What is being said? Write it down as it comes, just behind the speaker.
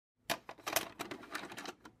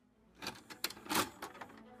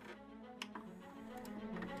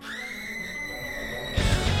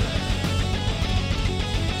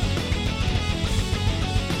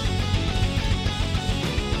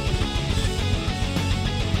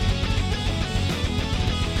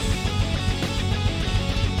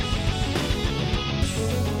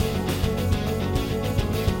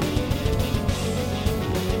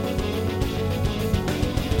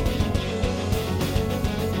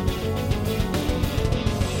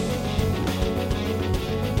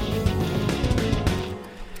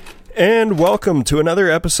And welcome to another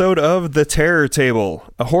episode of The Terror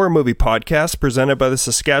Table, a horror movie podcast presented by the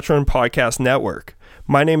Saskatchewan Podcast Network.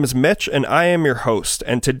 My name is Mitch, and I am your host,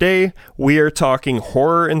 and today we are talking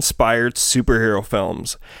horror-inspired superhero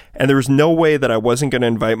films. And there was no way that I wasn't going to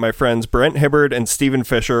invite my friends Brent Hibbard and Stephen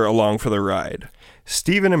Fisher along for the ride.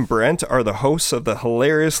 Stephen and Brent are the hosts of the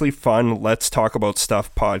hilariously fun Let's Talk About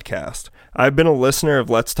Stuff podcast. I've been a listener of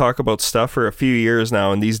Let's Talk About Stuff for a few years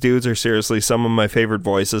now, and these dudes are seriously some of my favorite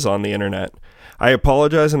voices on the internet. I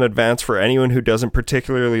apologize in advance for anyone who doesn't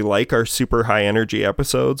particularly like our super high energy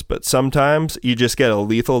episodes, but sometimes you just get a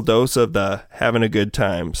lethal dose of the having a good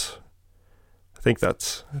times. I think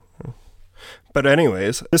that's... But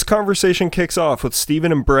anyways, this conversation kicks off with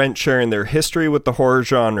Stephen and Brent sharing their history with the horror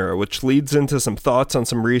genre, which leads into some thoughts on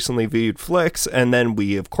some recently viewed flicks, and then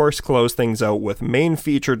we of course close things out with main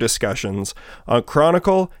feature discussions on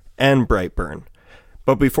Chronicle and Brightburn.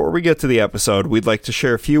 But before we get to the episode, we'd like to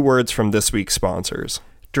share a few words from this week's sponsors.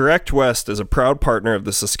 Direct West is a proud partner of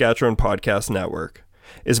the Saskatchewan Podcast Network.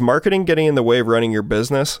 Is marketing getting in the way of running your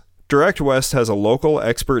business? Direct West has a local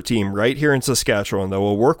expert team right here in Saskatchewan that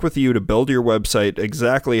will work with you to build your website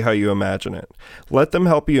exactly how you imagine it. Let them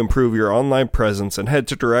help you improve your online presence and head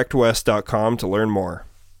to directwest.com to learn more.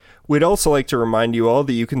 We'd also like to remind you all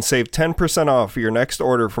that you can save 10% off your next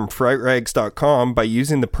order from frightrags.com by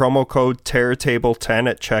using the promo code TerrorTable10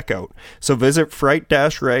 at checkout. So visit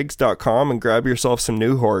fright-rags.com and grab yourself some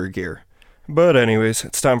new horror gear. But anyways,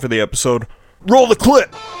 it's time for the episode. Roll the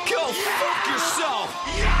clip! Go fuck yourself!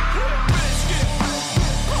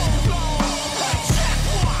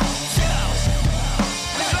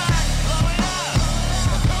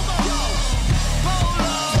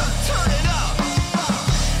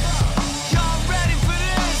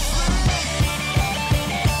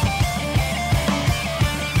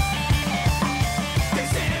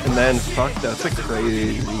 And then, fuck, that's a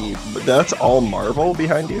crazy... That's all Marvel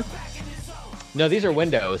behind you? No, these are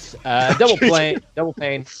windows. Double pane.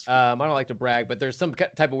 I don't like to brag, but there's some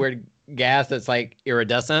type of weird gas that's like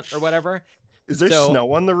iridescent or whatever. Is there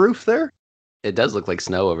snow on the roof there? It does look like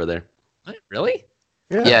snow over there. What? Really?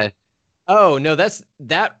 Yeah. Oh, no,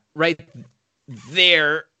 that right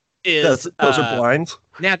there is... Those are blinds?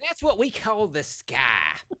 Now, that's what we call the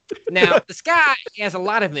sky. Now, the sky has a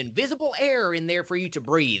lot of invisible air in there for you to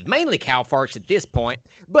breathe, mainly cow farts at this point,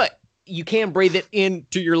 but you can breathe it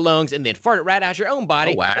into your lungs and then fart it right out your own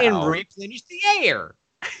body and replenish the air.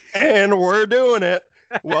 And we're doing it.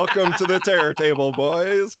 Welcome to the Terror Table,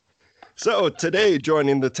 boys. So today,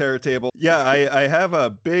 joining the Terror Table, I have a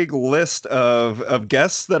big list of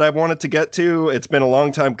guests that I wanted to get to. It's been a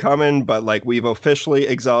long time coming, but we've officially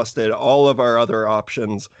exhausted all of our other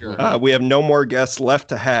options. We have no more guests left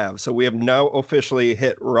to have, so we have now officially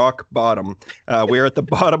hit rock bottom. We're at the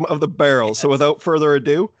bottom of the barrel. So without further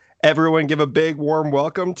ado, everyone give a big warm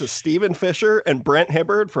welcome to Stephen Fisher and Brent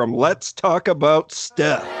Hibbard from Let's Talk About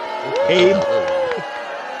Stuff. Hey.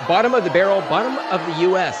 Bottom of the barrel, bottom of the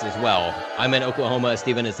U.S. as well. I'm in Oklahoma.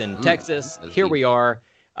 Stephen is in Texas. Here we are.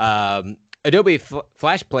 Adobe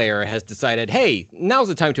Flash Player has decided, hey, now's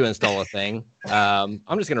the time to install a thing. I'm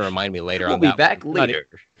just going to remind me later. We'll be back later.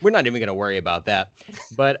 We're not even going to worry about that.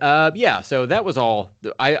 But so that was all.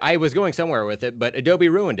 I was going somewhere with it, but Adobe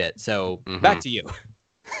ruined it. So back to you.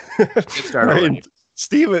 Right.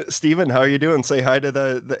 Steven, how are you doing? Say hi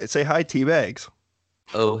to say hi, Teabags.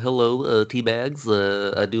 Oh, hello, Teabags.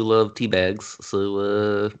 I do love Teabags,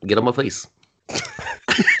 so get on my face.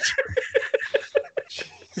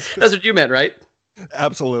 That's what you meant, right?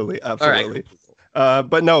 Absolutely. All right.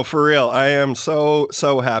 But no, for real, I am so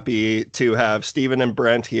happy to have Stephen and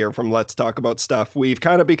Brent here from Let's Talk About Stuff. We've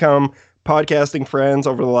kind of become podcasting friends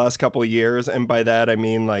over the last couple of years, and by that I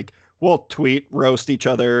mean we'll tweet, roast each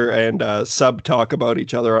other, and sub-talk about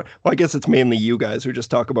each other. Well, I guess it's mainly you guys who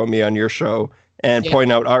just talk about me on your show and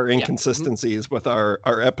point out our inconsistencies with our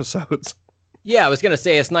episodes. Yeah, I was going to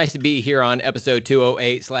say it's nice to be here on episode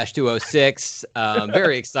 208/206.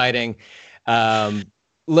 Very exciting.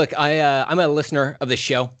 Look, I'm a listener of the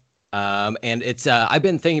show, and it's I've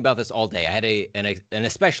been thinking about this all day. I had an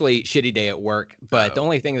especially shitty day at work, but the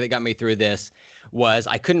only thing that got me through this was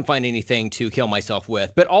I couldn't find anything to kill myself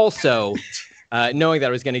with, but also knowing that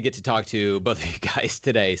I was going to get to talk to both of you guys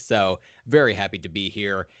today. So very happy to be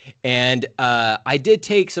here. And I did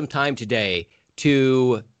take some time today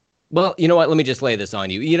to, well, you know what? Let me just lay this on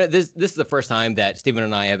you. This is the first time that Stephen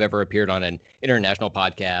and I have ever appeared on an international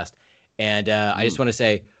podcast. And I just want to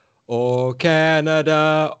say, oh,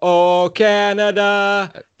 Canada,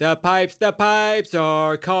 the pipes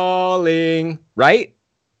are calling. Right?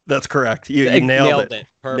 That's correct. You nailed it.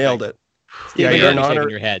 Perfect. Nailed it. Stephen, you're shaking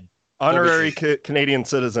your head. Honorary Canadian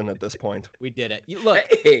citizen at this point. We did it. Look,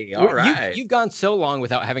 Hey, all right. You've gone so long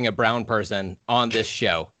without having a brown person on this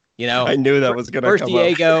show. You know, I knew that was going to first come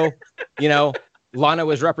Diego, up. you know, Lana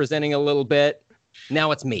was representing a little bit.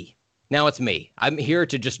 Now it's me. I'm here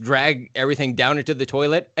to just drag everything down into the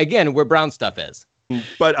toilet again, where brown stuff is.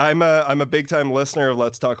 But I'm a big time listener of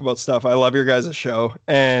Let's Talk About Stuff. I love your guys' show,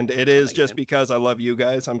 and it is just because I love you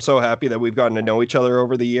guys. I'm so happy that we've gotten to know each other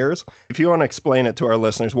over the years. If you want to explain it to our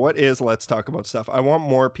listeners, what is Let's Talk About Stuff? I want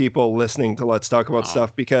more people listening to Let's Talk About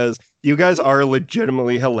Stuff because you guys are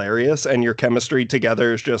legitimately hilarious, and your chemistry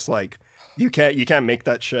together is just like you can't make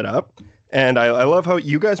that shit up. And I love how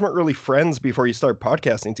you guys weren't really friends before you start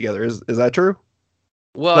podcasting together. Is that true?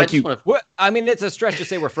 Well, like I just want to. What? I mean, it's a stretch to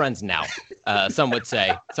say we're friends now. Some would say.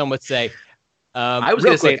 I was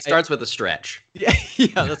going to say it starts with a stretch. Yeah,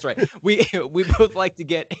 that's right. We both like to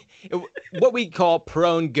get what we call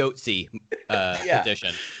prone goatsy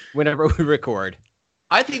position whenever we record.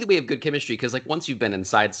 I think that we have good chemistry because, like, once you've been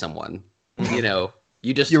inside someone, you know,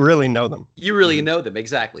 you really know them. You really know them,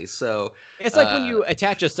 exactly. So it's like when you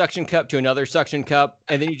attach a suction cup to another suction cup,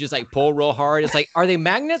 and then you just like pull real hard. It's like, are they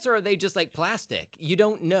magnets or are they just like plastic? You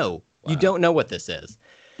don't know. Wow. You don't know what this is.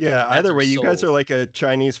 Yeah, either way, you guys are like a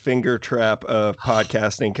Chinese finger trap of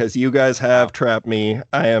podcasting because you guys have trapped me.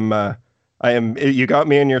 I am. You got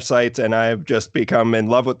me in your sights, and I've just become in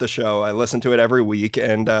love with the show. I listen to it every week,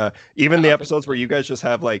 and even the episodes where you guys just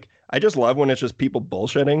have like, I just love when it's just people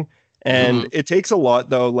bullshitting. And it takes a lot,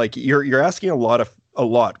 though. Like you're asking a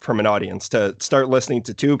lot from an audience to start listening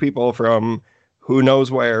to two people from who knows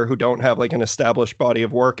where, who don't have like an established body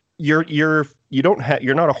of work. You're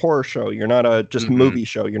not a horror show. You're not a just movie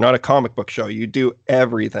show. You're not a comic book show. You do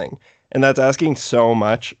everything, and that's asking so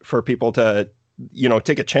much for people to,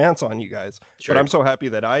 take a chance on you guys. Sure. But I'm so happy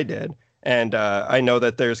that I did. And I know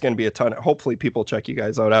that there's going to be a ton. Hopefully people check you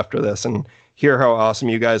guys out after this and hear how awesome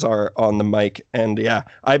you guys are on the mic. And yeah,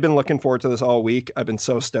 I've been looking forward to this all week. I've been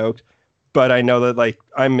so stoked. But I know that like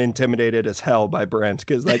I'm intimidated as hell by Brent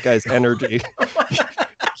because that guy's energy,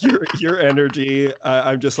 your energy.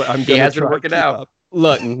 I'm just like, I'm going to work it out. Up.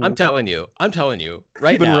 Look, I'm telling you right now.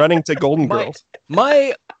 You've been running to Golden Girls.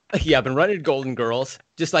 I've been running to Golden Girls,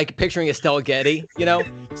 just like picturing Estelle Getty.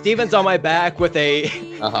 Steven's on my back with a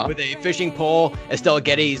fishing pole. Estelle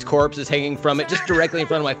Getty's corpse is hanging from it, just directly in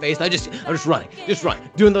front of my face. I'm just running,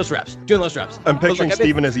 doing those reps. I'm picturing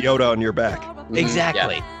Steven as Yoda on your back.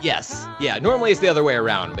 Exactly. Yeah. Yes. Yeah. Normally it's the other way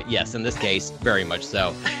around, but yes, in this case, very much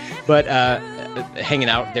so. But hanging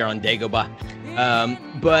out there on Dagobah.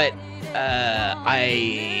 But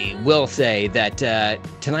I will say that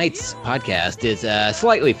tonight's podcast is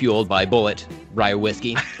slightly fueled by Bullet Rye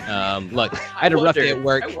Whiskey. Look, I had a rough day at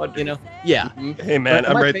work, Yeah. Hey, man,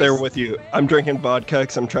 I'm right there with you. I'm drinking vodka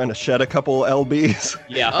because I'm trying to shed a couple LBs.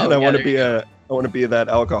 Yeah. And I want to be that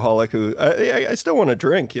alcoholic who I still want to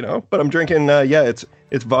drink, but I'm drinking. It's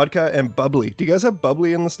vodka and bubbly. Do you guys have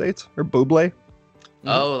bubbly in the States or Bublé?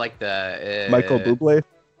 Oh, like the Michael Bublé.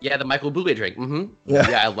 Yeah, the Michael Bublé drink. Mm-hmm.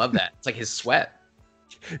 Yeah, I love that. It's like his sweat.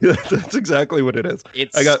 Yeah, that's exactly what it is.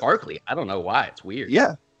 It's sparkly. I don't know why. It's weird.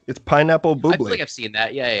 Yeah, it's pineapple Bublé. I feel like I've seen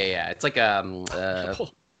that. Yeah. It's like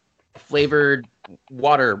flavored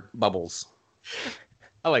water bubbles.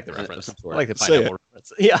 I like the reference. I like the pineapple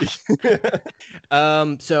reference. Yeah.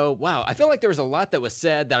 So, wow. I feel like there was a lot that was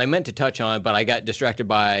said that I meant to touch on, but I got distracted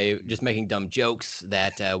by just making dumb jokes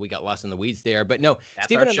that we got lost in the weeds there. But no, that's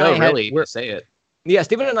Steven our show, and I really. Say it. Yeah,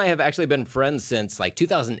 Steven and I have actually been friends since like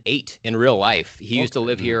 2008 in real life. He used to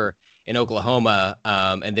live here in Oklahoma,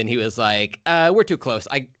 and then he was like, "We're too close.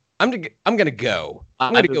 I'm gonna go. I'm gonna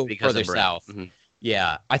go further south." Mm-hmm.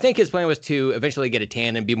 Yeah, I think his plan was to eventually get a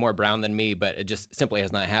tan and be more brown than me, but it just simply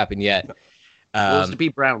has not happened yet. Was to be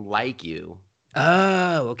brown like you.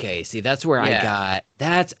 Oh, okay. See, that's where I got.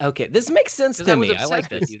 That's okay. This makes sense to me. I like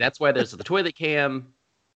this. That's why there's the toilet cam.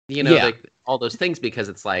 All those things, because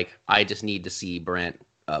it's like I just need to see Brent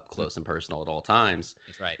up close and personal at all times.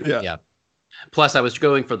 That's right. Yeah. Plus, I was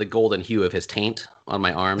going for the golden hue of his taint on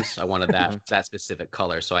my arms. I wanted that specific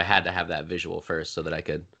color, so I had to have that visual first, so that I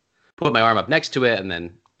could put my arm up next to it, and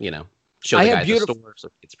then show the guys the store so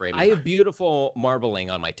he could spray me. I have beautiful marbling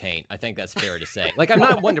on my taint. I think that's fair to say. Like, I'm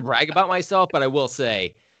not one to brag about myself, but I will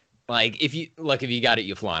say, like, if you got it,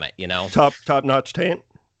 you flaunt it. Top notch taint.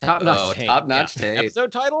 Top-notch taint.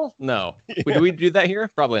 Episode title? No. Would we do that here?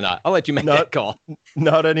 Probably not. I'll let you make that call.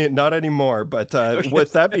 Not anymore. But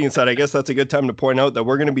with that being said, I guess that's a good time to point out that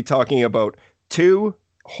we're going to be talking about two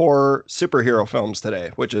horror superhero films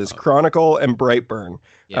today, which is Chronicle and Brightburn.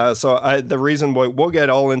 Yeah. So the reason we'll get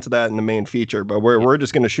all into that in the main feature, but we're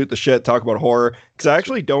just going to shoot the shit, talk about horror, because I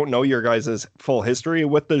actually don't know your guys' full history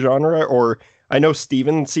with the genre, or I know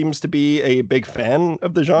Steven seems to be a big fan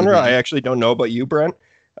of the genre. I actually don't know about you, Brent.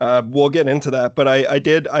 We'll get into that, but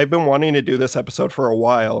I've been wanting to do this episode for a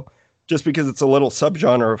while, just because it's a little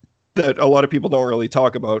subgenre that a lot of people don't really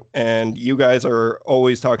talk about. And you guys are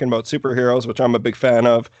always talking about superheroes, which I'm a big fan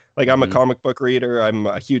of. Like, I'm a comic book reader. I'm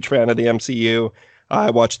a huge fan of the MCU. I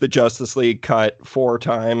watched the Justice League cut 4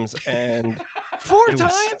 times, and 4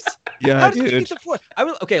 times? Yeah, How did dude. you get to 4?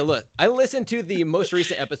 Okay, look, I listened to the most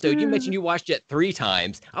recent episode. You mentioned you watched it 3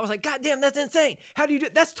 times. I was like, God damn, that's insane. How do you do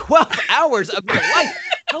it? That's 12 hours of your life.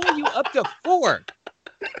 How are you up to 4?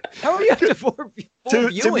 How are you up to 4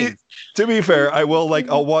 viewings? To be fair,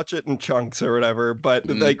 I'll watch it in chunks or whatever, but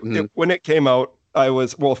when it came out,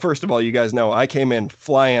 first of all, you guys know I came in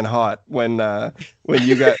flying hot when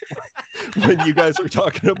you guys were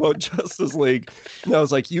talking about Justice League, and I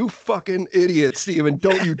was like, you fucking idiot, Steven,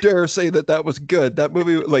 don't you dare say that was good. That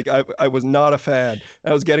movie, like, I was not a fan.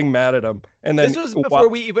 I was getting mad at him. And then this was before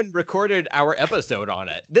we even recorded our episode on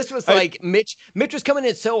it. This was like Mitch was coming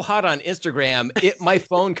in so hot on Instagram, my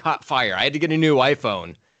phone caught fire. I had to get a new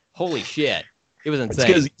iPhone. Holy shit. It was insane.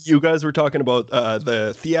 Because you guys were talking about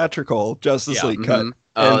the theatrical Justice League cut.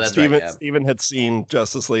 Oh, and that's Steven, right. Yeah. Steven had seen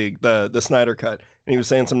Justice League, the Snyder cut, and he was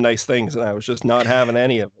saying some nice things, and I was just not having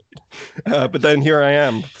any of it. But then here I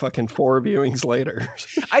am, fucking 4 viewings later.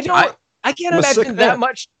 I can't imagine that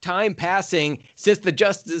much time passing since the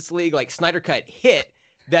Justice League Snyder cut hit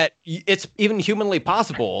that it's even humanly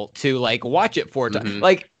possible to watch it 4 times.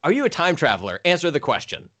 Like, are you a time traveler? Answer the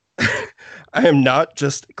question. I am not,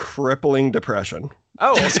 just crippling depression.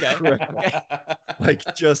 Oh, okay.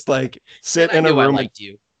 Sit in a room. I liked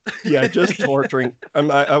you. Yeah, just torturing.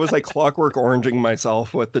 I was like Clockwork Oranging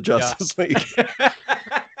myself with the Justice League.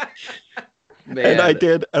 Man. And I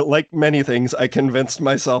did, like many things, I convinced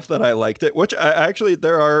myself that I liked it, which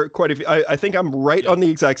there are quite a few. I think I'm right on the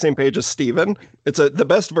exact same page as Steven. It's the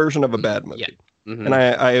best version of a bad movie. Yeah. And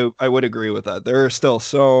I would agree with that. There are still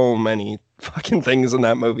so many fucking things in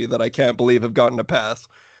that movie that I can't believe have gotten a pass.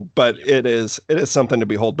 But it is something to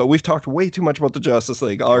behold. But we've talked way too much about the Justice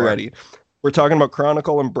League already. Right. We're talking about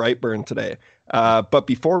Chronicle and Brightburn today. But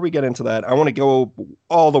before we get into that, I want to go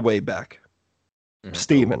all the way back.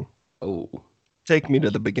 Steven. Oh. Take me to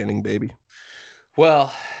the beginning, baby.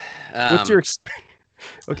 Well, what's your experience?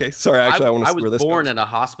 Okay, sorry. Actually, I want to see where this I was born goes. in a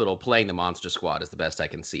hospital playing the Monster Squad is the best I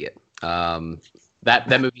can see it.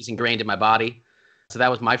 That movie's ingrained in my body. So that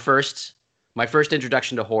was my first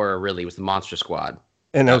introduction to horror. Really, was the Monster Squad.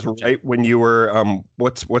 And that was right when you were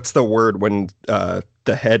what's the word when the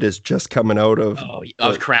head is just coming out of? Oh, I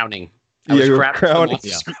was crowning. You were crowning.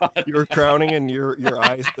 You were crowning, and your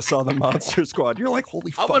eyes saw the Monster Squad. You're like,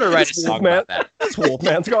 holy fuck! I'm gonna write a song about that. This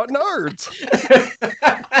Wolfman's got nerds.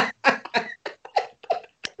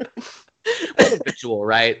 What a visual,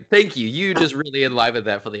 right? Thank you. You just really enlivened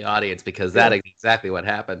that for the audience because that is exactly what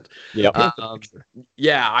happened. Yeah.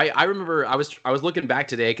 I remember I was looking back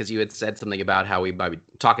today because you had said something about how we might be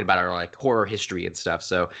talking about our horror history and stuff.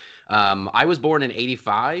 So I was born in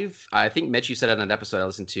 '85. I think Mitch, you said on an episode I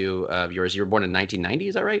listened to of yours. You were born in 1990.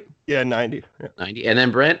 Is that right? Yeah, 90. Yeah. 90. And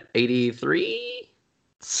then Brent, 83.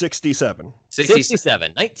 67.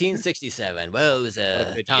 1967. Well, it was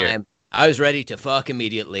a time. Year. I was ready to fuck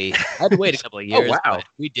immediately. I had to wait a couple of years. Oh, wow. But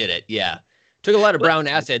we did it. Yeah. Took a lot of brown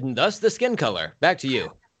acid and thus the skin color. Back to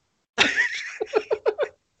you.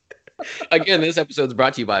 Again, this episode's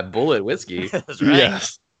brought to you by Bullet Whiskey. That's right.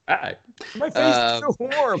 Yes. All right. My face is so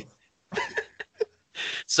warm.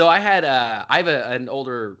 So I have an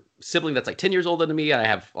older sibling that's 10 years older than me, and I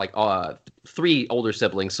have 3 older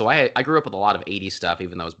siblings. So I grew up with a lot of 80s stuff,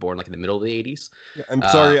 even though I was born in the middle of the 80s. Yeah, I'm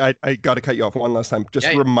sorry, I got to cut you off one last time. Just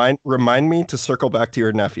remind me to circle back to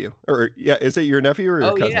your nephew. Or is it your nephew or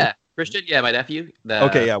your cousin? Yeah, Christian. Yeah, my nephew.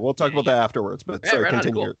 Okay, yeah, we'll talk about that afterwards. But sorry,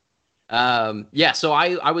 continue. Cool. So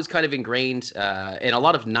I was kind of ingrained in a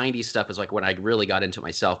lot of 90s stuff is when I really got into it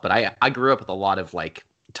myself. But I grew up with a lot of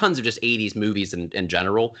tons of just 80s movies in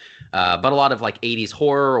general, but a lot of 80s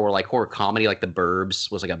horror or horror comedy, The Burbs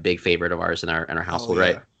was a big favorite of ours in our household,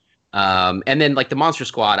 right? And then the Monster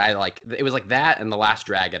Squad, it was that and The Last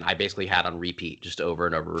Dragon I basically had on repeat just over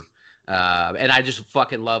and over, and I just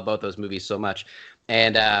fucking love both those movies so much.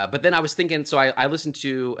 And but then I was thinking, so I listened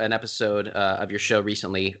to an episode of your show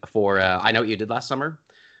recently for I Know What You Did Last Summer.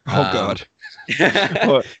 Oh God.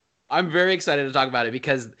 I'm very excited to talk about it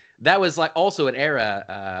because that was also an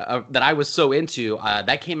era that I was so into.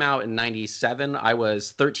 That came out in '97. I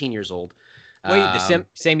was 13 years old. Wait, the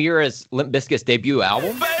same year as Limp Bizkit's debut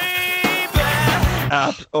album?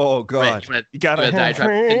 Oh God! Right, You gotta diatribe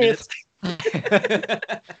for 10 minutes.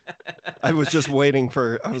 I was just waiting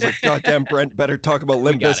for. I was like, God damn, Brent, better talk about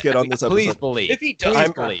Limp Bizkit on this episode. Please believe. If he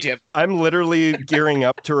doesn't, I'm literally gearing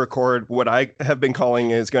up to record what I have been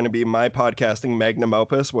calling is going to be my podcasting magnum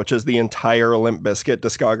opus, which is the entire Limp Bizkit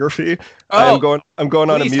discography. I'm going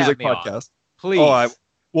on a music podcast. Please.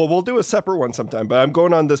 Well, we'll do a separate one sometime, but I'm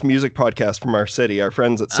going on this music podcast from our city, our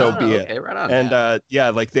friends at So Be It. Okay, right on.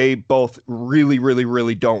 And like they both really, really,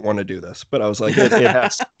 really don't want to do this, but I was like, it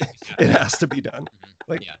has to be done.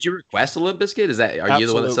 Like, did you request a Limp Bizkit? Are you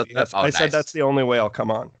the one that said that? I said that's the only way I'll come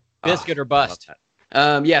on. Biscuit or bust.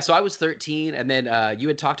 So I was 13, and then you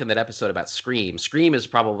had talked in that episode about Scream. Scream is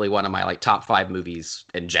probably one of my like top 5 movies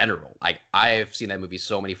in general. Like I've seen that movie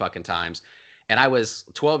so many fucking times. And I was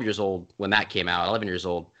 12 years old when that came out, 11 years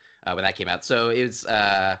old when that came out. So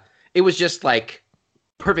it was just like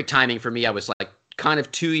perfect timing for me. I was like kind of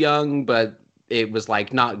too young, but it was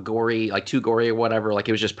like not gory, like too gory or whatever. Like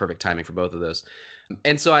it was just perfect timing for both of those.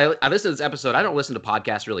 And so I listened to this episode. I don't listen to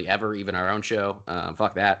podcasts really ever, even our own show.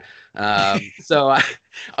 Fuck that. When I saw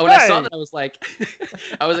that, I was like,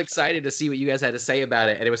 I was excited to see what you guys had to say about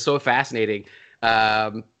it. And it was so fascinating.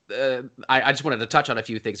 I just wanted to touch on a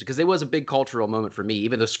few things because it was a big cultural moment for me,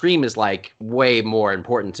 even though Scream is like way more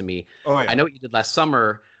important to me. Oh, yeah. I Know What You Did Last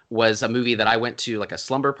Summer was a movie that I went to like a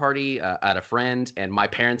slumber party at a friend, and my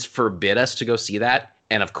parents forbid us to go see that.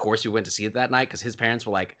 And of course we went to see it that night because his parents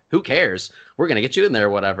were like, who cares? We're going to get you in there or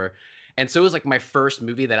whatever. And so it was like my first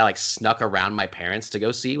movie that I like snuck around my parents to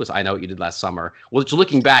go see was I Know What You Did Last Summer, which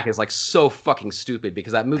looking back is like so fucking stupid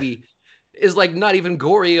because that movie is like not even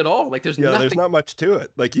gory at all. Like there's not much to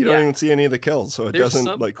it. Like you don't even see any of the kills, so there's doesn't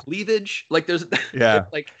some like cleavage. Like there's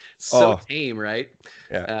like so tame, right?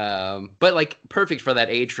 Yeah. But like perfect for that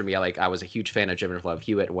age for me. I was a huge fan of Jennifer Love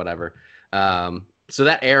Hewitt and whatever. So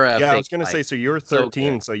that era. Yeah, I was gonna say. So you were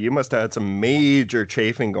 13, so you must have had some major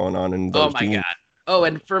chafing going on in those. Oh my god. Oh,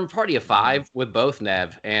 and from Party of Five with both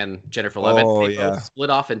Nev and Jennifer Love, they both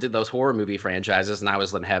split off and did those horror movie franchises, and I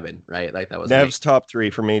was in heaven, right? Like that was Nev's top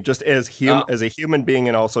 3 for me, just as as a human being,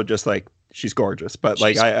 and also just like she's gorgeous. But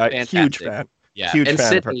like I huge fan, huge and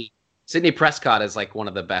fan. Sidney Prescott is like one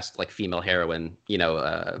of the best like female heroine,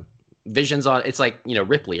 visions on. It's like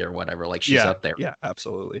Ripley or whatever. Like she's up there. Yeah,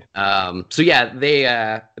 absolutely. So yeah, they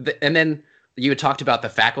and then you had talked about The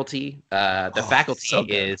Faculty. The Faculty so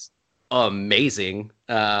is amazing.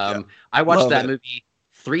 I watched that movie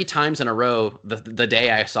 3 times in a row. The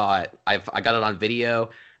day I saw it, I got it on video,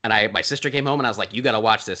 and my sister came home and I was like, you got to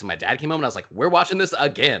watch this. And my dad came home and I was like, we're watching this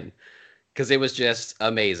again because it was just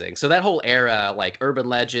amazing. So that whole era, like Urban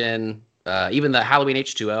Legend, even the Halloween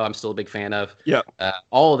H2O, I'm still a big fan of. Yeah.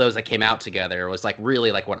 All of those that came out together was like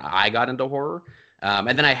really like when I got into horror. And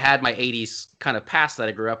then I had my 80s kind of past that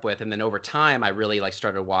I grew up with, and then over time I really like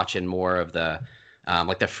started watching more of the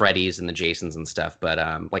like the Freddys and the Jasons and stuff. But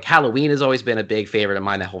like Halloween has always been a big favorite of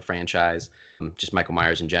mine, that whole franchise, just Michael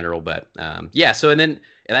Myers in general. But so and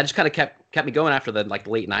that just kind of kept me going after the like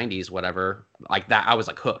late 90s, whatever. Like that, I was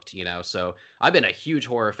like hooked, So I've been a huge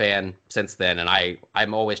horror fan since then, and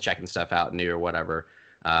I'm always checking stuff out new or whatever.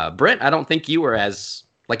 Brent, I don't think you were as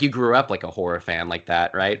like you grew up like a horror fan like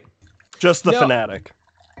that, right? Just the fanatic.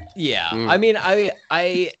 Yeah, I mean,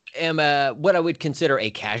 I am what I would consider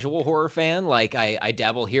a casual horror fan. Like I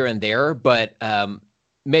dabble here and there, but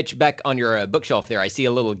Mitch, back on your bookshelf there, I see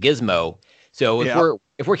a little gizmo. So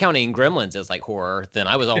if we're counting Gremlins as like horror, then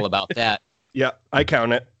I was all about that. Yeah, I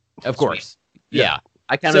count it. Of course. Yeah.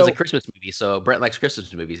 I count it as a Christmas movie. So Brent likes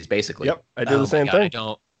Christmas movies, basically. Yep, I do the same thing. I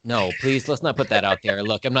don't. No, please, let's not put that out there.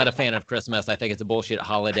 Look, I'm not a fan of Christmas. I think it's a bullshit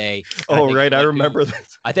holiday. I remember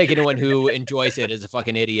that. I think anyone who enjoys it is a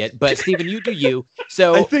fucking idiot. But Steven, you do you.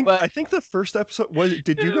 So I think the first episode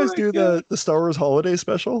did you guys do the Star Wars holiday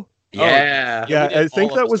special? Yeah. I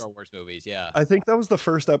think that was Star Wars movies. Yeah. I think that was the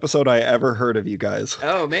first episode I ever heard of you guys.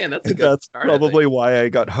 Oh man, that's probably why I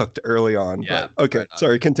got hooked early on. Yeah. But, okay,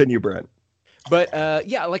 sorry, continue, Brent. But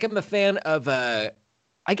like I'm a fan of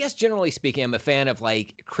I guess generally speaking, I'm a fan of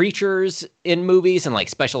like creatures in movies and like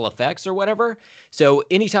special effects or whatever. So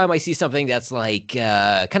anytime I see something that's like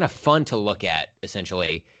kind of fun to look at,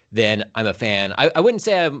 essentially, then I'm a fan. I wouldn't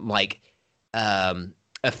say I'm like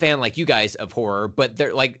a fan like you guys of horror, but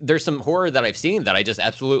there's some horror that I've seen that I just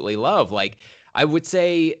absolutely love. Like I would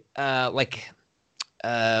say my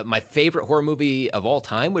favorite horror movie of all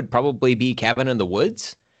time would probably be Cabin in the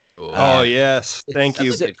Woods. Oh yes, thank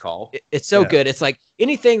you. That's a good call. It's so good. It's like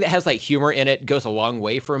anything that has like humor in it goes a long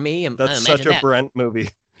way for me. And that's such a Brent movie.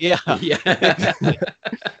 Yeah. Yeah.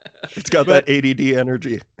 It's got that ADD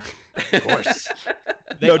energy. Of course.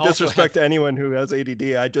 No disrespect to anyone who has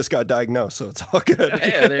ADD. I just got diagnosed, so it's all good.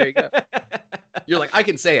 Yeah, there you go. You're like, I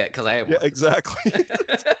can say it because I have one. Yeah, exactly.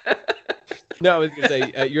 No, I was gonna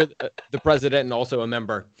say you're the president and also a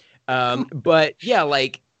member. But yeah,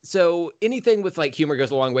 like, so anything with like humor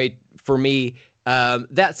goes a long way for me.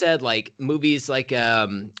 That said, like movies like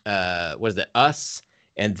what is it, Us,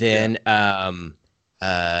 and then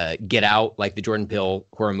Get Out, like the Jordan Peele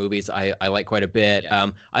horror movies, I like quite a bit.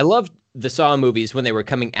 Yeah. I loved the Saw movies when they were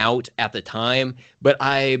coming out at the time, but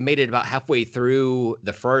I made it about halfway through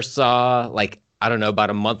the first Saw, like, I don't know, about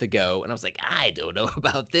a month ago, and I was like, I don't know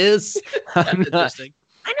about this. I don't know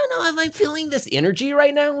if I'm feeling this energy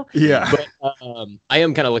right now. Yeah. But I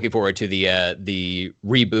am kind of looking forward to the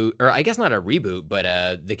reboot, or I guess not a reboot, but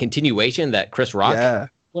the continuation that Chris Rock.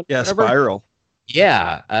 Yeah, Spiral.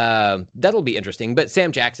 Yeah, that'll be interesting. But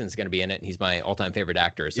Sam Jackson's going to be in it, and he's my all-time favorite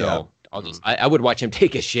actor. So I would watch him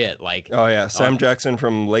take a shit. Like, oh yeah, Sam Jackson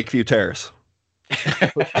from Lakeview Terrace.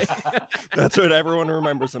 That's what everyone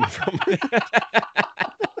remembers him from.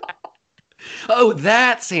 Oh,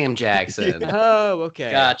 that's Sam Jackson. Oh,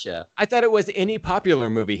 okay. Gotcha. I thought it was any popular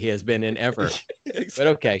movie he has been in ever. But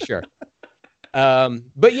okay, sure.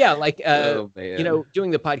 But yeah, like, you know,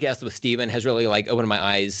 doing the podcast with Steven has really like opened my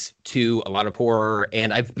eyes to a lot of horror,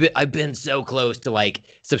 and I've been so close to like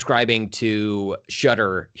subscribing to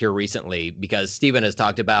Shudder here recently, because Steven has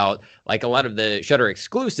talked about like a lot of the Shudder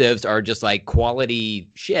exclusives are just like quality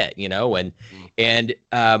shit, you know, and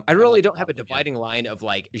I really don't have a dividing line of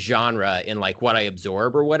like genre in like what I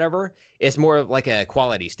absorb or whatever. It's more of like a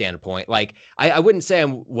quality standpoint. Like I wouldn't say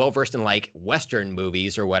I'm well versed in like Western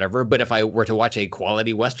movies or whatever, but if I were to watch a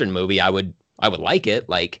quality Western movie, I would like it.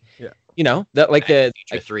 Like, you know, that like the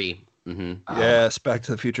Future 3. Mm-hmm. Yes, Back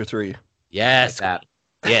to the Future 3. Yes. Like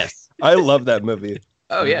that. Yes. I love that movie.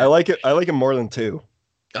 Oh yeah. I like it more than 2.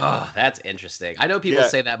 Oh, that's interesting. I know people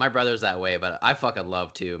say that. My brother's that way, but I fucking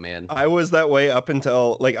love 2, man. I was that way up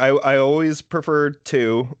until like I always preferred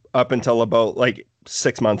 2 up until about like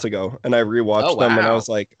 6 months ago, and I rewatched them and I was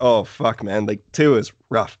like, oh fuck, man, like 2 is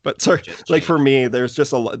rough. But sorry, like for me, there's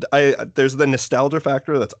just there's the nostalgia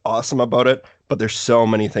factor that's awesome about it, but there's so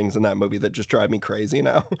many things in that movie that just drive me crazy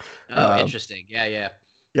now. Oh, interesting. Yeah.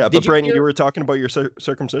 But Brandon, you were talking about your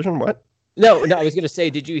circumcision. What? No, I was going to say,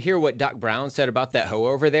 did you hear what Doc Brown said about that hoe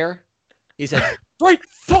over there? He said, great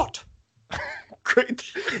thought. Great.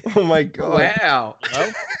 Oh my God. Wow.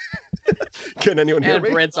 Hello? Can anyone hear And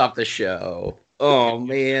me? Brent's off the show. Oh,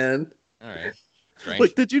 man. All right. Strange.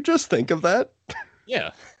 Like, did you just think of that?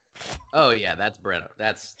 Yeah. Oh, yeah, that's Brent.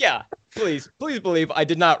 That's... Yeah. Please believe I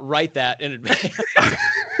did not write that in advance.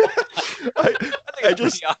 I think it's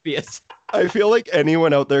pretty obvious. I feel like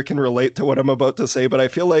anyone out there can relate to what I'm about to say, but I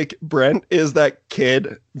feel like Brent is that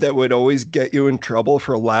kid that would always get you in trouble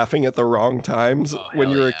for laughing at the wrong times when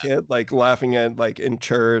you were a kid, like laughing at like in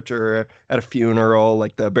church or at a funeral,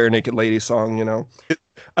 like the Bare Naked Lady song, you know.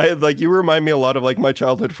 I like, you remind me a lot of like my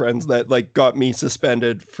childhood friends that like got me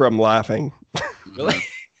suspended from laughing. Really?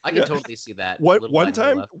 I can totally see that. One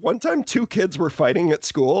time 2 kids were fighting at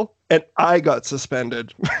school and I got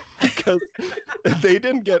suspended because they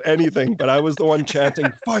didn't get anything, but I was the one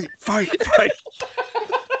chanting, fight, fight, fight.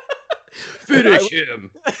 Finish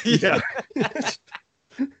him. Yeah.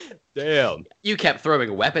 Damn. You kept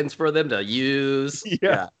throwing weapons for them to use.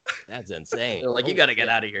 Yeah. That's insane. They're like, you got to get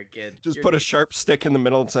out of here, kid. Just put a sharp stick in the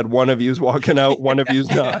middle and said, one of you's walking out, one of you's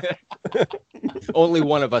not. Only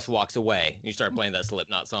one of us walks away. You start playing that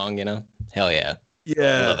Slipknot song, you know? Hell yeah.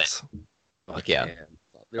 Yes. Fuck yeah.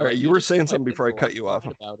 All right, you were saying something before I cut you off.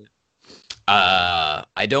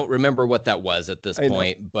 I don't remember what that was at this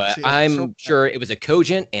point, but I'm sure it was a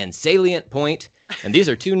cogent and salient point, and these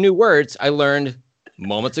are 2 new words I learned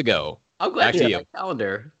moments ago. I'm glad you have a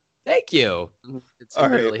calendar. Thank you. It's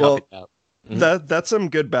really helping out. That's some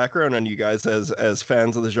good background on you guys as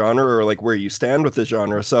fans of the genre, or like where you stand with the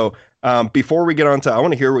genre. So before we get on to, I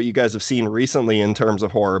want to hear what you guys have seen recently in terms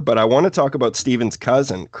of horror, but I want to talk about Steven's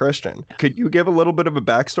cousin, Christian. Could you give a little bit of a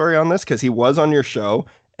backstory on this? Because he was on your show.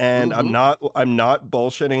 And I'm not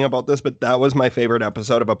bullshitting about this, but that was my favorite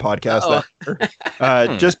episode of a podcast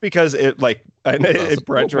ever. Just because it like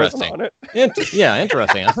Brent was on it.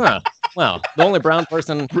 Interesting. Huh. Well, the only brown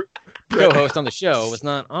person co-host on the show was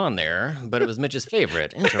not on there, but it was Mitch's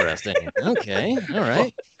favorite. Interesting. Okay. All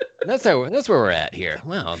right. That's where we're at here.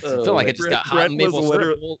 Wow. I feel like I just got hot maple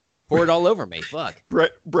syrup poured all over me. Fuck.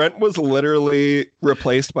 Brent was literally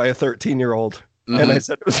replaced by a 13-year-old. And I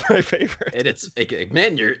said it was my favorite. And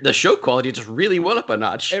man, the show quality just really went up a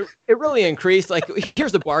notch. It really increased. Like,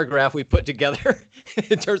 here's the bar graph we put together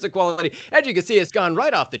in terms of quality. As you can see, it's gone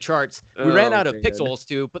right off the charts. We ran out of pixels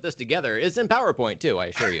to put this together. It's in PowerPoint too, I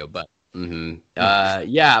assure you. But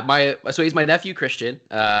so he's my nephew Christian.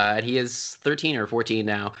 And he is 13 or 14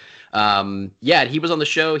 now. He was on the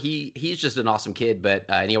show. He's just an awesome kid, but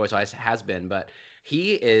and he always has been. But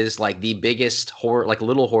he is like the biggest horror, like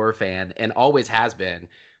little horror fan, and always has been.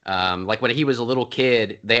 Like when he was a little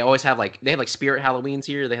kid, they always have they have Spirit Halloweens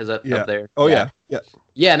here. They have up there. Oh yeah.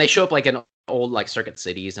 And they show up like in old like Circuit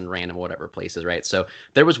Cities and random whatever places, right? So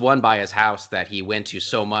there was one by his house that he went to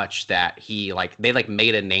so much that they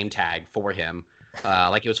made a name tag for him,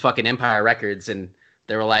 like it was fucking Empire Records, and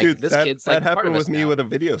they were like, dude, "This kid's like." That happened with me with a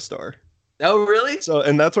video store. Oh really? So,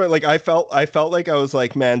 and that's why, like, I felt like I was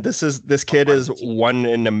like, man, this kid is 1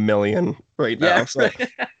 in a million right now. Yeah. So,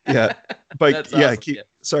 yeah, but That's yeah,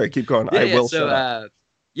 awesome. keep going. Yeah, I will. So,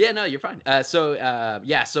 no, you're fine.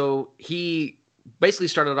 So he basically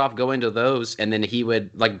started off going to those, and then he would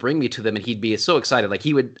like bring me to them, and he'd be so excited. Like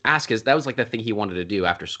he would ask that was like the thing he wanted to do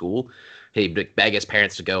after school. He'd beg his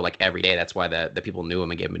parents to go like every day. That's why the people knew him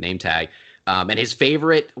and gave him a name tag. And his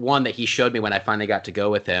favorite one that he showed me when I finally got to go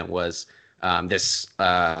with him was it's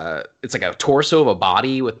like a torso of a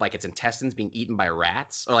body with like its intestines being eaten by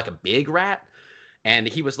rats, or like a big rat. And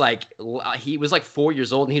he was like 4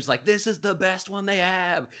 years old, and he was like, "This is the best one they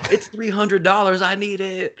have. It's $300. I need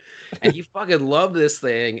it." And he fucking loved this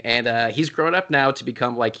thing. And he's grown up now to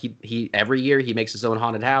become like he every year he makes his own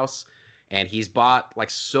haunted house, and he's bought like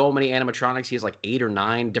so many animatronics. He has like 8 or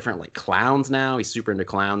 9 different like clowns now. He's super into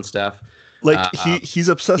clown stuff. Like he's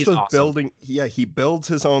obsessed with awesome. Building. Yeah, he builds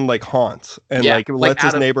his own like haunts and like lets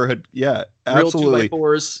his neighborhood. Yeah, absolutely.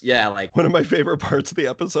 2x4s. Yeah, like one of my favorite parts of the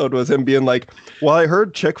episode was him being like, "Well, I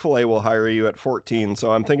heard Chick-fil-A will hire you at 14,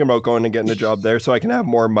 so I'm thinking about going and getting a job there so I can have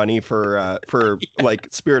more money for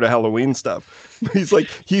like Spirit of Halloween stuff." He's like,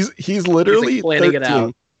 he's literally he's like planning 13. It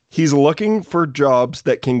out. He's looking for jobs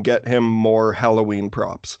that can get him more Halloween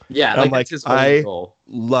props. Yeah, and I'm like, I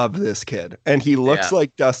love this kid. And he looks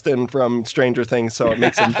like Dustin from Stranger Things, so it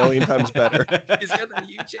makes it a million times better. He's got that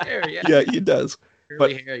huge hair, yeah. Yeah, he does.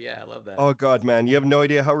 Curly hair, yeah, I love that. Oh, God, man. You have no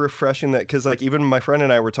idea how refreshing that, because like even my friend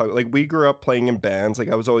and I were talking, like we grew up playing in bands. Like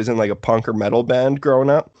I was always in like a punk or metal band growing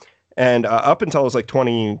up. And up until I was like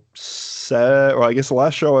 27, or I guess the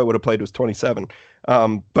last show I would have played was 27.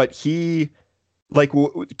 But he... Like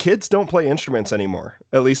kids don't play instruments anymore,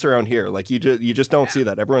 at least around here. Like you just don't see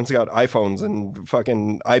that. Everyone's got iPhones and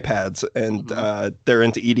fucking iPads, and they're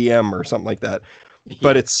into EDM or something like that. Yeah.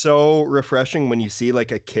 But it's so refreshing when you see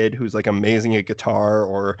like a kid who's like amazing at guitar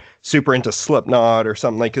or super into Slipknot or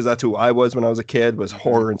something, like, because that's who I was when I was a kid, was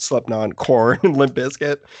horror and Slipknot and Korn and Limp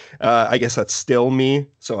Bizkit. I guess that's still me.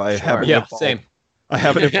 So I haven't evolved. Same. I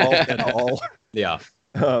haven't evolved at all. Yeah.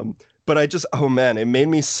 But I just, oh man, it made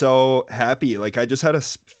me so happy. Like I just had a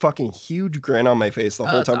fucking huge grin on my face the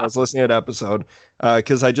whole time I was listening to that episode,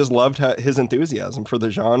 because I just loved his enthusiasm for the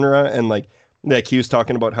genre, and like he was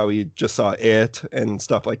talking about how he just saw it and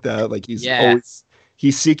stuff like that. Like he's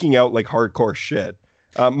seeking out like hardcore shit.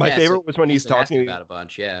 My favorite was when he's talking about a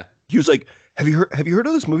bunch. Yeah, he was like, "Have you heard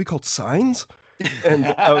of this movie called Signs?" And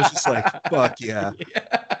I was just like, fuck yeah.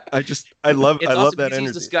 I love that energy.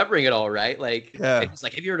 He's discovering it all, right? Like, he's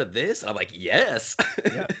like, have you heard of this? And I'm like, yes.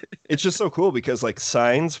 Yeah. It's just so cool because like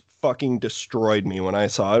Signs fucking destroyed me when I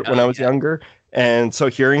saw it when I was younger. And so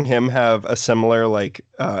hearing him have a similar like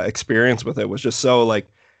experience with it was just so like,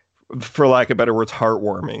 for lack of better words,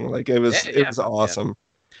 heartwarming. Like it was awesome. Yeah.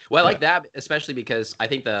 Well, I like that, especially because I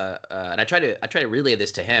think and I try to relay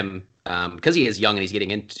this to him because he is young and he's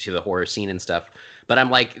getting into the horror scene and stuff. But I'm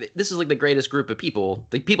like, this is like the greatest group of people.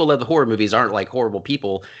 The people that love the horror movies aren't like horrible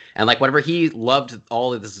people. And like whenever he loved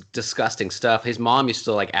all of this disgusting stuff, his mom used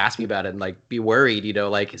to like ask me about it and like be worried, you know,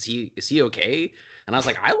 like, is he okay? And I was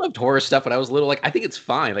like, I loved horror stuff when I was little. Like, I think it's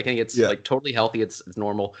fine. Like, I think it's like totally healthy. It's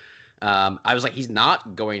normal. I was like, he's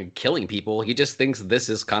not going killing people. He just thinks this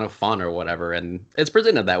is kind of fun or whatever. And it's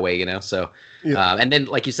presented that way, you know? So, and then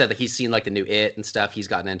like you said, that he's seen like the new It and stuff. He's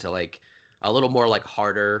gotten into like a little more like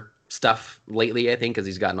harder stuff lately, I think, because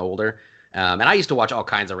he's gotten older. And I used to watch all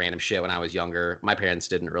kinds of random shit when I was younger. My parents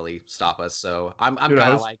didn't really stop us. So I'm kind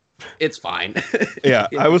of like, it's fine. Yeah.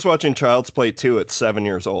 I was watching Child's Play 2 at 7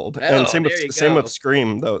 years old. And same with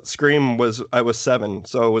Scream though. Scream I was 7.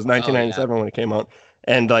 So it was 1997 when it came out.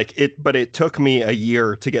 And like but it took me a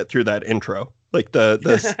year to get through that intro, like the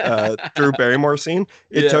Drew Barrymore scene.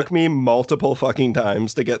 It took me multiple fucking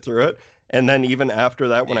times to get through it. And then even after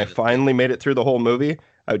that, when I finally made it through the whole movie,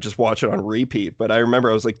 I would just watch it on repeat. But I remember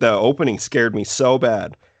I was like, the opening scared me so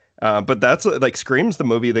bad. But that's like Scream's the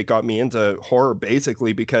movie that got me into horror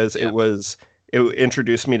basically because it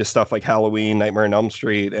introduced me to stuff like Halloween, Nightmare on Elm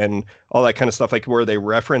Street, and all that kind of stuff, like where they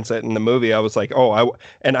reference it in the movie. I was like,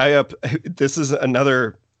 this is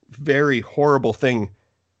another very horrible thing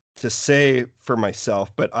to say for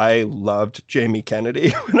myself, but I loved Jamie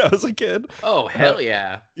Kennedy when I was a kid. Oh, hell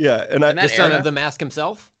yeah. Yeah. And the son of the mask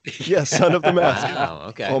himself? Yeah, son of the mask. Wow,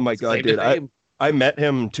 okay. Oh my God, dude. I met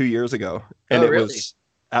him 2 years ago, and was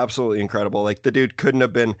absolutely incredible. Like the dude couldn't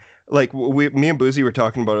have been like me and Boozy were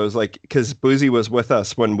talking about it. It was like, because Boozy was with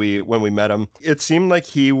us when we met him. It seemed like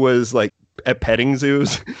he was like at petting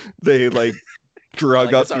zoos. They like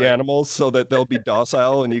drug up the animals so that they'll be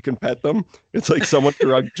docile and you can pet them. It's like someone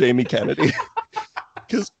drugged Jamie Kennedy.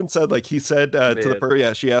 Because he said to the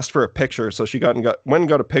person, she asked for a picture, so she went and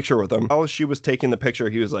got a picture with him. While she was taking the picture,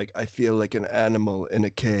 he was like, "I feel like an animal in a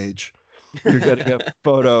cage. You're getting a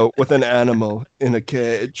photo with an animal in a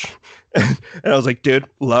cage." And I was like, dude,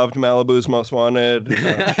 loved Malibu's Most Wanted.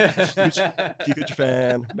 Huge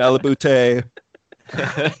fan. Malibu Tay.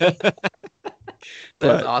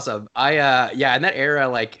 That's awesome. In that era,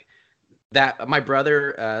 like that, my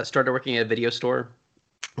brother started working at a video store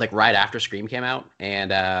like right after Scream came out,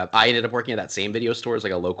 and I ended up working at that same video store as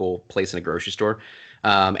like a local place in a grocery store.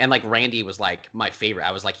 And like Randy was like my favorite.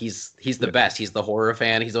 I was like, he's the best. He's the horror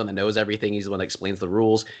fan. He's the one that knows everything. He's the one that explains the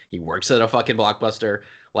rules. He works at a fucking Blockbuster.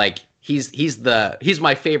 Like he's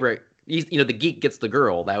my favorite. He's, the geek gets the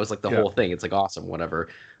girl. That was like the whole thing. It's like awesome, whatever.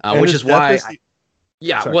 Which is why,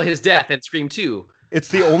 his death in Scream 2. It's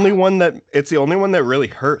the only one that really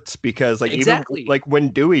hurts because like even like when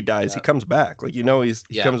Dewey dies, he comes back. Like he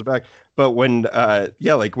comes back. But when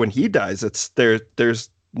like when he dies, there's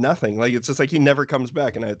nothing. Like it's just like he never comes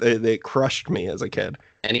back, and they crushed me as a kid.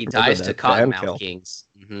 And he dies to Cottonmouth Kings.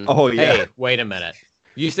 Mm-hmm. Oh yeah. Hey, wait a minute.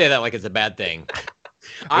 You say that like it's a bad thing.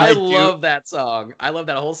 I love that song. I love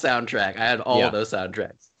that whole soundtrack. I had all of those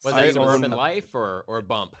soundtracks. Was that Suburban Life or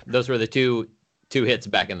Bump? Those were the two hits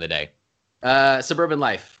back in the day. Suburban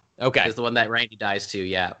Life. Okay. Is the one that Randy dies to,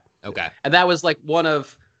 yeah. Okay. And that was like one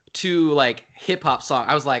of two like hip hop songs.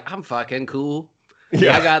 I was like, I'm fucking cool.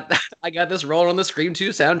 Yeah. I got this rolling on the Scream 2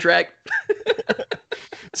 soundtrack.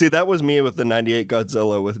 See, that was me with the 98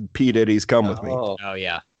 Godzilla with P. Diddy's Come With Me. Oh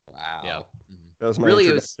yeah. Wow. Yeah. That was my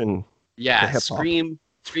introduction.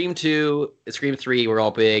 Scream 2, Scream 3 were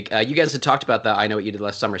all big. You guys had talked about the I Know What You Did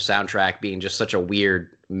Last Summer soundtrack being just such a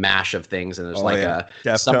weird mash of things, and there's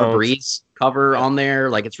a Summer Breeze cover on there.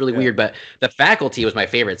 Like it's really weird, but The Faculty was my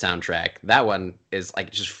favorite soundtrack. That one is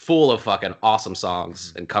like just full of fucking awesome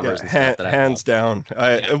songs and covers and stuff that hands down.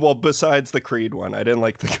 Well, besides the Creed one, I didn't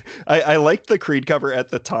like I liked the Creed cover at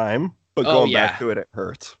the time, but going back to it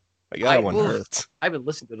hurts. Like that one hurts. I haven't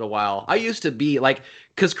listened to it in a while. I used to be like,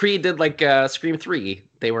 because Creed did like Scream 3.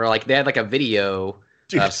 They had like a video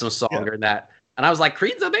of some song or that. And I was like,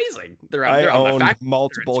 Creed's amazing. I own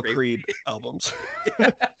multiple Creed albums.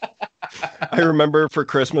 I remember for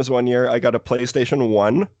Christmas one year, I got a PlayStation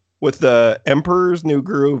 1 with the Emperor's New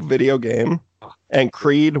Groove video game and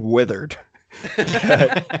Creed Withered.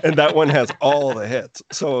 And that one has all the hits.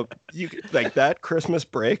 So that Christmas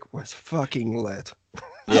break was fucking lit.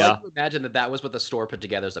 I like to imagine that was what the store put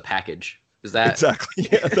together as a package. Is that exactly?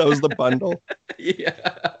 Yeah, that was the bundle.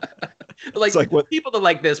 Like people that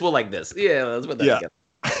like this will like this. Yeah, that's what that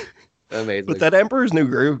together. Amazing. But that Emperor's New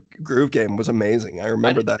Groove game was amazing. I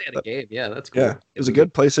remember that. Game. Yeah, that's cool. Yeah, it was a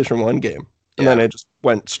good PlayStation 1 game. And then I just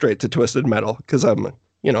went straight to Twisted Metal because I'm a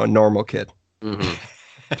normal kid.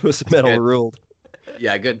 Mm-hmm. Twisted Metal ruled.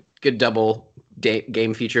 Yeah, good double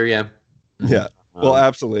game feature. Yeah. Yeah. Well,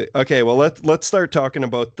 absolutely. Okay, well let's start talking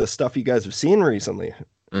about the stuff you guys have seen recently.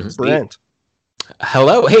 Mm-hmm. Brent.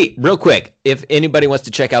 Hello. Hey, real quick, if anybody wants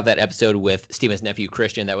to check out that episode with Steven's nephew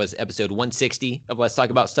Christian, that was episode 160 of Let's Talk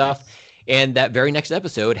About Stuff. And that very next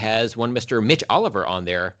episode has one Mr. Mitch Oliver on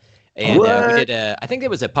there. And we did I think it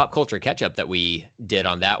was a pop culture catch up that we did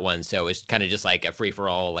on that one. So it's kind of just like a free for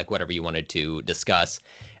all, like whatever you wanted to discuss.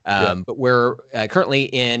 But we're currently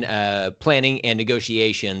in planning and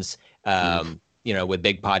negotiations, with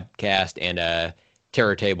Big Podcast and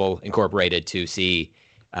Terror Table Incorporated to see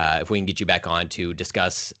if we can get you back on to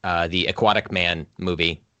discuss the Aquatic Man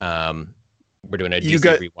movie. We're doing a DC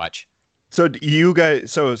rewatch. So you guys,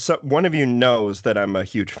 so one of you knows that I'm a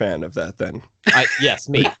huge fan of that then? Yes,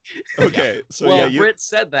 me. Okay. Yeah. So Britt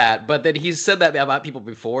said that, but then he's said that about people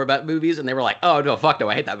before about movies, and they were like, oh, no, fuck no,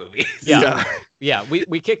 I hate that movie. Yeah.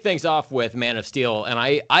 We kicked things off with Man of Steel, and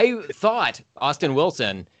I thought Austin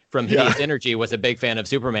Wilson from Hideous Energy was a big fan of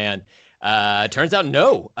Superman. Turns out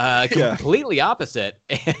no, completely opposite.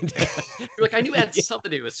 And you're like, I knew it had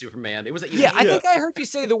something to do with Superman. It was I think I heard you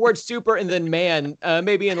say the word super and then man,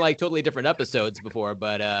 maybe in like totally different episodes before.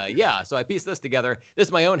 But so I pieced this together. This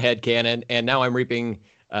is my own headcanon, and now I'm reaping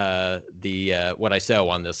the what I sow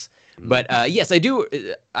on this. But yes, I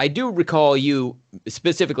do recall you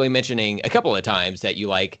specifically mentioning a couple of times that you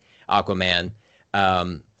like Aquaman.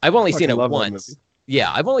 I've only seen it once.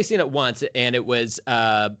 Yeah, I've only seen it once, and it was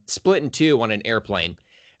split in two on an airplane.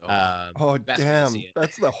 Damn!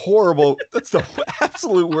 That's the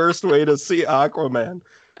absolute worst way to see Aquaman.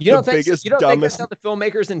 You don't think that's how the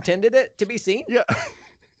filmmakers intended it to be seen? Yeah.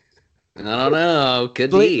 I don't know.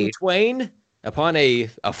 Could split be in twain upon a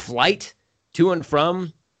flight to and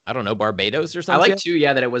from, I don't know, Barbados or something. I like too,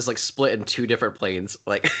 that it was like split in two different planes.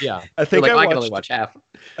 Like, I think I can only watch half.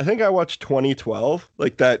 I think I watched 2012,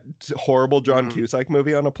 like that horrible John Cusack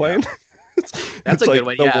movie on a plane. That's a good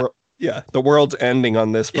one. The world's ending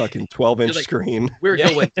on this fucking 12-inch screen. We're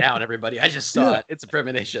going down, everybody. I just saw it. It's a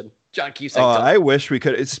premonition. John Cusack. I wish we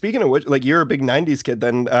could. Speaking of which, like, you're a big 90s kid,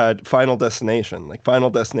 then Final Destination. Like, Final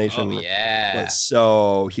Destination was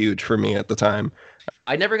so huge for me at the time.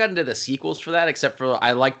 I never got into the sequels for that, except for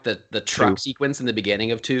I liked the truck sequence in the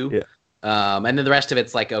beginning of 2. Yeah. And then the rest of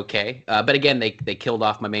it's like, okay. But again, they killed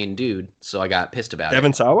off my main dude, so I got pissed about Devon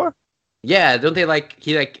it. Sawa? Yeah, don't they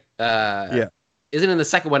isn't in the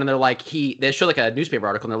second one, and they're like, they show like a newspaper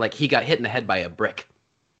article, and they're like, he got hit in the head by a brick.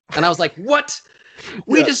 And I was like, what?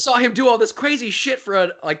 We just saw him do all this crazy shit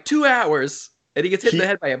for like 2 hours, and he gets hit in the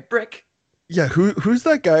head by a brick. Yeah, who's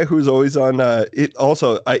that guy who's always on it?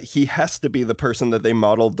 Also, he has to be the person that they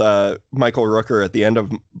modeled Michael Rooker at the end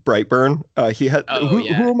of Brightburn.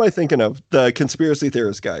 Who am I thinking of? The conspiracy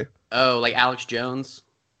theorist guy. Oh, like Alex Jones?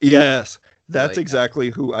 Yes. That's exactly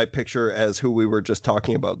who I picture as who we were just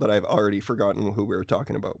talking about, that I've already forgotten who we were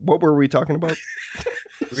talking about. What were we talking about?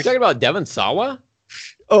 Were we talking about Devon Sawa?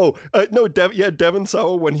 Oh, no, Devon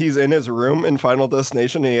Sawa, when he's in his room in Final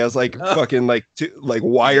Destination, and he has like fucking like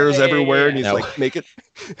wires everywhere, and he's like,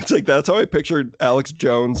 it's like, that's how I pictured Alex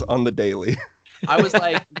Jones on The Daily. I was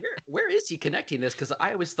like, where is he connecting this? Because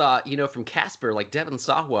I always thought, from Casper, like Devon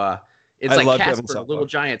Sawa, it's like Casper, Little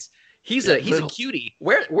Giants. He's a cutie.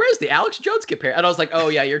 Where's the Alex Jones compare? And I was like, oh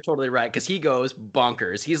yeah, you're totally right, because he goes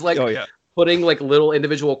bonkers. He's like putting like little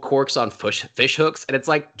individual corks on fish hooks, and it's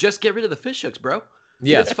like, just get rid of the fish hooks, bro.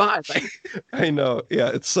 Yeah, it's fine. I know. Yeah,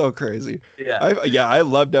 it's so crazy. Yeah, I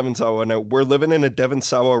love Devon Sawa. Now we're living in a Devon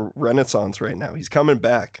Sawa renaissance right now. He's coming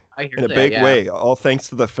back in a big way, all thanks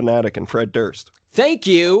to The Fanatic and Fred Durst. Thank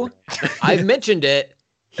you. I've mentioned it.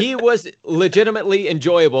 He was legitimately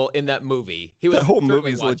enjoyable in that movie. The whole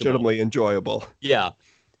movie's legitimately enjoyable. Yeah.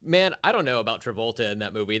 Man, I don't know about Travolta in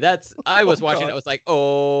that movie. I was watching it. I was like, I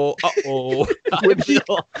feel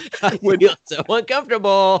so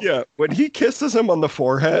uncomfortable. Yeah. When he kisses him on the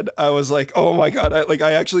forehead, I was like, oh my God.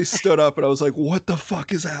 I actually stood up and I was like, what the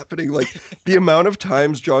fuck is happening? Like, the amount of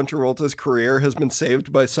times John Travolta's career has been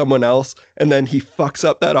saved by someone else, and then he fucks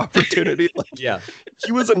up that opportunity. Like,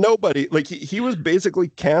 he was a nobody. Like, he was basically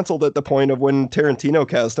canceled at the point of when Tarantino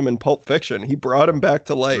cast him in Pulp Fiction. He brought him back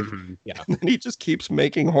to life. Mm-hmm. Yeah. And he just keeps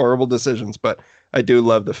making horrible decisions, but I do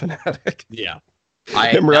love The Fanatic. Yeah.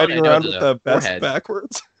 Him riding around with the vest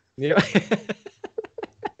backwards. Yeah.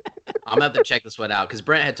 I'm gonna have to check this one out, because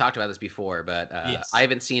Brent had talked about this before, but I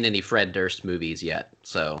haven't seen any Fred Durst movies yet.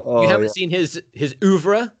 So you haven't seen his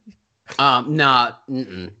oeuvre? Nah.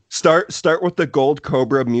 Start with the Gold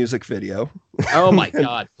Cobra music video. Oh my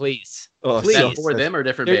God! Please. Please. Is that for them or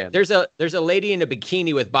different band? There's a lady in a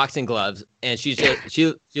bikini with boxing gloves, and she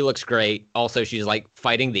looks great. Also, she's like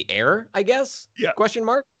fighting the air, I guess. Yeah. Question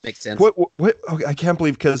mark. Makes sense. What? Okay, I can't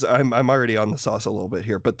believe, because I'm already on the sauce a little bit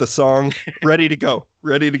here, but the song "Ready to Go,"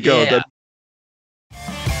 "Ready to Go." Yeah.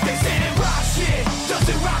 They say that rock shit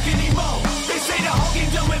doesn't rock anymore. They say the whole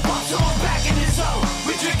game done with boss on back in his zone.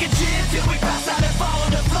 We drinking gin till we pass out and fall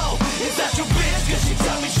on the floor. Is that your bitch? 'Cause she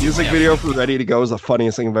tell me she music video for "Ready to Go" is the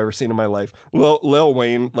funniest thing I've ever seen in my life. Lil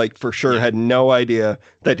Wayne, like, for sure had no idea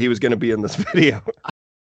that he was going to be in this video.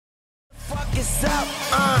 Fuck is up,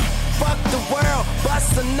 fuck the world,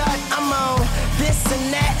 bust a nut, I'm on this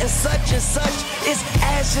and that and such. It's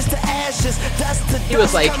ashes to ashes, dust to dust. He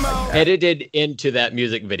was like edited into that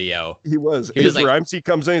music video. He was his like, rhymes. He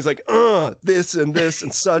comes in, he's like, this and this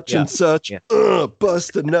and such and such,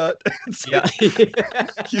 bust a nut.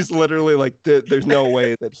 He's literally like, there's no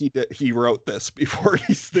way that he wrote this before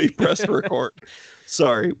they pressed record.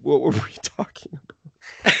 Sorry, what were we talking about?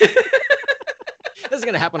 This is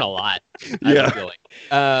going to happen a lot. Yeah.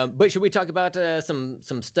 But should we talk about some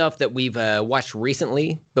stuff that we've watched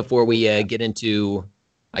recently before we get into,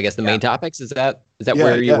 I guess, the main topics? Is that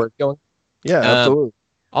where you were going? Yeah, absolutely.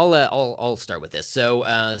 I'll start with this.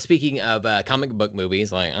 So speaking of comic book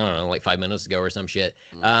movies, like, I don't know, like 5 minutes ago or some shit,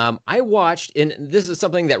 I watched, and this is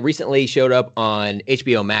something that recently showed up on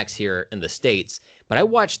HBO Max here in the States, but I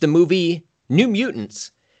watched the movie New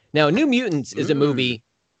Mutants. Now, New Mutants is a movie.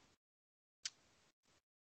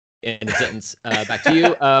 In a sentence, back to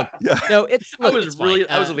you. No, I was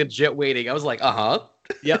legit waiting. I was like,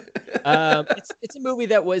 Yep. It's a movie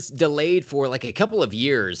that was delayed for like a couple of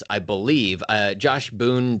years, I believe. Josh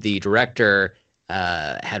Boone, the director,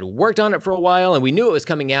 had worked on it for a while, and we knew it was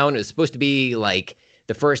coming out. And it was supposed to be like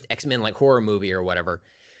the first X-Men like horror movie or whatever.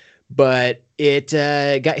 But it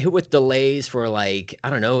got hit with delays for like,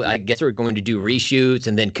 I don't know, I guess we were going to do reshoots,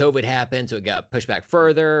 and then COVID happened, so it got pushed back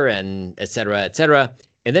further, and et cetera, et cetera.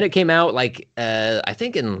 And then it came out like, I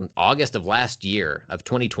think in August of last year of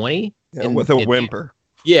 2020. Yeah, with a whimper.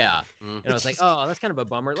 Yeah. And I was like, oh, that's kind of a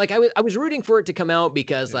bummer. Like I was rooting for it to come out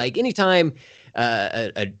because like anytime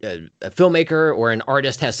a filmmaker or an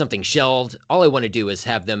artist has something shelved, all I want to do is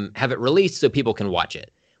have it released so people can watch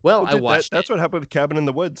it. Well, I watched That's what happened with Cabin in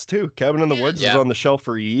the Woods too. Cabin in the Woods was on the shelf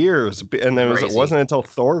for years. And it wasn't until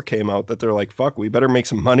Thor came out that they're like, fuck, we better make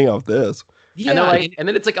some money off this. Yeah. And they're like, and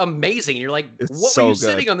then it's like amazing. You're like, what were you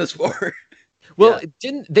sitting on this for? Well,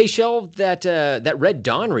 didn't they shelved that Red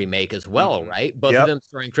Dawn remake as well, right? Both of them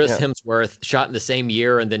starring Chris Hemsworth, shot in the same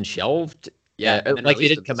year and then shelved. Yeah, like it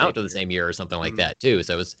didn't come out to the same year or something like that too.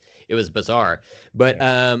 So it was bizarre. But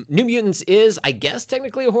New Mutants is, I guess,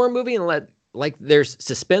 technically a horror movie, and like there's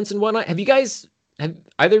suspense and whatnot. Have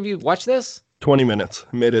either of you watched this? 20 minutes.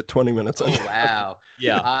 Made it 20 minutes. Oh, wow.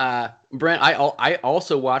 Yeah. Brent, I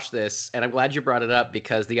also watched this, and I'm glad you brought it up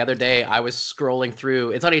because the other day I was scrolling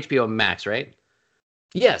through. It's on HBO Max, right?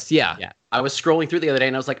 Yes. Yeah. Yeah. I was scrolling through the other day,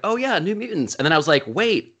 and I was like, oh, yeah, New Mutants. And then I was like,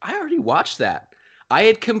 wait, I already watched that. I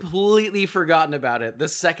had completely forgotten about it the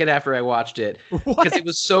second after I watched it because it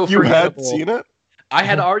was so forgettable. You had seen it? I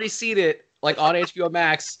had already seen it like on HBO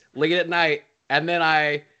Max late at night, and then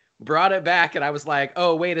I brought it back, and I was like,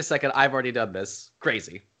 oh, wait a second, I've already done this.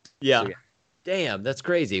 Crazy. Yeah. So, damn, that's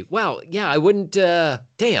crazy. Wow. Yeah, I wouldn't.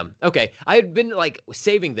 Damn. Okay. I had been like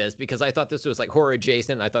saving this because I thought this was like horror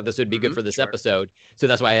adjacent. I thought this would be good for this episode. So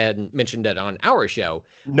that's why I hadn't mentioned it on our show.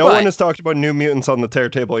 No one has talked about New Mutants on the Tear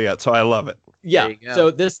Table yet, so I love it. Yeah.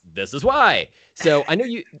 So this is why. So I know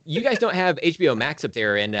you guys don't have HBO Max up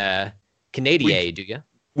there in Canada, do you?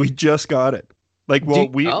 We just got it. Like,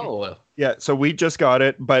 well, yeah. So we just got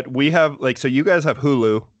it, but we have like, so you guys have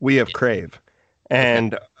Hulu, we have Crave.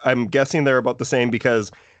 And I'm guessing they're about the same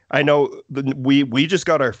because I know we just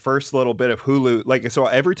got our first little bit of Hulu. Like, so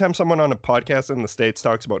every time someone on a podcast in the States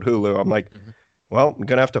talks about Hulu, I'm like, well, I'm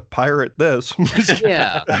going to have to pirate this.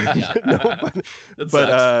 Yeah. I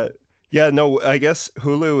guess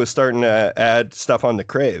Hulu is starting to add stuff on the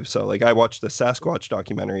Crave. So like I watched the Sasquatch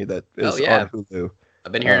documentary that is on Hulu.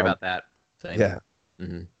 I've been hearing about that. Same. Yeah.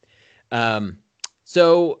 Mm-hmm.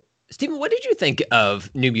 So Stephen, what did you think of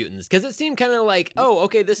New Mutants? Because it seemed kind of like, oh,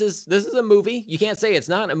 okay, this is a movie. You can't say it's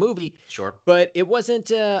not a movie. Sure. But it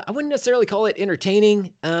wasn't, I wouldn't necessarily call it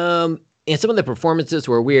entertaining. And some of the performances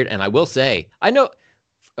were weird. And I will say,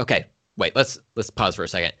 okay, wait, let's pause for a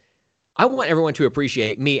second. I want everyone to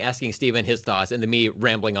appreciate me asking Stephen his thoughts and then me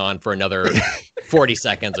rambling on for another 40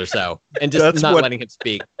 seconds or so and just letting him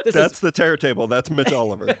speak. That's the Terror Table. That's Mitch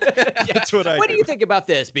Oliver. That's what I What do you think about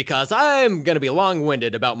this? Because I'm going to be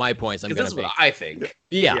long-winded about my points. This is what I think.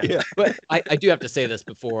 Yeah. But I do have to say this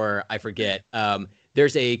before I forget.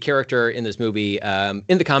 There's a character in this movie.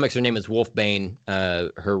 In the comics, her name is Wolfbane.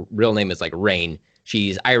 Her real name is like Rain.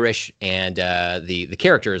 She's Irish, and the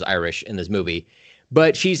character is Irish in this movie.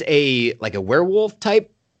 But she's a werewolf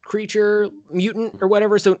type creature, mutant or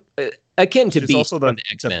whatever. So akin to Beast also from the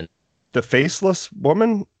X-Men. The faceless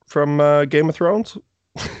woman from Game of Thrones.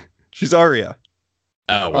 She's Arya.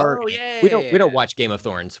 Oh yeah. We don't watch Game of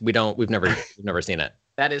Thrones. We've never seen it.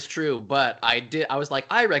 That is true, but I was like,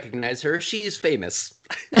 I recognize her. She's famous.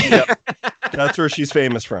 Yep. That's where she's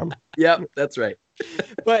famous from. Yep, that's right.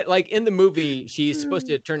 But like in the movie, she's supposed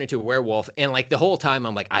to turn into a werewolf, and like the whole time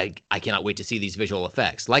I'm like, I cannot wait to see these visual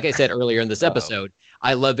effects. Like I said earlier in this episode,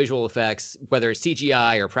 I love visual effects, whether it's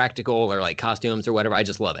CGI or practical or like costumes or whatever. I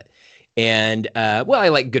just love it. And I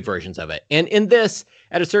like good versions of it. And in this,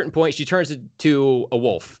 at a certain point, she turns into a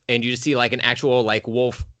wolf, and you just see like an actual like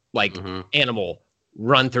wolf animal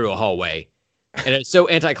run through a hallway, and it's so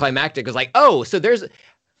anticlimactic. It's like, oh, so there's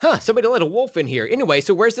somebody let a wolf in here. Anyway,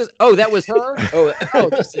 so where's this? Oh, that was her. Oh,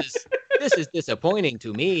 this this is disappointing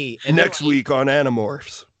to me. And Next week on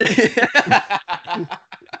Animorphs.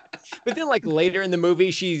 But then like later in the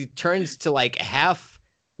movie, she turns to like half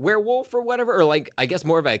werewolf or whatever, or like I guess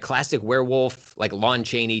more of a classic werewolf, like Lon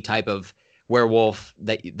Chaney type of werewolf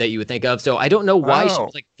that you would think of. So I don't know why she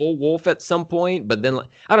was like full wolf at some point, but then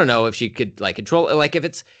I don't know if she could like control it. Like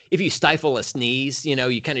if you stifle a sneeze, you know,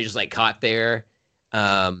 you kind of just like caught there.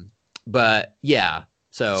 But yeah.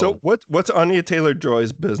 So what's Anya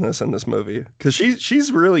Taylor-Joy's business in this movie? Because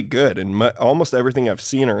she's really good in almost everything I've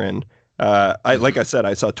seen her in. Like I said,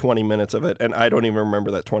 I saw 20 minutes of it, and I don't even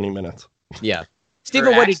remember that 20 minutes. Yeah,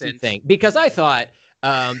 Stephen, what did you think? Because I thought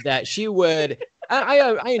that she would.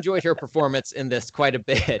 I enjoyed her performance in this quite a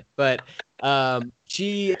bit, but I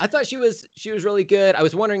thought she was really good. I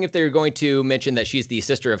was wondering if they were going to mention that she's the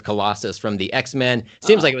sister of Colossus from the X-Men.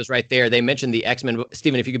 Seems like it was right there. They mentioned the X-Men.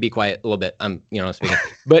 Stephen, if you could be quiet a little bit, I'm speaking.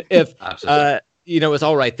 But if it was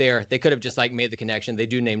all right there, they could have just like made the connection. They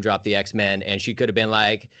do name drop the X-Men, and she could have been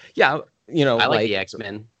like, yeah, I like the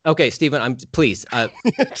X-Men. Okay, Stephen, please,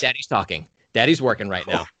 Daddy's talking. Daddy's working right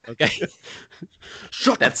now. Okay.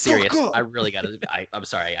 Shut That's serious. Up. I really got to. I'm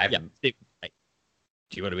sorry. Do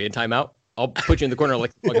you want to be in timeout? I'll put you in the corner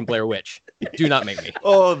like the fucking Blair Witch. Do not make me.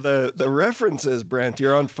 Oh, the references, Brent.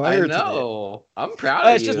 You're on fire. I know. Today. I'm proud of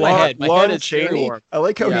you. It's just my head. My head is Chaney. I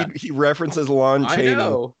like how he references Lon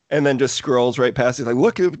Chaney and then just scrolls right past it. Like,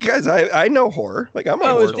 look, guys, I know horror. Like, I'm a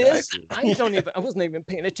horror guy. I wasn't even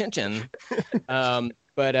paying attention.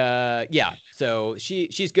 But yeah, so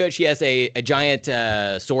she's good. She has a giant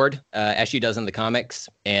sword, as she does in the comics.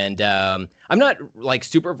 And I'm not like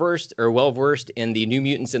super versed or well versed in the New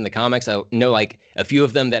Mutants in the comics. I know like a few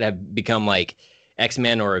of them that have become like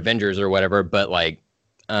X-Men or Avengers or whatever. But like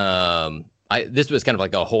this was kind of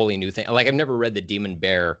like a wholly new thing. Like I've never read the Demon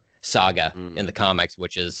Bear saga in the comics,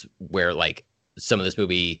 which is where like some of this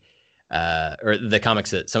movie or the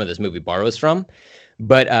comics that some of this movie borrows from.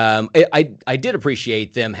 But I did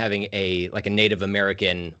appreciate them having a Native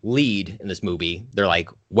American lead in this movie. They're like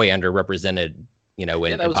way underrepresented,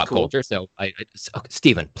 in pop culture. So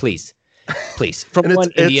Stephen, please, from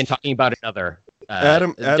one Indian talking about another.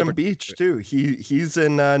 Adam Beach too. He's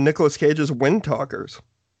in Nicolas Cage's Wind Talkers.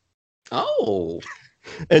 Oh,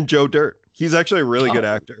 and Joe Dirt. He's actually a really good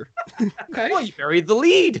actor. Okay. Well, you buried the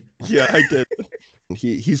lead. Yeah, I did.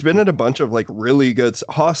 He's been in a bunch of like really good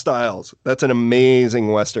Hostiles. That's an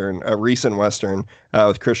amazing Western, a recent Western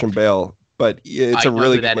with Christian Bale. But it's a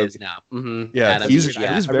really good movie. Is now. Mm-hmm. Yeah, he's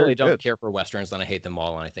I really don't care for Westerns, and I hate them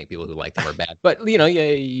all, and I think people who like them are bad. But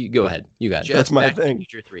you go ahead. You got it. That's my thing.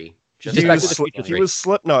 Future 3. He was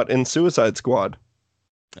Slipknot in Suicide Squad.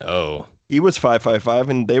 Oh. He was 555,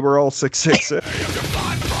 and they were all 666.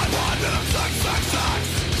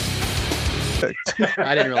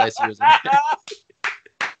 I didn't realize he was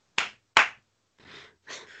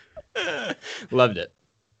in Loved it.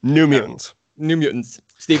 New Mutants.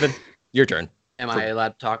 Stephen, your turn. Am I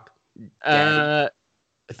allowed to talk? 30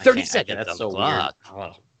 seconds. That's so weird.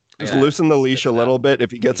 Oh. Just loosen the leash a little bit.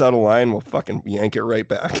 If he gets out of line, we'll fucking yank it right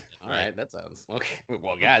back. All right, that sounds okay.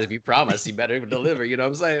 Well, guys, if you promise, you better deliver. You know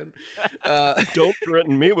what I'm saying? Don't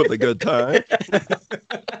threaten me with a good time.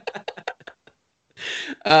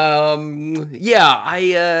 I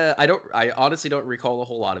honestly don't recall a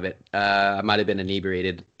whole lot of it. I might have been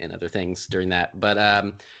inebriated and other things during that,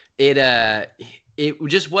 but it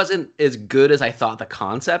just wasn't as good as I thought the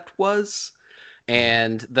concept was.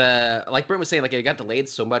 And like Brent was saying, like it got delayed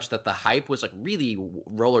so much that the hype was like really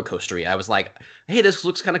roller coastery. I was like, hey, this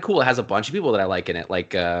looks kind of cool. It has a bunch of people that I like in it,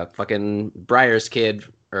 like fucking Briar's kid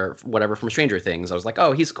or whatever from Stranger Things. I was like,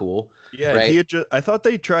 oh, he's cool. Yeah, right? I thought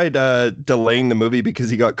they tried delaying the movie because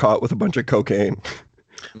he got caught with a bunch of cocaine.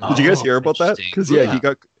 Did you guys hear about that? Because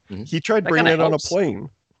he tried bringing it on a plane.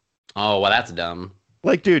 Oh, well, that's dumb.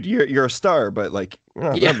 Like, dude, you're a star, but like, you're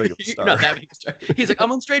not that big of a star. You're not that big a star. He's like,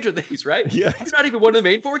 I'm on Stranger Things, right? Yeah. He's not even one of the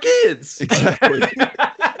main 4 kids. Exactly.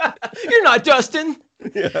 You're not Dustin.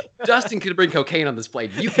 Yeah. Dustin could bring cocaine on this plane.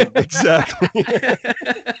 You can. Exactly.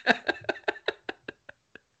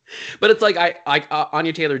 But it's like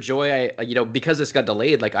Anya Taylor-Joy, because this got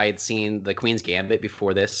delayed, like I had seen The Queen's Gambit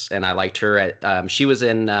before this, and I liked her at. She was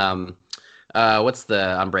in what's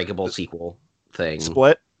the Unbreakable sequel thing?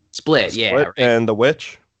 Split, yeah, right. And The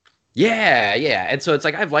Witch. Yeah, and so it's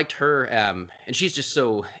like I've liked her, and she's just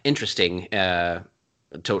so interesting to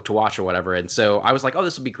watch or whatever. And so I was like, oh,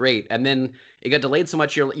 this will be great. And then it got delayed so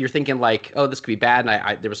much, you're thinking like, oh, this could be bad.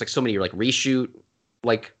 And there was like so many like reshoot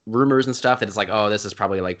like rumors and stuff that it's like, oh, this is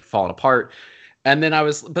probably like falling apart. And then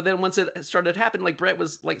but then once it started to happen, like Brett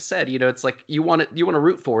was like said, it's like you want to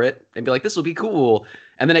root for it and be like, this will be cool.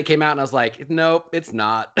 And then it came out and I was like, nope, it's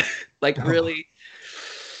not. Like really,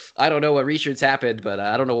 I don't know what research happened, but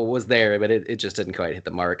I don't know what was there, but it just didn't quite hit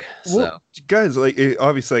the mark. So Well, guys, like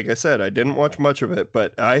obviously, like I said, I didn't watch much of it,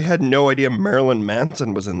 but I had no idea Marilyn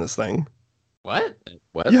Manson was in this thing. What?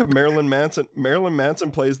 what? Yeah, Marilyn Manson. Marilyn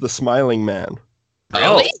Manson plays the Smiling Man.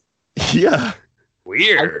 Really? Yeah.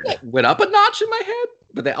 Weird. I went up a notch in my head,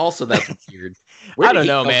 but that's weird. I don't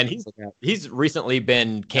know, man. He's recently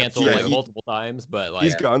been canceled Yeah, like multiple times, but like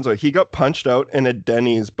He's gonzo. He got punched out in a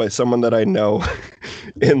Denny's by someone that I know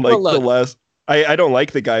in like Well, look. the last. I don't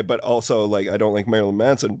like the guy, but also like I don't like Marilyn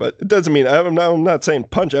Manson. But it doesn't mean I'm not saying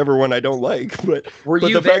punch everyone I don't like. But Were but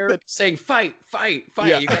you the fact there that- saying fight?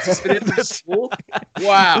 Yeah. You got suspended from school?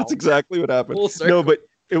 Wow. That's exactly what happened. Full circle. No, but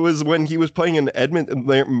it was when he was playing in Edmonton.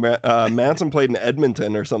 Manson played in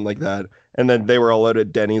Edmonton or something like that, and then they were all out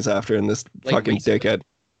at Denny's after. And this Like fucking recently? dickhead.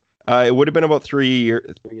 It would have been about 3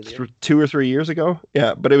 years, 2 or 3 years ago.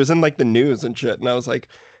 Yeah, but it was in like the news and shit, and I was like,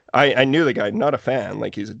 I knew the guy, not a fan.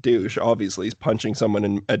 Like he's a douche. Obviously, he's punching someone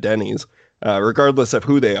in a Denny's, regardless of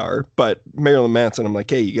who they are. But Marilyn Manson, I'm like,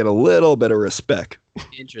 hey, you get a little bit of respect.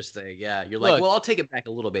 Interesting. Yeah. You're like, Look. well, I'll take it back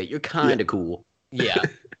a little bit. You're kind of cool. yeah.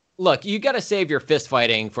 Look, you got to save your fist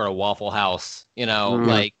fighting for a Waffle House. You know, Mhm.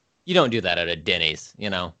 like you don't do that at a Denny's. You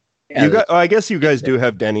know. Yeah, I guess you guys do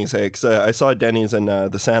have Denny's, hey, 'cause I saw Denny's in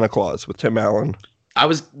the Santa Claus with Tim Allen.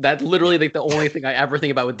 that's literally like the only thing I ever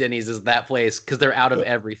think about with Denny's is that place because they're out of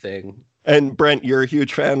everything. And Brent, you're a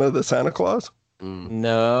huge fan of the Santa Claus?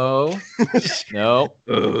 No. No.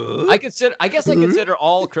 I guess I consider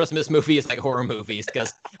all Christmas movies like horror movies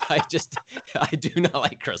because I do not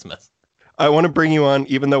like Christmas. I want to bring you on,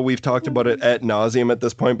 even though we've talked about it ad nauseum at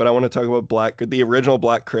this point, but I want to talk about the original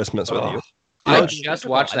Black Christmas with you. I Oh, just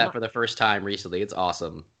wonderful. watched I that don't- for the first time recently. It's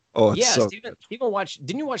awesome. Oh, it's Yeah, so Steven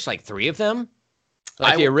didn't you watch like 3 of them?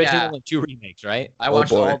 Like I- the original yeah. and 2 remakes, right? I Oh,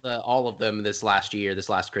 watched boy. all of them this last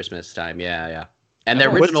Christmas time. Yeah. And the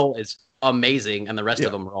Oh, original is amazing, and the rest Yeah.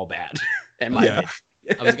 of them are all bad. In my Yeah.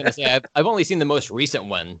 opinion. I was gonna say I've only seen the most recent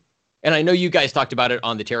one, and I know you guys talked about it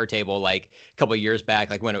on the Terror Table like a couple of years back,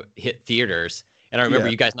 like when it hit theaters. And I remember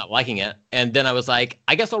Yeah. you guys not liking it, and then I was like,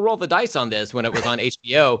 I guess I'll roll the dice on this when it was on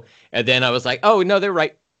HBO, and then I was like, oh no, they're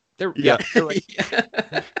right. They're right.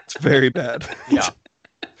 It's very bad. Yeah.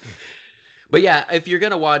 But yeah, if you're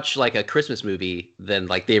gonna watch like a Christmas movie, then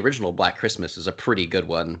like the original Black Christmas is a pretty good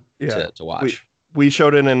one Yeah. to watch. We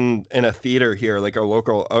showed it in a theater here, like a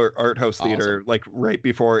local art house theater, Awesome. like right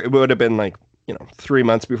before, it would have been like, 3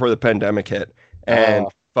 months before the pandemic hit. And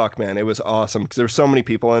fuck, man, it was awesome because there were so many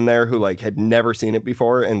people in there who like had never seen it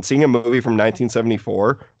before, and seeing a movie from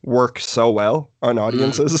 1974 work so well on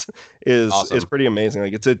audiences is Awesome. pretty amazing.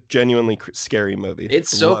 Like it's a genuinely scary movie. It's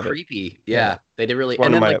so Love it. creepy. Yeah. They did really. One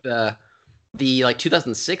And of then my- like the like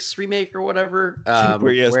 2006 remake or whatever.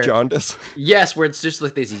 Where he has jaundice. Yes, where it's just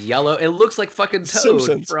like this yellow. It looks like fucking Toad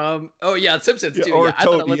Simpsons. from. Oh yeah, Simpsons Yeah, too. or yeah, I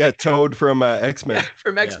thought it Toad, looked yeah, like Toad from X-Men.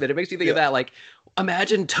 from X-Men. It makes me think of Yeah. that. Like,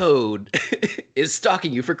 imagine Toad is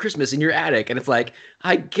stalking you for Christmas in your attic, and it's like,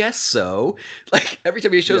 I guess so. Like every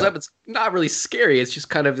time he shows Yeah. up, it's not really scary. It's just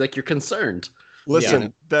kind of like you're concerned.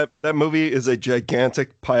 Listen, that movie is a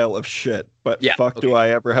gigantic pile of shit, but Yeah, fuck do I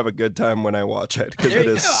ever have a good time when I watch it because There it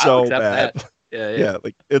you is go, I'll so accept bad. that. Yeah. Yeah,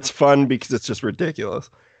 like it's fun because it's just ridiculous.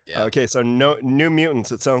 Yeah. Okay, so no New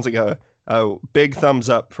Mutants. It sounds like a big thumbs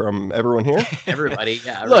up from everyone here. Everybody.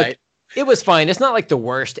 Yeah. Look, right. it was fine. It's not like the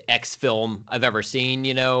worst X film I've ever seen,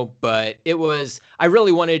 but it was, I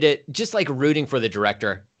really wanted it, just like rooting for the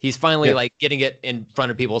director. He's finally Yeah. like getting it in front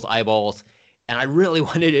of people's eyeballs, and I really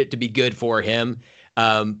wanted it to be good for him.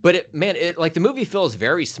 But it like the movie feels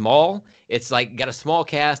very small. It's like got a small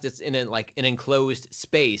cast. It's in like an enclosed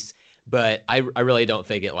space, but I really don't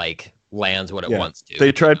think it like lands what it Yeah. wants to.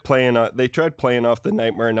 They tried playing off the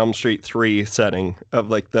Nightmare on Elm Street 3 setting of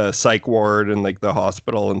like the psych ward and like the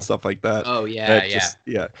hospital and stuff like that. Oh And yeah. it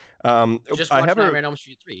Yeah. Just I watch have Nightmare on Elm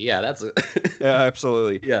Street 3. Yeah, that's a yeah,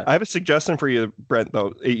 absolutely. Yeah. I have a suggestion for you, Brent.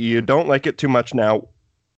 Though you don't like it too much now,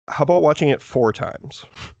 how about watching it 4 times?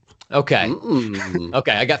 Okay. Mm.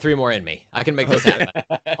 Okay, I got 3 more in me. I can make this happen.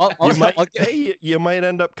 I'll You might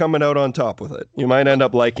end up coming out on top with it. You might end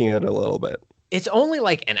up liking it a little bit. It's only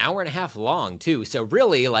like an hour and a half long too. So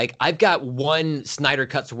really, like I've got 1 Snyder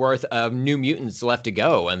Cut's worth of New Mutants left to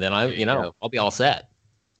go, and then go. I'll be all set.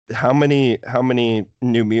 How many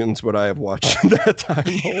New Mutants would I have watched at that time?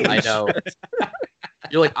 Holy I know.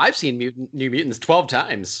 You're like, I've seen New Mutants 12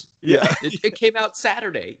 times. Yeah. It came out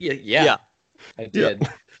Saturday. Yeah. Yeah. I did.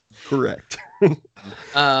 Correct. Um,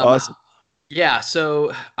 Awesome. Yeah,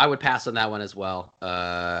 so I would pass on that one as well.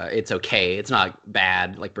 It's okay. It's not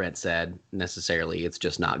bad, like Brent said, necessarily. It's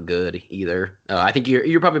just not good either. I think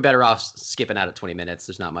you're probably better off skipping out at 20 minutes.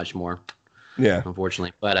 There's not much more, Yeah.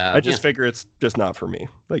 unfortunately. But I just figure it's just not for me.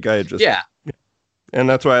 Like I just yeah. And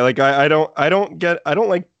that's why like I don't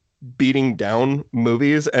like beating down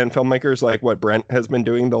movies and filmmakers like what Brent has been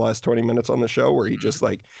doing the last 20 minutes on the show, where he just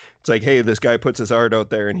like, it's like, hey, this guy puts his art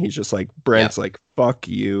out there and he's just like, Brent's like, fuck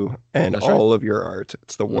you and That's all of your art.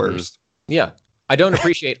 It's the worst. Yeah. I don't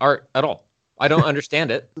appreciate art at all. I don't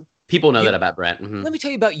understand it. People know that about Brent. Mhm. Let me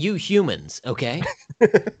tell you about you humans, okay?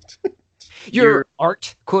 Your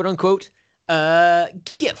art, quote unquote,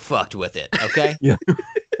 get fucked with it, okay? Yeah.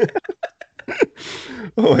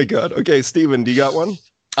 Oh my God. Okay, Steven, do you got one?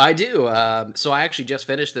 I do. So I actually just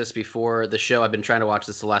finished this before the show. I've been trying to watch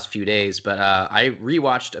this the last few days, but I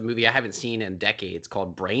rewatched a movie I haven't seen in decades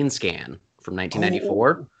called Brain Scan from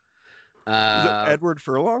 1994. Is it Edward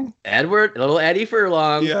Furlong? Little Eddie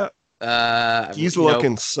Furlong. Yeah. He's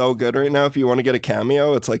looking so good right now. If you want to get a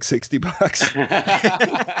cameo, it's like $60.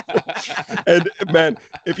 And man,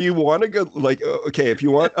 if you want to go like, okay, if you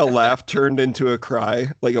want a laugh turned into a cry,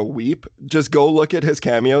 like a weep, just go look at his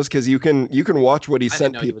cameos, because you can watch what he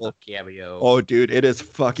sent people. He was a cameo. Oh, dude, it is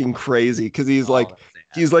fucking crazy, because he's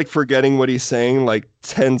he's like forgetting what he's saying like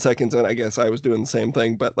 10 seconds in. I guess I was doing the same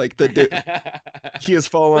thing, but like he has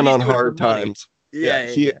fallen on hard times. Yeah.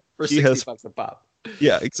 For $60 a pop.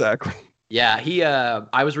 Yeah, exactly. Yeah,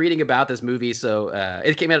 I was reading about this movie. So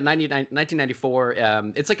it came out in 1994.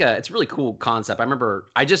 It's a really cool concept. I remember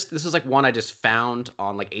this was like one I just found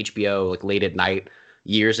on like HBO like late at night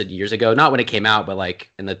years and years ago. Not when it came out, but like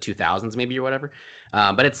in the 2000s maybe or whatever.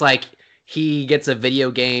 But it's like he gets a video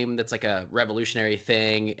game that's like a revolutionary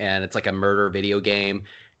thing, and it's like a murder video game.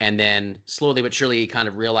 And then slowly but surely he kind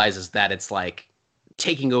of realizes that it's like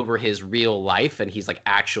taking over his real life, and he's like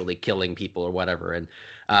actually killing people or whatever. And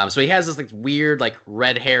so he has this like weird like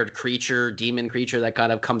red-haired demon creature that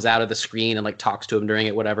kind of comes out of the screen and like talks to him during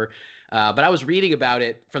it, whatever. But I was reading about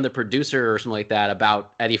it from the producer or something like that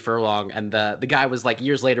about Eddie Furlong, and the guy was like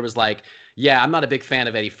years later was like, yeah, I'm not a big fan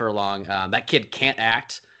of Eddie Furlong. That kid can't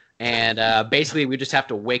act. And basically we just have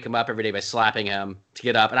to wake him up every day by slapping him to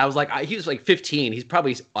get up. And I was like, he was like 15. He's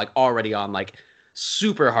probably like already on like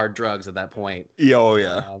super hard drugs at that point. Oh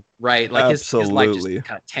yeah. Right. Like his life just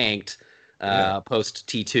kind of tanked post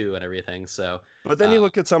T2 and everything. So, but then you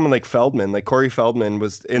look at someone like Feldman, like Corey Feldman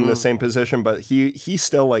was in the same position, but he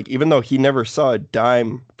still like, even though he never saw a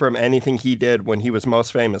dime from anything he did when he was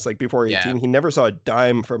most famous, like before 18, he never saw a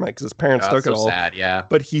dime from it because his parents took it all. Sad, yeah.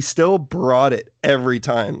 But he still brought it every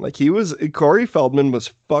time. Like Corey Feldman was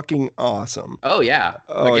fucking awesome. Oh yeah.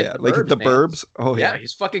 Like the Burbs. Oh yeah.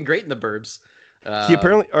 He's fucking great in the Burbs. He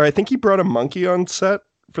apparently, or I think he brought a monkey on set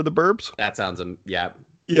for the Burbs. That sounds, yeah.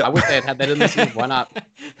 I wish they had that in the scene. Why not?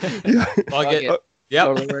 Yeah. Plug it. Yeah.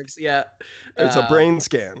 Totally works. Yeah. It's a brain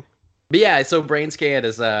scan. But yeah, so Brain Scan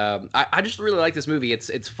is, I just really like this movie.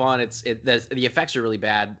 It's fun. The effects are really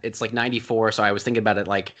bad. It's like 94. So I was thinking about it,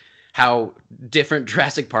 like how different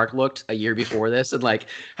Jurassic Park looked a year before this, and like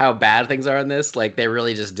how bad things are in this. Like they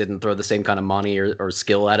really just didn't throw the same kind of money or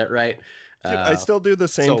skill at it. Right. I still do the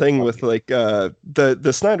same thing with like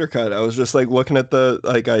the Snyder Cut. I was just like looking at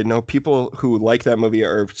I know people who like that movie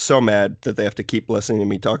are so mad that they have to keep listening to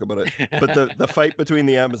me talk about it. But the fight between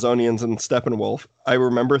the Amazonians and Steppenwolf, I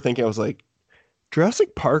remember thinking, I was like,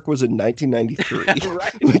 Jurassic Park was in 1993.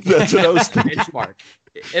 Right. Like, that's what I was thinking.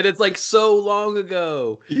 And it's like so long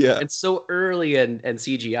ago. Yeah. And so early and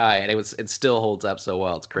CGI, and it still holds up so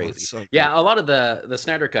well. It's crazy. So yeah, a lot of the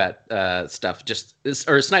Snyder Cut stuff,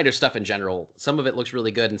 or Snyder stuff in general, some of it looks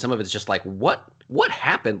really good, and some of it's just like, what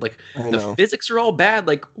happened? Like the physics are all bad.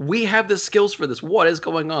 Like we have the skills for this. What is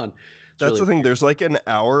going on? That's the thing. There's like an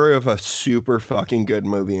hour of a super fucking good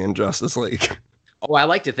movie in Justice League. Oh, I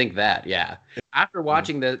like to think that. Yeah. After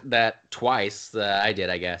watching that twice, I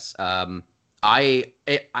did, I guess. I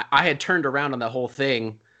had turned around on the whole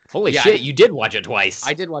thing. Holy shit, you did watch it twice.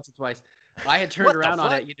 I did watch it twice. I had turned around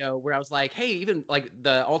on it, where I was like, hey, even like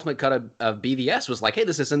the ultimate cut of BVS was like, hey,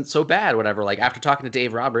 this isn't so bad, whatever. Like after talking to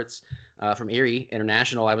Dave Roberts from Erie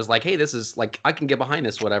International, I was like, hey, this is like, I can get behind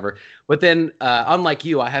this, whatever. But then, unlike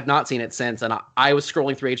you, I have not seen it since. And I was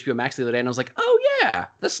scrolling through HBO Max the other day, and I was like, oh yeah,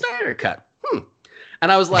 the Snyder Cut.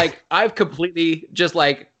 And I was like, I've completely just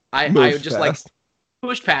like, I just like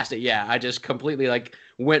pushed past it. Yeah, I just completely like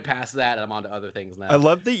went past that, and I'm on to other things now. I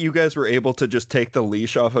love that you guys were able to just take the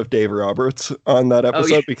leash off of Dave Roberts on that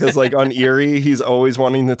episode, yeah. because like on Eerie, he's always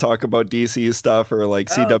wanting to talk about DC stuff or like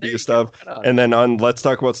CW stuff. Right, and then on Let's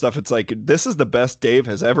Talk About Stuff, it's like, this is the best Dave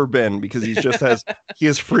has ever been, because he just has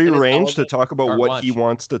free range to talk about what he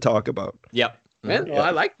wants to talk about. Yep. Man, well, I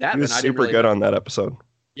like that. He was super good on that episode.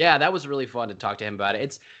 Yeah, that was really fun to talk to him about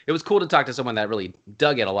it. It was cool to talk to someone that really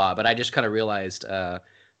dug it a lot, but I just kind of realized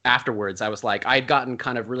afterwards, I was like, I'd gotten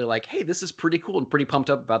kind of really like, hey, this is pretty cool and pretty pumped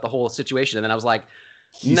up about the whole situation. And then I was like,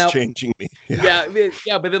 he's changing me. Yeah,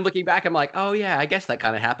 but then looking back, I'm like, oh yeah, I guess that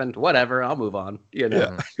kind of happened. Whatever, I'll move on. You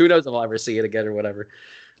know, who knows if I'll ever see it again or whatever.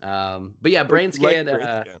 But yeah, Brain Scan.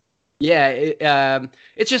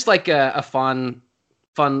 It's just like a fun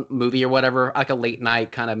movie or whatever, like a late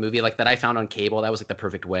night kind of movie like that I found on cable. That was like the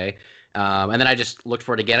perfect way. And then I just looked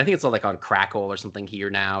for it again. I think it's like on Crackle or something here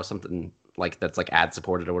now, something like that's like ad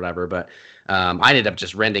supported or whatever. But I ended up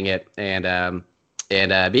just renting it,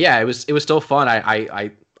 but yeah, it was still fun.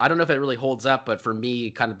 I don't know if it really holds up, but for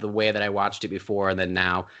me, kind of the way that I watched it before and then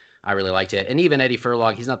now, I really liked it. And even Eddie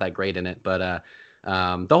Furlong, he's not that great in it, but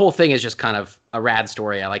the whole thing is just kind of a rad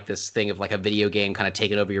story. I like this thing of like a video game kind of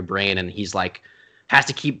taking over your brain, and he's like has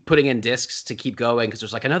to keep putting in discs to keep going because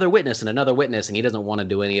there's like another witness, and he doesn't want to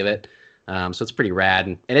do any of it. So it's pretty rad,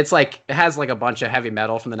 and it's like it has like a bunch of heavy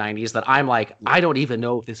metal from the 90s that I'm like, I don't even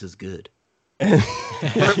know if this is good. I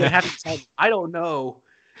don't know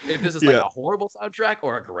if this is like a horrible soundtrack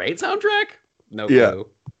or a great soundtrack. No clue.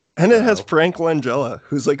 And it has Frank Langella,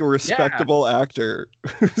 who's like a respectable actor.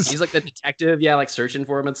 He's like the detective, like searching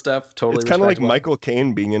for him and stuff. Totally. It's kind of like Michael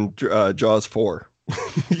Caine being in Jaws 4.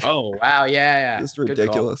 Oh wow, yeah. It's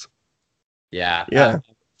ridiculous. Yeah.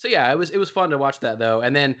 So yeah, it was fun to watch that though.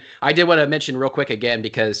 And then I did want to mention real quick again,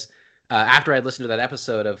 because after I listened to that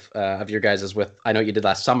episode of your guys's with I Know What You Did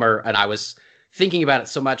Last Summer, and I was thinking about it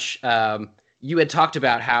so much, you had talked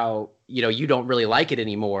about how, you don't really like it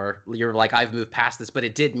anymore. You're like, I've moved past this, but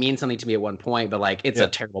it did mean something to me at one point, but like, it's a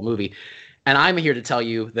terrible movie. And I'm here to tell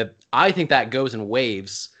you that I think that goes in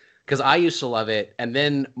waves, because I used to love it. And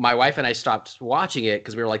then my wife and I stopped watching it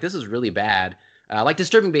because we were like, this is really bad. Like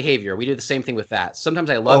Disturbing Behavior. We do the same thing with that. Sometimes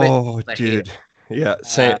I love it. Oh, dude. Yeah,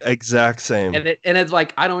 same, exact same. And it's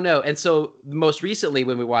like, I don't know. And so most recently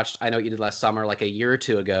when we watched I Know What You Did Last Summer, like a year or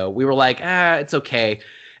two ago, we were like, it's okay.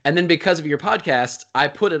 And then because of your podcast, I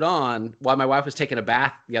put it on while my wife was taking a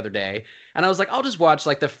bath the other day. And I was like, I'll just watch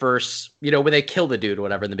like the first, where they kill the dude or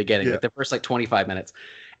whatever in the beginning, like the first like 25 minutes.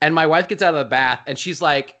 And my wife gets out of the bath and she's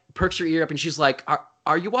like, perks her ear up and she's like,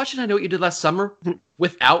 are you watching I Know What You Did Last Summer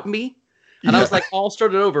without me? And I was like, I'll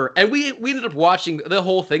start it over. And we ended up watching the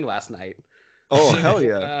whole thing last night. Oh, hell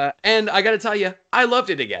yeah. And I got to tell you, I loved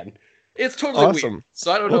it again. It's totally awesome. Weird.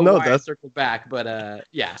 So I don't know why I circled back, but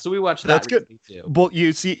yeah. So we watched that. That's good. Too. Well,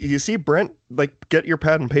 you see, Brent, like get your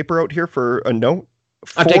pad and paper out here for a note.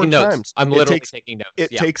 I'm taking notes. I'm literally taking notes. It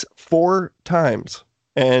takes 4 times,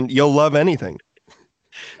 and you'll love anything.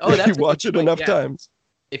 Oh, that's you watch it enough times.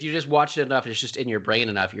 If you just watch it enough, it's just in your brain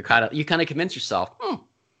enough. You kind of convince yourself.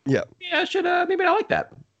 Yeah, I should maybe I like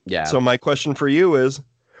that. Yeah. So my question for you is,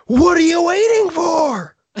 what are you waiting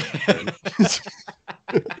for?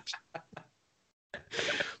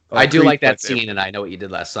 I do like that scene, and I Know What You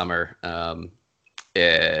Did Last Summer.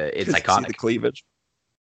 It's iconic. The cleavage.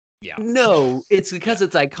 Yeah. No, it's because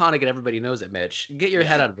it's iconic and everybody knows it, Mitch. Get your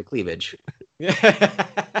head out of the cleavage.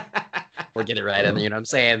 Or get it right. And you know what I'm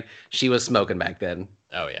saying? She was smoking back then.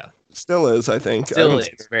 Oh, yeah. Still is, I think. Still is.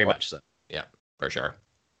 Very much so. Yeah, for sure.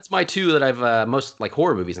 That's my 2 that I've most like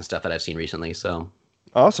horror movies and stuff that I've seen recently. So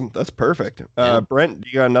awesome. That's perfect. Brent, do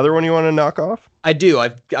you got another one you want to knock off? I do.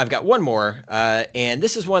 I've got one more. And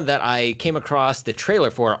this is one that I came across the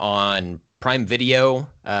trailer for on Prime Video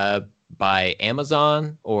by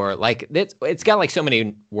Amazon, or like it's got like so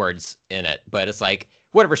many words in it, but it's like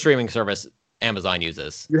whatever streaming service Amazon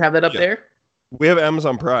uses. You have that up there? We have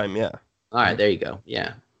Amazon Prime, yeah. All right, there you go.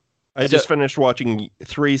 Yeah. I just finished watching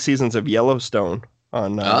 3 seasons of Yellowstone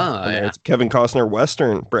on it's Kevin Costner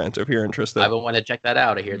Western, Brent, if you're interested. I would want to check that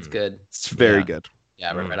out. I hear it's good. It's very good.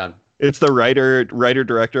 Yeah, right on. It's the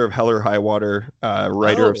writer-director of Hell or High Water,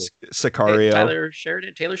 writer of Sicario. Taylor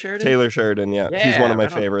Sheridan? Taylor Sheridan, yeah. He's one of my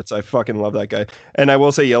favorites. I fucking love that guy. And I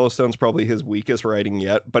will say Yellowstone's probably his weakest writing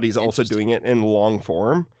yet, but he's also doing it in long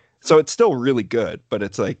form. So it's still really good, but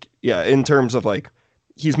it's like, in terms of like,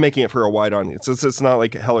 he's making it for a wide audience. It's not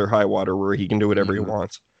like Hell or High Water where he can do whatever he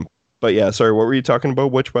wants. But yeah, sorry, what were you talking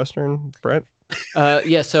about? Which Western, Brent?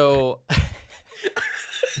 So...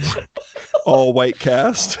 all white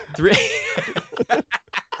cast. 3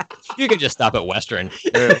 You can just stop at Western.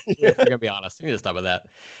 You're gonna be honest. You can just stop at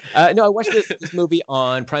that. No, I watched this movie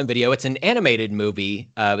on Prime Video. It's an animated movie.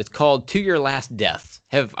 It's called To Your Last Death.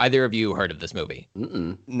 Have either of you heard of this movie?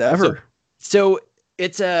 Never. So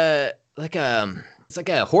it's like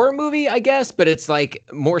a horror movie, I guess, but it's like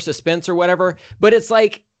more suspense or whatever. But it's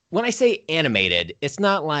like, when I say animated, it's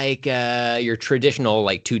not like your traditional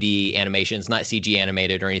like 2D animation. It's not CG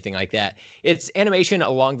animated or anything like that. It's animation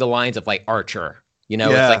along the lines of like Archer. You know,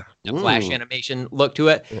 it's like a flash animation look to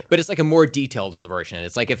it, but it's like a more detailed version.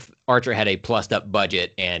 It's like if Archer had a plussed up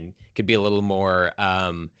budget and could be a little more,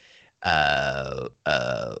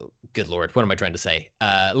 good Lord, what am I trying to say?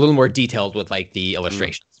 A little more detailed with like the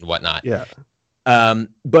illustrations and whatnot. Yeah.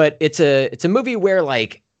 But it's a movie where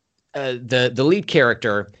like the lead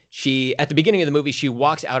character, she at the beginning of the movie, she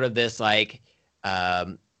walks out of this like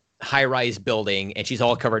high-rise building and she's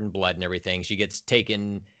all covered in blood and everything. She gets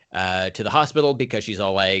taken to the hospital because she's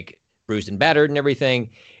all like bruised and battered and everything.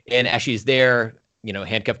 And as she's there, you know,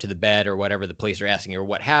 handcuffed to the bed or whatever, the police are asking her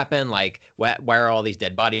what happened, like why are all these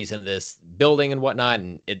dead bodies in this building and whatnot.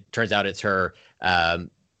 And it turns out it's her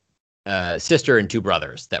sister and two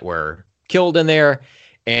brothers that were killed in there.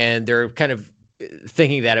 And they're kind of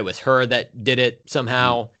thinking that it was her that did it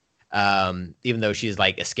somehow, even though she's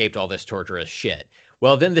like escaped all this torturous shit.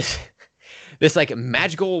 Well, then this like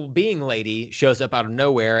magical being lady shows up out of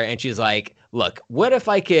nowhere and she's like, look, what if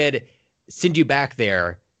I could send you back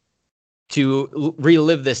there to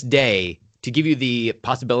relive this day to give you the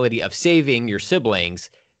possibility of saving your siblings,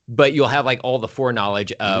 but you'll have like all the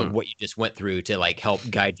foreknowledge of what you just went through to like help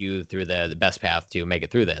guide you through the best path to make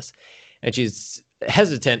it through this. And she's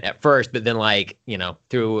hesitant at first, but then like, you know,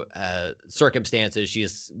 through circumstances,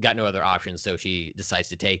 she's got no other options. So she decides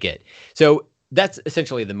to take it. So that's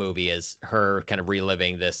essentially the movie, is her kind of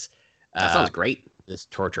reliving this. That sounds great. This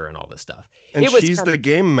torture and all this stuff. And she's the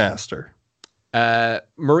game master.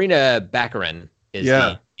 Marina Baccarin is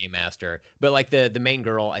the game master, but like the main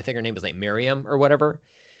girl, I think her name was like Miriam or whatever.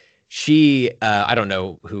 She, I don't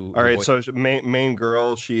know who. All right, so main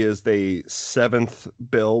girl, she is the 7th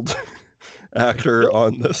build actor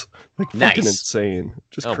on this. Like fucking insane,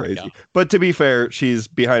 just crazy. But to be fair, she's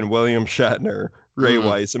behind William Shatner, Ray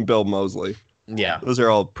Weiss, and Bill Moseley. Yeah, those are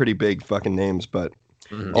all pretty big fucking names, but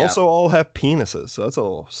also all have penises, so that's a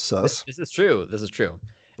little sus. This is true.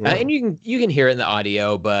 And you can hear it in the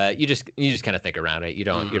audio, but you just kind of think around it. You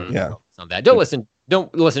don't on that. Don't listen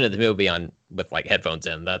to the movie with like headphones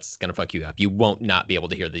in. That's gonna fuck you up. You won't not be able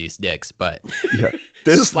to hear these dicks. But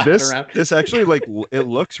this actually, like, it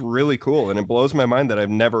looks really cool, and it blows my mind that I've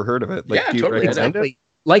never heard of it. Like, yeah, totally. Exactly.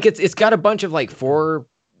 Like it's got a bunch of like 4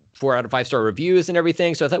 out of 5 star reviews and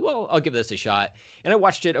everything. So I thought, well, I'll give this a shot. And I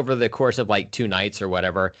watched it over the course of like 2 nights or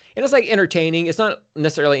whatever. And it's like entertaining. It's not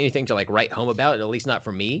necessarily anything to like write home about, at least not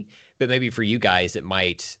for me, but maybe for you guys, it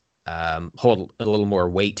might hold a little more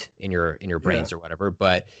weight in your brains or whatever.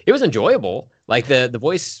 But it was enjoyable. Like the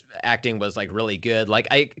voice acting was like really good. Like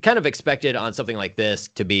I kind of expected on something like this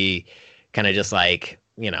to be kind of just like,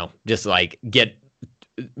 you know, just like get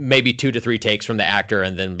maybe 2 to 3 takes from the actor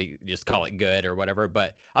and then just call it good or whatever.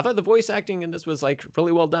 But I thought the voice acting in this was like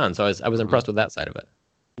really well done. So I was impressed with that side of it.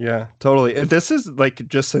 Yeah, totally. This is like,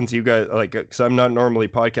 just since you guys like, because I'm not normally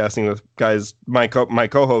podcasting with guys, my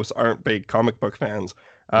co-hosts aren't big comic book fans.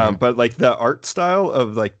 But like the art style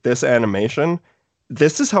of like this animation,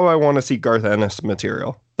 this is how I want to see Garth Ennis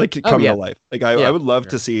material like come to life. Like I would love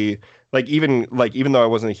to see like even though I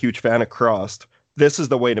wasn't a huge fan of Crossed, this is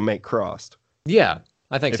the way to make Crossed. Yeah.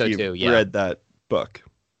 I think so too. Yeah, read that book.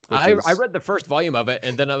 I read the first volume of it,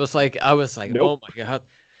 and then I was like, nope. Oh my god,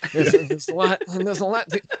 there's a lot.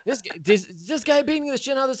 This guy beating the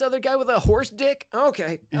shit out of this other guy with a horse dick.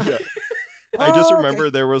 Okay. Yeah. I just remember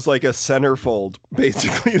there was like a centerfold,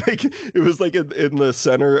 basically. Like it was like in the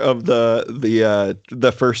center of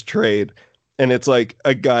the first trade, and it's like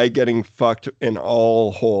a guy getting fucked in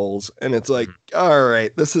all holes, and it's like, all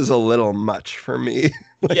right, this is a little much for me.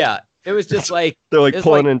 Like, yeah. It was just like they're like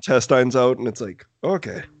pulling intestines out, and it's like,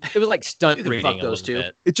 okay. It was like stunt reading. Fuck those two.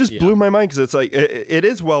 It just blew my mind because it's like it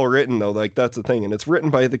is well written though. Like that's the thing, and it's written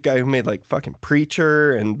by the guy who made like fucking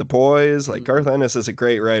Preacher and The Boys. Like Garth Ennis is a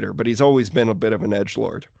great writer, but he's always been a bit of an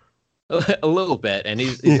edgelord. A little bit, and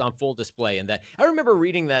he's on full display in that. I remember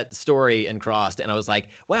reading that story in Crossed, and I was like,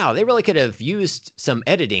 wow, they really could have used some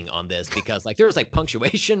editing on this, because like there was like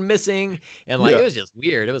punctuation missing, and like it was just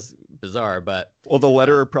weird. It was bizarre, but well, the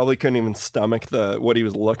letterer probably couldn't even stomach what he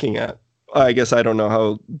was looking at. I guess I don't know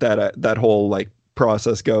how that whole like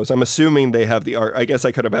process goes. I'm assuming they have the art. I guess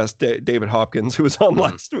I could have asked David Hopkins, who was on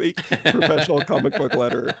last week, professional comic book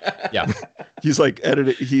letterer. Yeah. He's like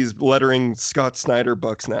he's lettering Scott Snyder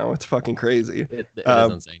books now. It's fucking crazy. It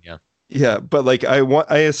is insane, yeah. Yeah, but like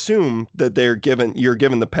I assume that you're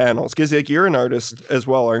given the panels, because like you're an artist as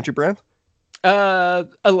well, aren't you, Brent?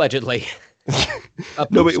 Allegedly.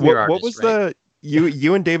 No, but what was right?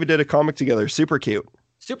 You and David did a comic together, super cute.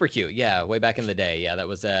 Super cute, yeah, way back in the day. Yeah, that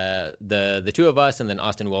was the two of us, and then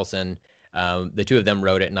Austin Wilson. The two of them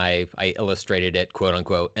wrote it, and I illustrated it, quote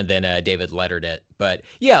unquote, and then David lettered it. But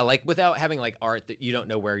yeah, like without having like art, that you don't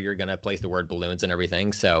know where you're gonna place the word balloons and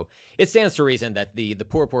everything. So it stands to reason that the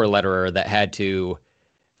poor letterer that had to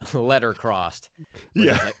letter crossed.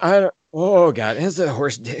 Yeah. Like, oh God, it's a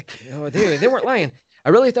horse dick. Oh, they weren't lying. I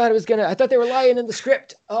really thought I thought they were lying in the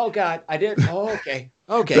script. Oh God, I did. Oh, okay.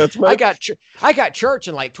 I got church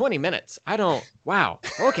in like 20 minutes. Wow.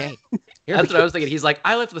 Okay. That's what I was thinking. He's like,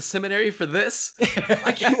 I left the seminary for this.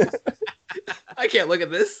 I can't look at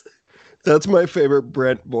this. That's my favorite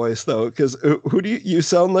Brent voice, though, because who do you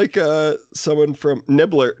sound like? Someone from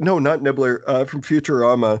Nibbler? No, not Nibbler. From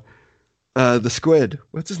Futurama. The squid.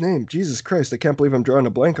 What's his name? Jesus Christ! I can't believe I'm drawing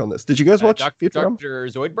a blank on this. Did you guys watch Futurama? Dr.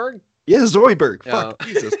 Zoidberg? Yeah, Zoidberg. Fuck,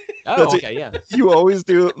 Jesus. Okay, yeah. You always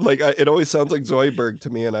do, like, it always sounds like Zoidberg to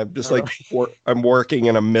me, and I'm just like, I'm working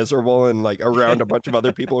and I'm miserable and like around a bunch of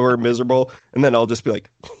other people who are miserable, and then I'll just be like,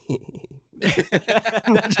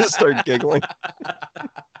 and then just start giggling.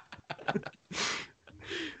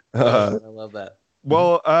 I love that.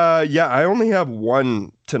 Well, yeah, I only have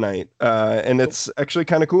one tonight, and it's actually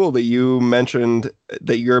kind of cool that you mentioned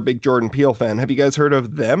that you're a big Jordan Peele fan. Have you guys heard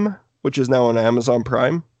of Them, which is now on Amazon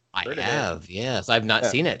Prime? I have, yes. I've not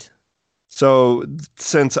seen it. So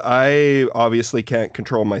since I obviously can't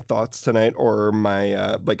control my thoughts tonight, or my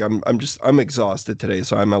I'm exhausted today,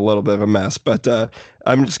 so I'm a little bit of a mess, but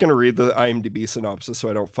I'm just going to read the IMDb synopsis so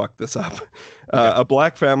I don't fuck this up. A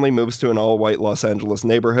black family moves to an all-white Los Angeles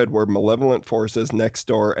neighborhood where malevolent forces next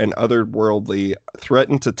door and otherworldly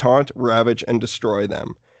threaten to taunt, ravage, and destroy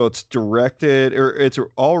them. So it's it's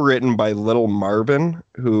all written by Little Marvin,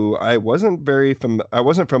 who I wasn't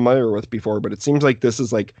familiar with before, but it seems like this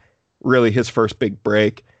is like really his first big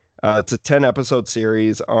break. It's a 10-episode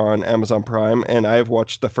series on Amazon Prime, and I've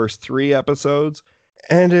watched the first 3 episodes,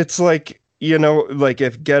 and it's like, you know, like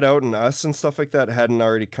if Get Out and Us and stuff like that hadn't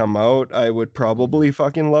already come out, I would probably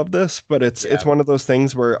fucking love this, but it's one of those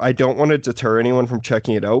things where I don't want to deter anyone from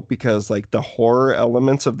checking it out, because like the horror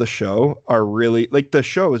elements of the show are really, like, the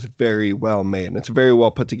show is very well made. It's very well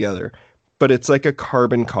put together, but it's like a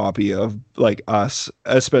carbon copy of like Us,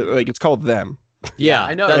 especially, like, it's called Them. Yeah,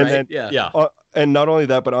 I know, right? Then, yeah. And not only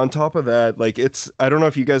that, but on top of that, like, I don't know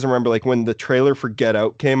if you guys remember, like, when the trailer for Get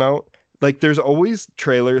Out came out, like, there's always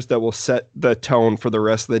trailers that will set the tone for the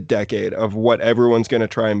rest of the decade of what everyone's going to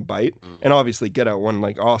try and bite. And obviously Get Out won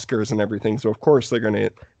like Oscars and everything, so of course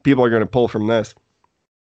people are going to pull from this.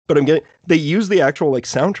 But they use the actual like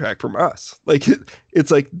soundtrack from Us. Like it's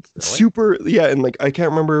like really? Super, yeah, and like I can't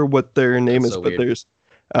remember what their name is, but weird.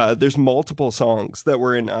 There's multiple songs that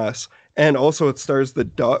were in Us, and also it stars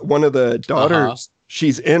one of the daughters.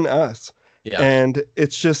 She's in Us, and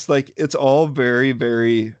it's just like it's all very,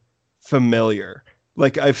 very familiar.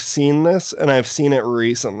 Like I've seen this, and I've seen it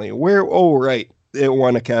recently. It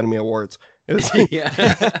won Academy Awards. It was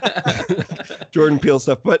Jordan Peele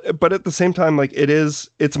stuff, but at the same time, like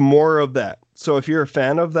it's more of that. So if you're a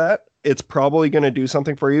fan of that, it's probably going to do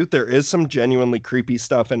something for you. There is some genuinely creepy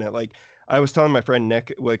stuff in it. Like I was telling my friend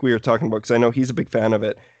Nick, like we were talking about, because I know he's a big fan of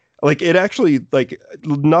it. Like it actually, like,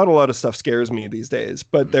 not a lot of stuff scares me these days,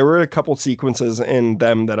 but there were a couple sequences in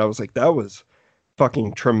Them that I was like, that was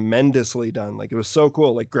fucking tremendously done. Like it was so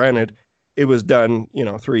cool. Like granted, it was done,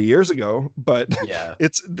 3 years ago, but yeah,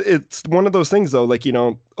 it's one of those things though. Like,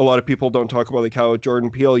 a lot of people don't talk about like how Jordan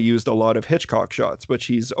Peele used a lot of Hitchcock shots, which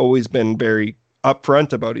he's always been very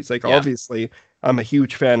upfront about. He's like, obviously I'm a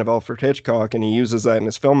huge fan of Alfred Hitchcock, and he uses that in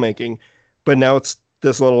his filmmaking, but now it's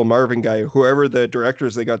this Little Marvin guy, whoever the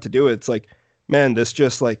directors they got to do it. It's like, man, this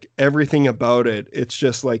just like everything about it. It's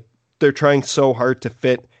just like, they're trying so hard to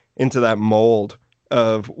fit into that mold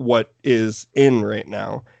of what is in right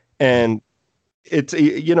now. And it's,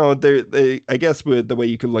 I guess with the way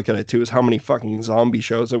you could look at it too, is how many fucking zombie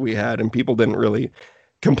shows that we had, and people didn't really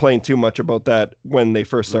complain too much about that when they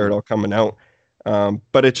first started all coming out.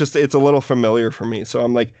 But it's a little familiar for me. So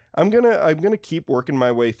I'm like, I'm going to keep working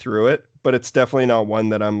my way through it, but it's definitely not one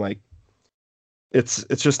that I'm like, it's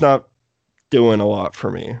just not doing a lot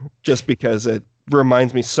for me, just because it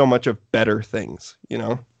reminds me so much of better things,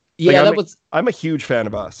 Yeah, like I'm a huge fan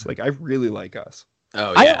of Us. Like I really like Us.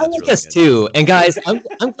 Oh I yeah, like really this good. too. And guys, I'm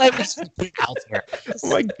glad we put it out there. Oh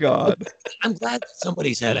my God. I'm glad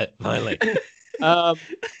somebody said it finally.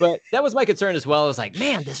 But that was my concern as well. Is like,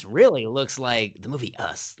 man, this really looks like the movie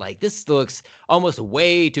Us. Like this looks almost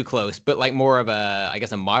way too close, but like more of a, I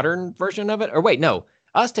guess, a modern version of it. Or wait, no,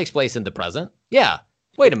 Us takes place in the present. Yeah.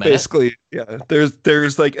 Wait a minute. Basically, yeah.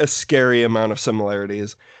 There's like a scary amount of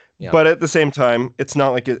similarities. Yeah. But at the same time, it's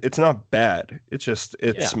not like it's not bad. It's just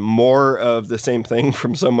more of the same thing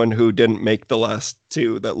from someone who didn't make the last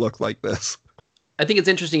two that look like this. I think it's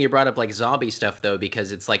interesting you brought up like zombie stuff though,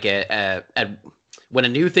 because it's like when a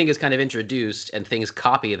new thing is kind of introduced and things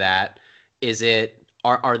copy that,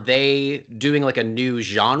 are they doing like a new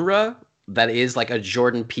genre that is like a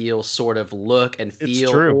Jordan Peele sort of look and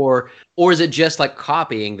feel, or is it just like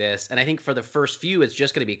copying this? And I think for the first few, it's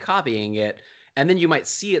just going to be copying it. And then you might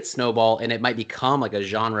see it snowball and it might become like a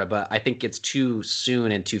genre, but I think it's too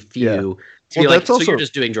soon and too few to be like, so you're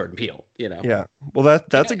just doing Jordan Peele, you know? Yeah. Well,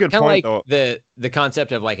 that's a good point, like though. The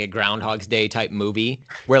concept of like a Groundhog's Day type movie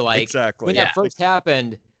where like exactly, when that first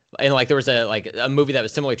happened and like there was a movie that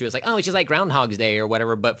was similar to it. It's like, oh, it's just like Groundhog's Day or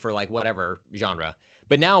whatever, but for like whatever genre.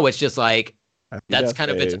 But now it's just like, that's kind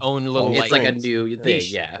of its own little it's like a new thing,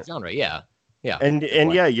 genre, yeah. Yeah. And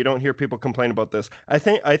yeah, you don't hear people complain about this. I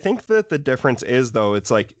think that the difference is though,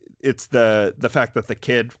 it's like it's the fact that the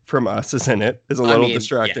kid from Us is in it is a little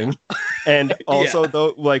distracting. Yeah. And also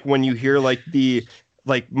though, like when you hear like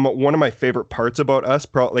one of my favorite parts about Us,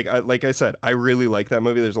 like I said, I really like that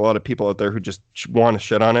movie. There's a lot of people out there who just want to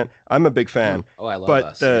shit on it. I'm a big fan. Oh, I love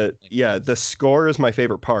Us. But the the score is my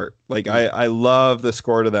favorite part. Like I love the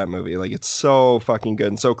score to that movie. Like it's so fucking good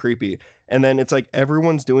and so creepy. And then it's like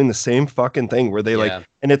everyone's doing the same fucking thing where they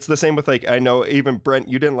and it's the same with like, I know even Brent,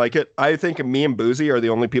 you didn't like it. I think me and Boozy are the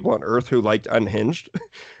only people on earth who liked Unhinged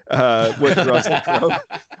with Russell Crowe.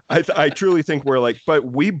 I truly think we're like, but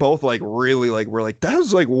we both like really like, we're like, that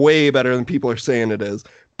was like way better than people are saying it is.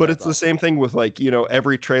 But it's the same thing with like, you know,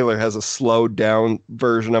 every trailer has a slowed down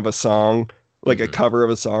version of a song, like a cover of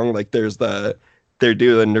a song. Like they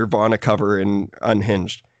do the Nirvana cover in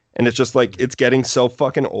Unhinged. And it's just like, it's getting so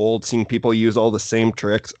fucking old seeing people use all the same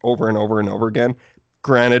tricks over and over and over again.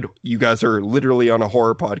 Granted, you guys are literally on a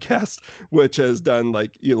horror podcast, which has done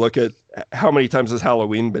like, you look at how many times has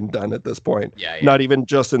Halloween been done at this point? Yeah. Not even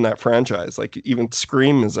just in that franchise. Like even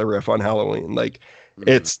Scream is a riff on Halloween. Like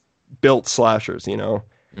it's built slashers, you know?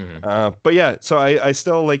 But yeah, so I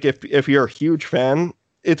still like, if you're a huge fan,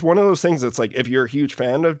 it's one of those things that's like, if you're a huge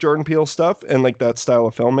fan of Jordan Peele stuff and like that style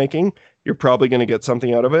of filmmaking, you're probably going to get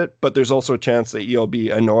something out of it, but there's also a chance that you'll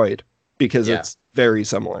be annoyed because it's very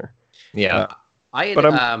similar. Yeah.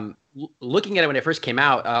 Looking at it when it first came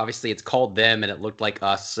out, obviously it's called Them and it looked like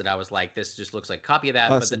Us. And I was like, this just looks like a copy of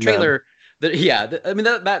that. Us but the trailer,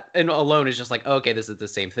 that and alone is just like, okay, this is the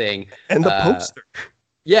same thing. And the poster.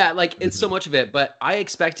 Yeah, like it's so much of it, but I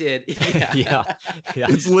expected. Yeah.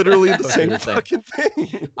 It's literally the same fucking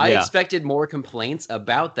thing. I expected more complaints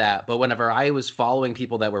about that, but whenever I was following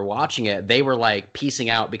people that were watching it, they were like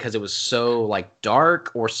piecing out because it was so like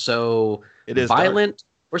dark or so violent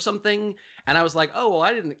or something. And I was like, oh well,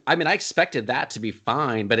 I expected that to be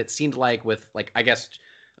fine, but it seemed like with like I guess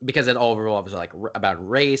because it all was like about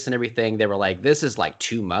race and everything, they were like, this is like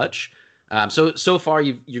too much. So far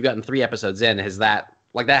you've gotten 3 episodes in. Has that?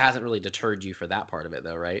 Like, that hasn't really deterred you for that part of it,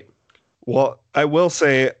 though, right? Well, I will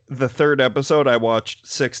say the 3rd episode I watched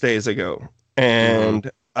 6 days ago,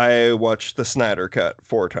 and I watched the Snyder Cut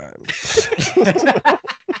 4 times.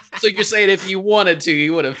 So you're saying if you wanted to,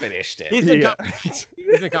 you would have finished it. He's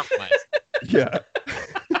been compromised. Yeah.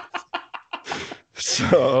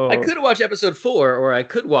 So I could watch episode 4, or I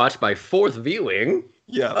could watch my 4th viewing.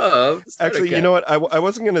 Yeah. Actually, you know what? I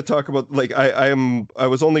wasn't going to talk about like I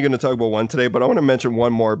was only going to talk about one today, but I want to mention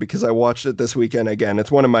one more because I watched it this weekend again.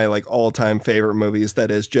 It's one of my like all-time favorite movies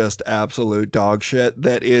that is just absolute dog shit.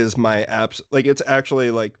 That is my like it's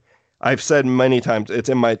actually like I've said many times it's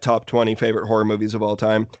in my top 20 favorite horror movies of all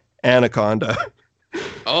time. Anaconda.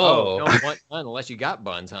 Oh, don't want none unless you got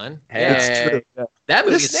buns, hon. Hey, it's true. Yeah. That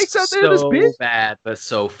movie is so bad but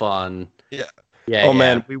so fun. Yeah. Yeah, oh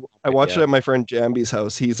man, I watched it at my friend Jambi's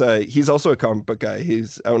house. He's also a comic book guy. I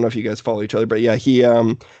don't know if you guys follow each other, but yeah, he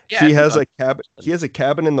has a cabin. He has a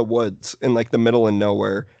cabin in the woods in like the middle of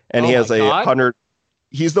nowhere, and he has 100.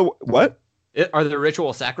 He's the what? Are there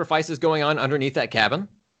ritual sacrifices going on underneath that cabin?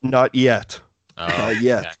 Not yet. Not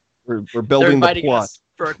yet. Okay. We're building the plot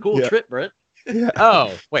for a cool trip, Brent. Yeah.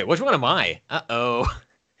 Oh wait, which one am I?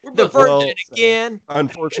 The virgin again.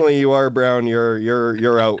 Unfortunately, you are Brown.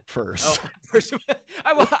 You're out first.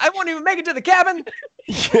 I won't even make it to the cabin.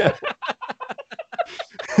 Yeah.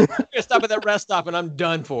 I'm gonna stop at that rest stop and I'm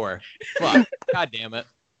done for. Fuck. God damn it.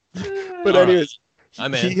 But anyways,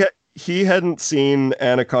 I'm in. He hadn't seen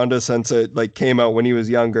Anaconda since it like came out when he was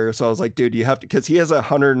younger. So I was like, dude, you have to, because he has a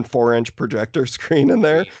 104-inch projector screen in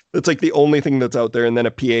there. That's like the only thing that's out there, and then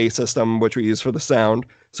a PA system which we use for the sound.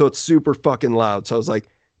 So it's super fucking loud. So I was like,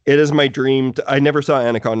 it is my dream. I never saw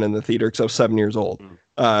Anaconda in the theater because I was 7 years old.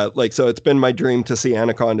 So it's been my dream to see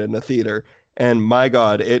Anaconda in the theater. And my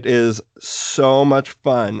God, it is so much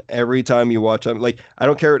fun every time you watch it. Like, I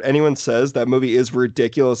don't care what anyone says. That movie is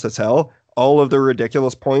ridiculous as hell. All of the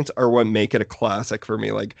ridiculous points are what make it a classic for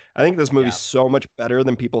me. Like, I think this movie's so much better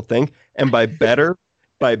than people think. And by better,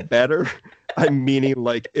 I'm meaning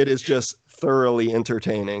like it is just thoroughly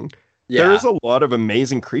entertaining. Yeah. There is a lot of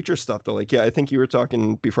amazing creature stuff though. Like, I think you were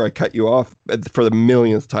talking before I cut you off for the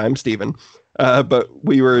millionth time, Stephen. But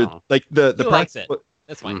we were like the likes it.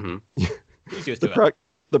 That's fine.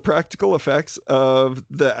 The practical effects of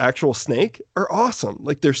the actual snake are awesome.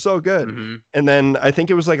 Like, they're so good. Mm-hmm. And then I think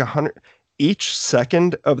it was like 100. Each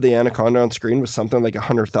second of the Anaconda on screen was something like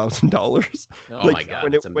 $100,000. Oh like, my God!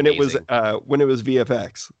 When it was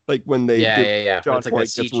VFX, like when they John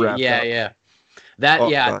Voight gets wrapped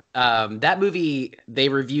up. That movie they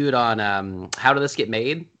reviewed on How Did This Get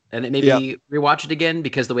Made, and it made me rewatch it again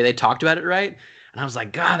because the way they talked about it, right? And I was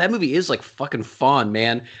like, God, that movie is like fucking fun,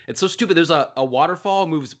 man. It's so stupid. There's a waterfall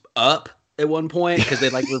moves up at one point because they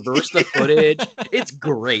like reverse the footage. It's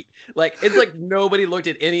great. Like, it's like nobody looked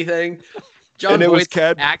at anything. John Voight's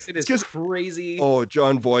accent is crazy. Oh,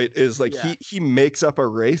 John Voight is like, he makes up a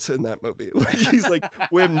race in that movie. Like, he's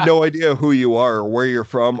like, we have no idea who you are or where you're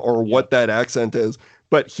from or what that accent is.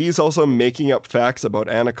 But he's also making up facts about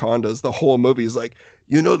anacondas. The whole movie is like,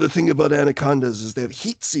 you know, the thing about anacondas is they have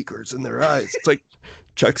heat seekers in their eyes. It's like,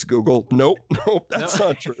 checks Google. Nope, that's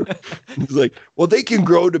not true. He's like, well, they can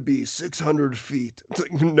grow to be 600 feet. It's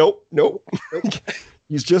like, nope.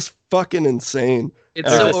 He's just fucking insane. It's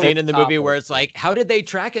so the scene in the movie where it's like, how did they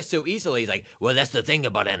track us so easily? He's like, well, that's the thing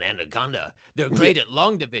about an anaconda. They're great at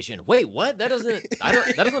long division. Wait, what? That doesn't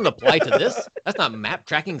apply to this. That's not map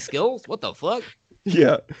tracking skills. What the fuck?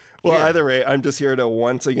 Yeah. Well, either way, I'm just here to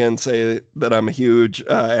once again say that I'm a huge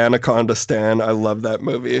Anaconda stan. I love that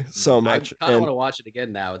movie so much. I kind of want to watch it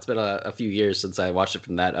again now. It's been a few years since I watched it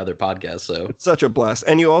from that other podcast. So it's such a blast.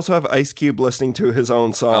 And you also have Ice Cube listening to his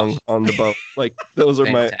own song on the boat. Like, those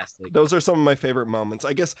are some of my favorite moments.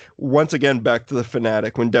 I guess once again back to the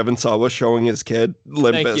Fanatic when Devon Sawa was showing his kid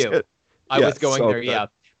Limp Bizkit. I was going there, good.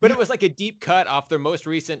 But it was like a deep cut off their most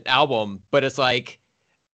recent album. But it's like.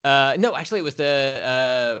 No, actually, it was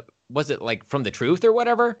was it like From the Truth or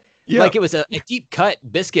whatever? Yeah. Like, it was a deep cut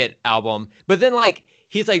Bizkit album. But then, like,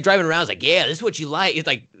 he's like driving around, he's like, yeah, this is what you like. It's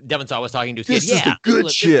like Devon Sawa was talking to his kid. This is the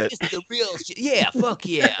good shit. This is the real shit. Yeah, fuck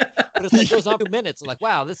yeah. But it's like, goes on 2 minutes. I'm like,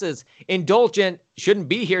 wow, this is indulgent. Shouldn't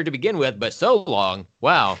be here to begin with, but so long.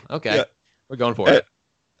 Wow. Okay. Yeah. We're going for it.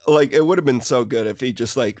 Like, it would have been so good if he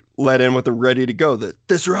just, like, let in with the ready to go that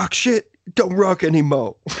this rock shit don't rock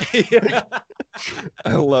anymore.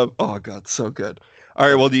 Oh God, so good. All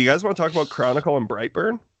right, well, do you guys want to talk about Chronicle and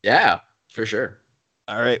Brightburn? Yeah, for sure.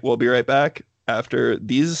 All right, we'll be right back after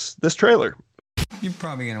this trailer. You're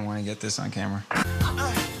probably gonna want to get this on camera.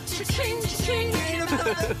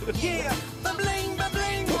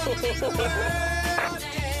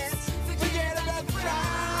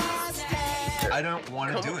 I don't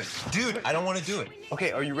want to do it. Dude, I don't want to do it.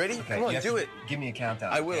 Okay, are you ready? Okay, come on, do it. Give me a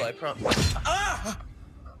countdown. I will, I promise. Ah!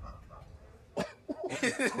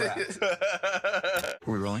 Crap.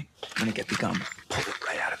 Are we rolling? I'm gonna get the gum. Pull it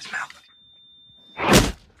right out of his mouth.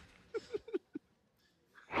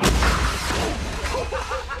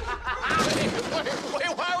 Wait,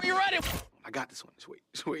 why are you ready? I got this one.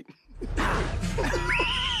 Sweet.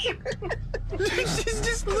 She's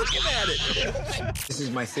just looking at it. This is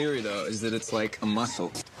my theory, though, is that it's like a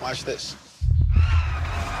muscle. Watch this.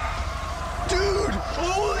 Dude!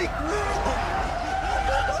 Holy crap!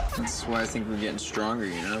 That's why I think we're getting stronger,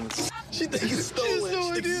 you know? She thinks it's stolen.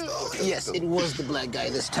 No idea. Yes, it was the black guy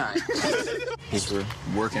this time. Because we're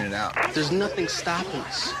working it out. There's nothing stopping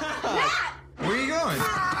us. Where are you going?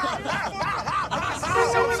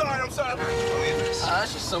 I'm sorry.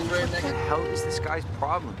 That's just some redneck. What the hell is this guy's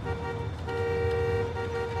problem?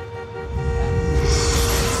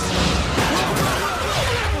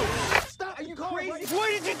 Stop! Are you crazy?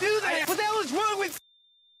 Why did you do that? What the hell is wrong with...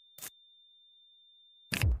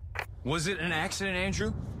 Was it an accident,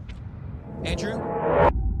 Andrew?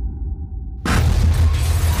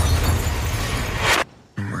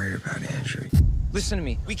 I'm worried about Andrew. Listen to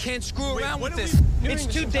me. We can't screw around with this. It's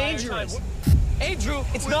too dangerous. Andrew,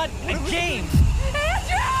 it's not a game.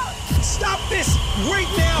 Andrew! Stop this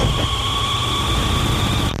right now!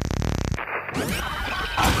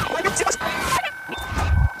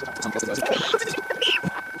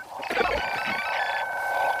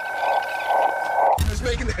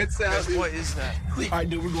 Seth, what is that? All right,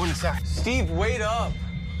 dude, we're going inside. Steve, wait up.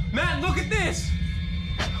 Matt, look at this.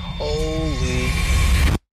 Holy.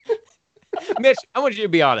 Mitch, I want you to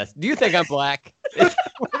be honest. Do you think I'm black? Where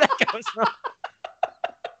that comes from?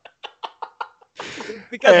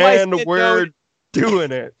 And we're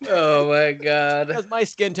doing it. Oh my god. Because my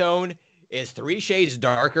skin tone is 3 shades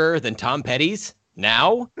darker than Tom Petty's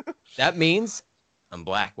now, that means I'm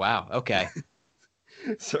black. Wow. Okay.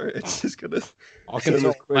 Sorry, it's just gonna. I'll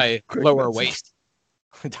control my lower waist.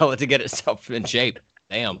 Tell it to get itself in shape.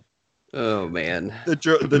 Damn. Oh man. The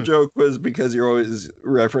joke was because you're always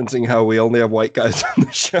referencing how we only have white guys on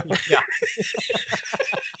the show. Yeah.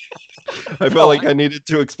 I felt like I needed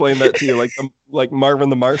to explain that to you, like Marvin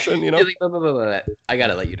the Martian, you know? I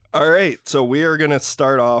gotta let you know. All right, so we are going to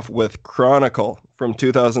start off with Chronicle from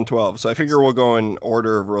 2012. So I figure we'll go in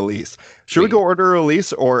order of release. Should we go order of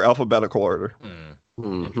release or alphabetical order?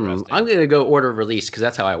 I'm going to go order of release because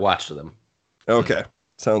that's how I watched them. Okay,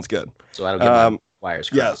 sounds good. So I don't get my wires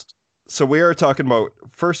crossed. Yes. So we are talking about,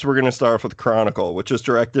 first we're going to start off with Chronicle, which is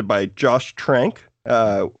directed by Josh Trank,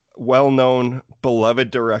 well-known, beloved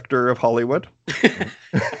director of Hollywood.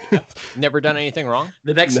 Never done anything wrong?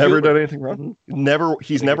 The next Never done anything wrong.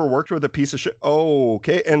 He's never worked with a piece of shit. Oh,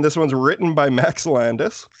 okay. And this one's written by Max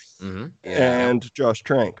Landis and Josh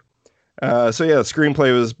Trank. The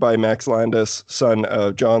screenplay was by Max Landis, son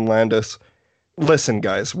of John Landis. Listen,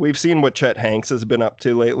 guys, we've seen what Chet Hanks has been up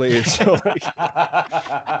to lately. So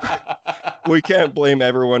we can't blame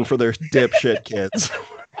everyone for their dipshit kids.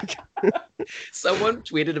 Someone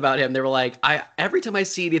tweeted about him. They were like, every time I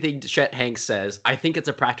see anything Chet Hanks says, I think it's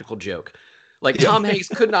a practical joke. Like Tom Hanks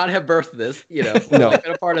could not have birthed this, No.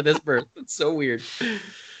 Been a part of this birth. It's so weird.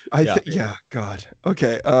 God.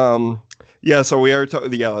 Okay. So we are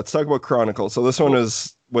let's talk about Chronicle. So this one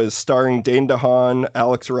was starring Dane DeHaan,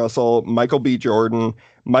 Alex Russell, Michael B. Jordan,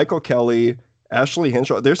 Michael Kelly, Ashley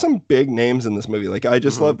Henshaw. There's some big names in this movie. Like I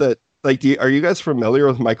just love that. Like, are you guys familiar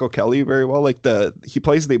with Michael Kelly very well? Like he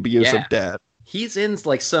plays the abusive dad. He's in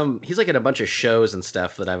he's like in a bunch of shows and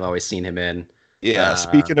stuff that I've always seen him in. Yeah.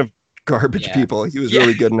 Speaking of garbage people, he was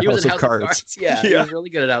really good in House of Cards. Yeah, he was really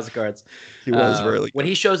good at House of Cards. He was really good. When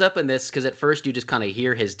he shows up in this, because at first you just kind of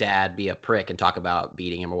hear his dad be a prick and talk about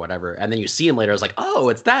beating him or whatever, and then you see him later. I was like, oh,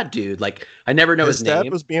 it's that dude. Like I never know his name. His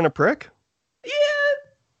dad was being a prick? Yeah,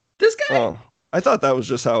 this guy. Oh, I thought that was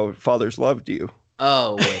just how fathers loved you.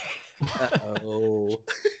 Oh, wait. Uh-oh.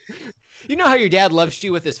 You know how your dad loves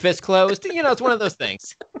you with his fist closed? It's one of those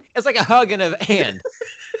things. It's like a hug and a hand.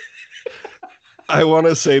 I want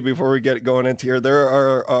to say before we get going into here, there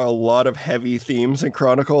are a lot of heavy themes in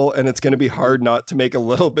Chronicle, and it's going to be hard not to make a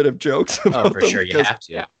little bit of jokes about them. Sure, you have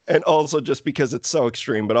to. Yeah. And also just because it's so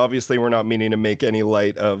extreme, but obviously we're not meaning to make any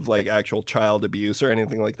light of like actual child abuse or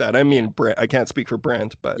anything like that. I mean, Brent, I can't speak for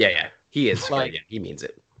Brent, but yeah, he is. He means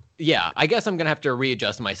it. Yeah, I guess I'm going to have to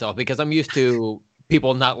readjust myself because I'm used to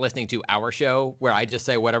people not listening to our show where I just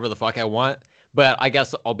say whatever the fuck I want. But I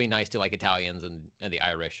guess I'll be nice to like Italians and the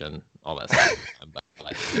Irish and all that stuff.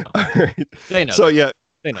 All right. They know. So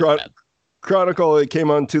they know Chronicle, it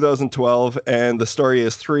came out in 2012, and the story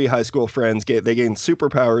is 3 high school friends they gain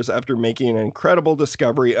superpowers after making an incredible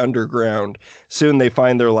discovery underground. Soon they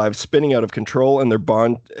find their lives spinning out of control, and their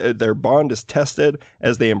bond is tested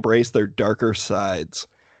as they embrace their darker sides.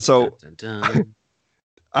 So dun, dun, dun.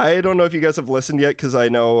 I don't know if you guys have listened yet, because I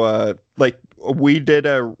know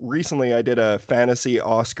recently I did a fantasy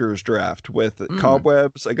Oscars draft with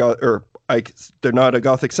Cobwebs. They're not a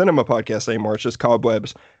Gothic Cinema podcast anymore. It's just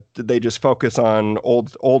Cobwebs. They just focus on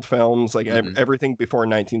old films, like everything before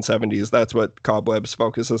 1970s. That's what Cobwebs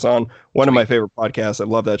focuses on. One of my favorite podcasts. I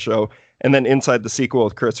love that show. And then Inside the Sequel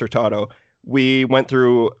with Chris Hurtado. We went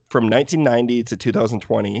through from 1990 to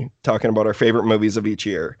 2020 talking about our favorite movies of each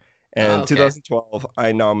year. And 2012,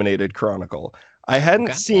 I nominated Chronicle. I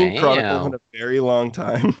hadn't seen Chronicle in a very long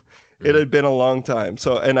time. It had been a long time.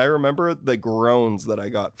 So, and I remember the groans that I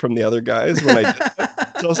got from the other guys when I did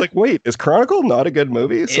that. So I was like, wait, is Chronicle not a good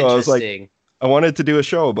movie? So I was like, I wanted to do a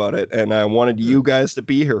show about it, and I wanted you guys to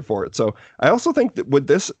be here for it. So I also think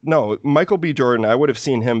that Michael B. Jordan, I would have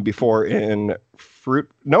seen him before in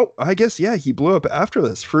he blew up after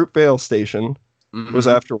this. Fruitvale Station was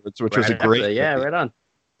afterwards, which was a great movie. Right on.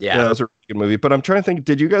 Yeah, that was a really good movie. But I'm trying to think,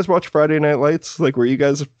 did you guys watch Friday Night Lights? Like, were you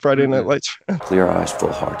guys Friday Night Lights? Clear eyes,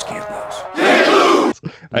 full hearts, can't lose.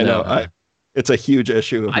 I know. It's a huge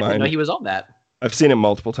issue of mine. I didn't know he was on that. I've seen it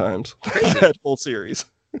multiple times. That whole series.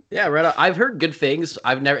 Yeah, right on. I've heard good things.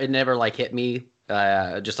 It never like hit me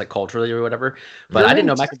just like culturally or whatever. But I didn't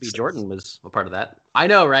know Michael B. Jordan was a part of that. I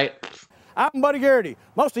know, right? I'm Buddy Garrity.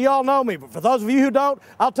 Most of y'all know me, but for those of you who don't,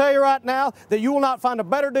 I'll tell you right now that you will not find a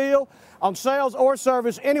better deal on sales or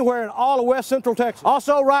service anywhere in all of West Central Texas.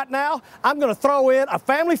 Also, right now, I'm going to throw in a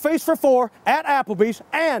family feast for 4 at Applebee's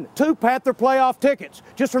and 2 Panther playoff tickets.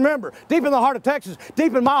 Just remember, deep in the heart of Texas,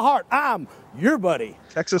 deep in my heart, I'm your buddy.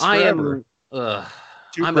 Texas forever.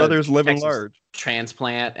 Two brothers living Texas large.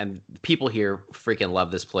 Transplant, and people here freaking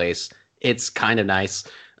love this place. It's kind of nice.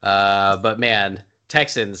 But man,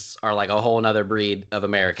 Texans are like a whole nother breed of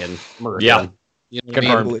American. Yeah. You know what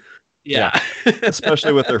I mean? Yeah.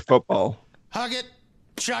 Especially with their football. Hug it,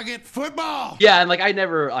 chug it, football. Yeah, and like I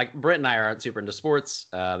never like Brent and I aren't super into sports.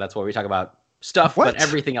 That's why we talk about stuff, What? but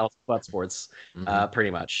everything else but sports, pretty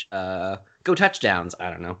much. Go touchdowns. I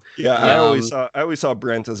don't know. Yeah, I always saw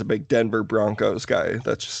Brent as a big Denver Broncos guy.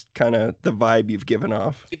 That's just kind of the vibe you've given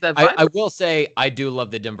off. Keep that vibe. I will say I do love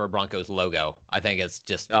the Denver Broncos logo. I think it's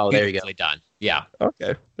just there you go. beautifully done. Yeah.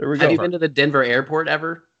 Okay, there we go. Have you been to the Denver airport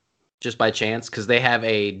ever? Just by chance? Because they have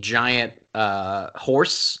a giant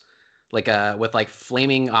horse, like with like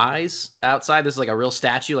flaming eyes outside. This is like a real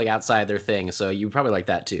statue, like outside their thing. So you probably like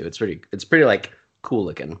that too. It's pretty like cool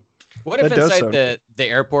looking. What if That does inside sound the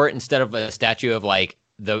airport, instead of a statue of like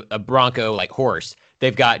a Bronco like horse,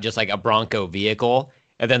 they've got just like a Bronco vehicle,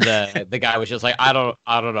 and then the guy was just like, I don't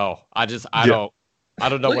know, I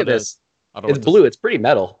don't know Look what at it this. is. I don't know It's what blue. It's pretty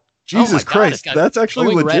metal. Jesus Oh my God, Christ, it's got that's actually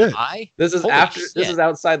glowing red legit. eye? This is Holy This shit. is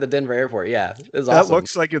outside the Denver airport. Yeah, it's That awesome.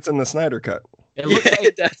 looks like it's in the Snyder Cut. It looks Yeah, like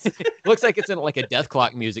it does. it looks like it's in like a Death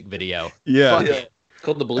Clock music video. Yeah. Fuck it. It's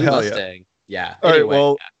called the Blue Hell yeah. Mustang. Yeah. All right. Anyway,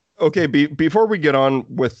 Well, okay. Before we get on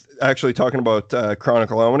with actually talking about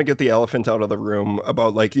Chronicle, I want to get the elephant out of the room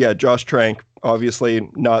about Josh Trank. Obviously,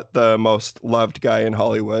 not the most loved guy in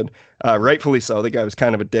Hollywood. Rightfully so. The guy was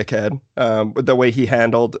kind of a dickhead. But the way he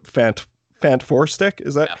handled Fant Four Stick,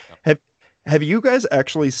 is that have you guys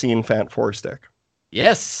actually seen Fant Four Stick?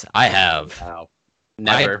 Yes, I have. wow.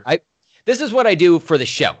 Never. This is what I do for the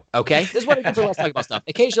show, okay? This is what I do for Let's Talk About Stuff.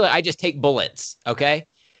 Occasionally, I just take bullets, okay?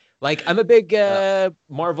 Like, I'm a big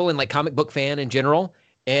Marvel and, like, comic book fan in general,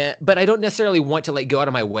 but I don't necessarily want to, like, go out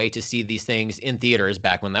of my way to see these things in theaters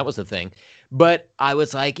back when that was the thing. But I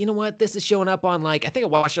was like, you know what? This is showing up on, like, I think I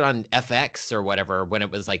watched it on FX or whatever when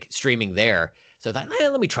it was, like, streaming there. So I thought,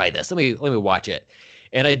 let me try this. Let me watch it.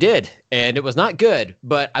 And I did, and it was not good.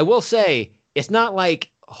 But I will say, it's not,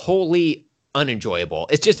 like, wholly unenjoyable.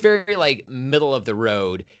 It's just very like middle of the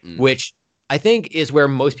road, which I think is where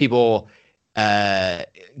most people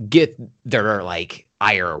get their like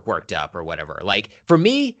ire worked up or whatever. Like for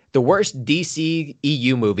me, the worst DC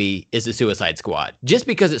EU movie is The Suicide Squad, just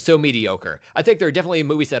because it's so mediocre. I think there are definitely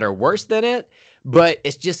movies that are worse than it, but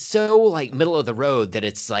it's just so like middle of the road that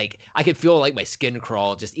it's like I could feel like my skin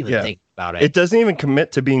crawl just even thinking about it. It doesn't even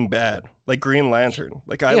commit to being bad. Like Green Lantern.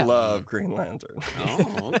 Like I love Green Lantern.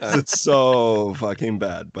 Oh, okay. It's so fucking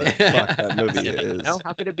bad, but fuck, that movie is.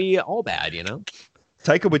 How could it be all bad, you know?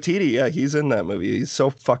 Taika Waititi, he's in that movie. He's so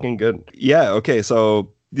fucking good. Yeah, okay,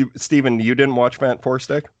 so Steven, you didn't watch Fant Four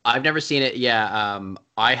Stick? I've never seen it. Yeah,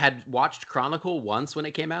 I had watched Chronicle once when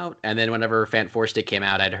it came out, and then whenever Fant Four Stick came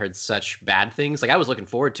out, I'd heard such bad things. Like I was looking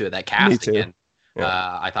forward to it. That cast again,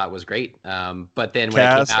 I thought was great. But then when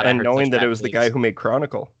it came out, and knowing that it was the guy who made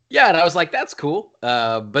Chronicle. Yeah, and I was like, that's cool.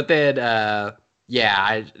 But then,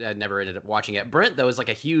 I never ended up watching it. Brent, though, is like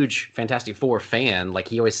a huge Fantastic Four fan. Like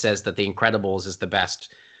he always says that The Incredibles is the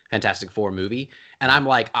best Fantastic Four movie. And I'm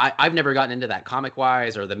like, I've never gotten into that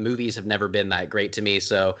comic-wise, or the movies have never been that great to me.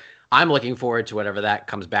 So I'm looking forward to whatever that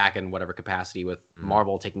comes back in whatever capacity with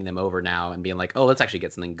Marvel taking them over now and being like, oh, let's actually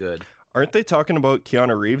get something good. Aren't they talking about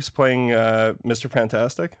Keanu Reeves playing Mr.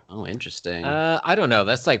 Fantastic? Oh, interesting. I don't know.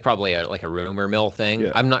 That's like probably a rumor mill thing.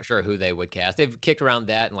 Yeah. I'm not sure who they would cast. They've kicked around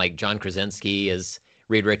that, and like John Krasinski as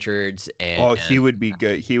Reed Richards. And he would be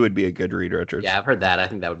good. He would be a good Reed Richards. Yeah, I've heard that. I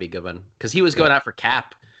think that would be a good one. Because he was going out for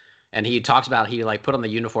Cap. And he talks about he like put on the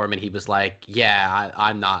uniform and he was like, yeah,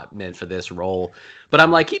 I'm not meant for this role. But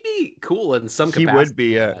I'm like, he'd be cool in some capacity. He would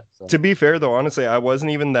be, yeah. So. To be fair, though, honestly, I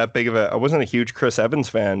wasn't even that big of I wasn't a huge Chris Evans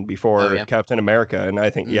fan before Captain America. And I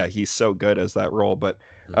think, he's so good as that role. But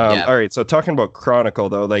all right, so talking about Chronicle,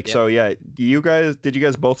 though, did you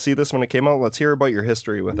guys both see this when it came out? Let's hear about your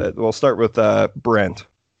history with it. We'll start with Brent.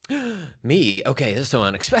 Me? Okay, this is so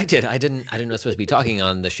unexpected. I didn't know I was supposed to be talking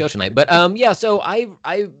on the show tonight. But so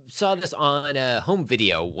I saw this on home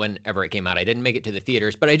video whenever it came out. I didn't make it to the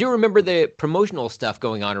theaters, but I do remember the promotional stuff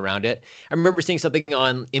going on around it. I remember seeing something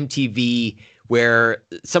on MTV where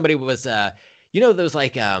somebody was those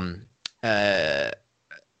like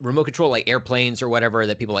remote control like airplanes or whatever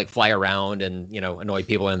that people like fly around and annoy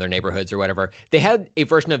people in their neighborhoods or whatever. They had a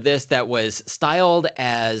version of this that was styled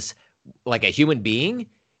as like a human being.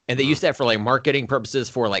 And they used that for like marketing purposes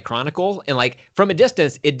for like Chronicle. And like from a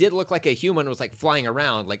distance, it did look like a human was like flying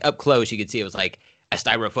around. Like up close, you could see it was like a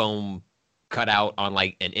styrofoam cut out on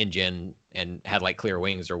like an engine and had like clear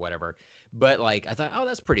wings or whatever. But like I thought, oh,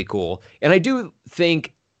 that's pretty cool. And I do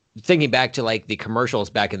think, thinking back to like the commercials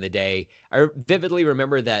back in the day, I vividly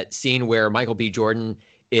remember that scene where Michael B. Jordan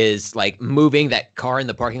is like moving that car in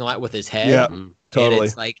the parking lot with his head. Yeah. Totally. And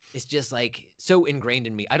it's like, it's just like so ingrained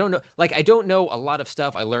in me. I don't know. Like, I don't know a lot of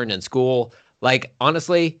stuff I learned in school. Like,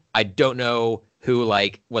 honestly, I don't know who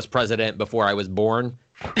like was president before I was born.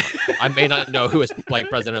 I may not know who was like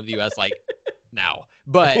president of the U.S. like now,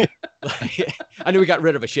 but like, I knew we got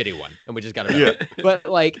rid of a shitty one and we just got rid of it. But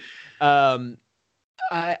like, I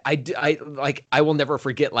will never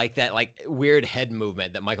forget like that like weird head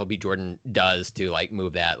movement that Michael B. Jordan does to like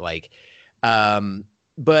move that like,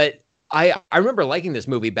 but I remember liking this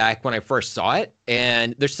movie back when I first saw it,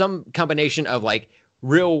 and there's some combination of like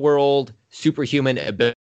real world superhuman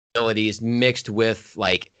abilities mixed with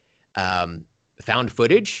like found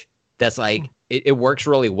footage that's like it works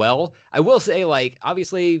really well. I will say like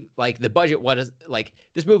obviously like the budget was like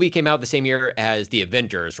this movie came out the same year as The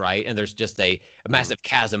Avengers, right? And there's just a massive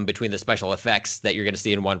chasm between the special effects that you're going to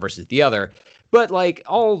see in one versus the other. But like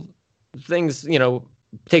all things, you know,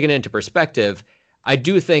 taken into perspective, I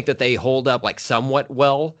do think that they hold up like somewhat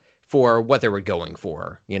well for what they were going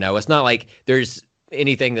for. You know, it's not like there's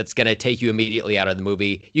anything that's going to take you immediately out of the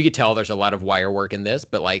movie. You could tell there's a lot of wire work in this,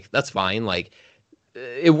 but like, that's fine. Like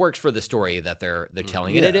it works for the story that they're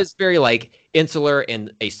telling. And it is very like insular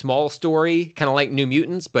and a small story, kind of like New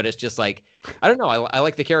Mutants, but it's just like, I don't know. I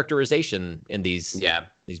like the characterization in these movies.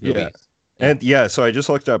 Yeah. And so I just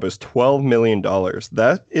looked up, it's $12 million.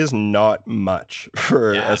 That is not much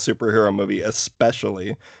for a superhero movie,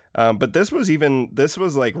 especially. But this was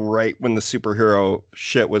like right when the superhero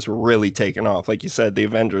shit was really taking off. Like you said, The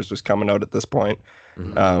Avengers was coming out at this point.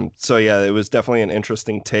 Mm-hmm. So yeah, it was definitely an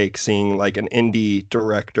interesting take seeing like an indie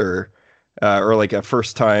director or like a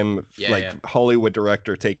first time Hollywood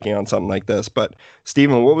director taking on something like this. But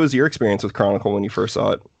Steven, what was your experience with Chronicle when you first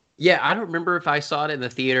saw it? Yeah, I don't remember if I saw it in the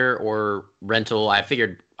theater or rental. I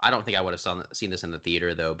don't think I would have seen this in the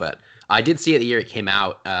theater though, but I did see it the year it came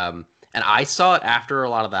out. And I saw it after a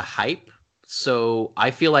lot of the hype. So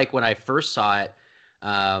I feel like when I first saw it,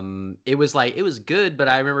 it was good, but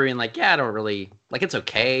I remember being like, yeah, I don't really like, it's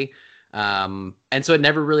okay. And so it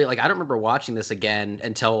never really, like, I don't remember watching this again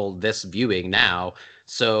until this viewing now.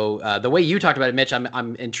 So the way you talked about it, Mitch,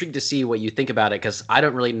 I'm intrigued to see what you think about it, because I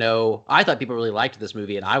don't really know. I thought people really liked this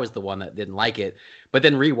movie, and I was the one that didn't like it. But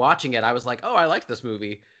then rewatching it, I was like, oh, I liked this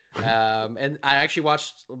movie. And I actually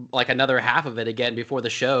watched like another half of it again before the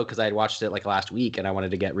show, because I had watched it like last week, and I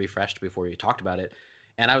wanted to get refreshed before you talked about it.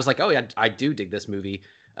 And I was like, oh yeah, I do dig this movie.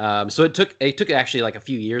 So it took actually like a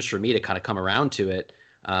few years for me to kind of come around to it.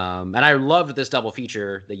 And I love this double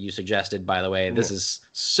feature that you suggested, by the way. This is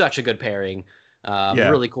such a good pairing.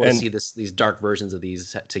 Really cool to see these dark versions of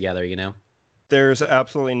these together, you know? There's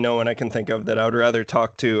absolutely no one I can think of that I would rather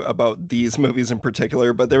talk to about these movies in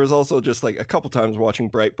particular. But there was also just like a couple times watching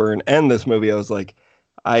Brightburn and this movie, I was like,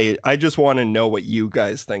 I just want to know what you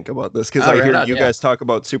guys think about this, because I hear you guys talk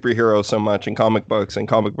about superheroes so much in comic books and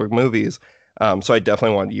comic book movies. So I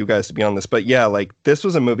definitely wanted you guys to be on this. But yeah, like this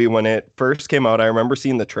was a movie when it first came out, I remember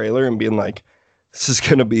seeing the trailer and being like, this is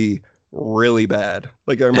going to be really bad.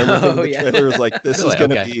 Like I remember the trailer was like, this is going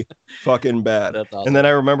to be fucking bad. Awesome. And then I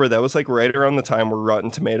remember that was like right around the time where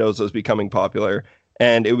Rotten Tomatoes was becoming popular,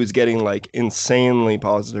 and it was getting like insanely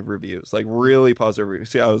positive reviews, like really positive reviews.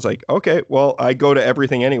 So I was like, okay, well, I go to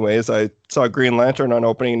everything anyways. I saw Green Lantern on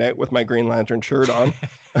opening night with my Green Lantern shirt on.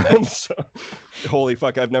 So, holy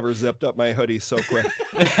fuck, I've never zipped up my hoodie so quick.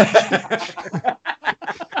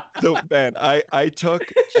 So man, I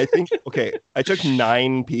took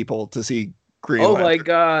 9 people to see Green Lantern. Oh my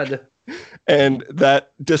God. And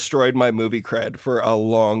that destroyed my movie cred for a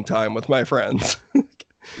long time with my friends.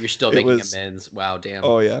 You're still making amends. Wow, damn.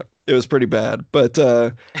 Oh yeah, it was pretty bad. But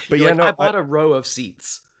yeah, like, no, I bought a row of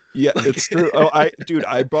seats. Yeah, it's true. Oh,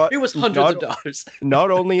 I bought. It was hundreds of dollars.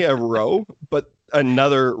 Not only a row, but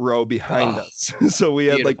another row behind us. So we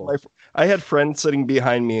had I had friends sitting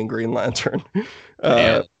behind me in Green Lantern.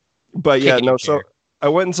 But yeah, no. So I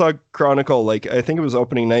went and saw Chronicle. Like I think it was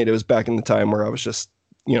opening night. It was back in the time where I was just,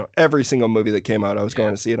 every single movie that came out, I was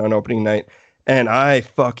going to see it on opening night. And I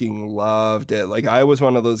fucking loved it. Like I was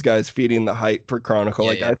one of those guys feeding the hype for Chronicle.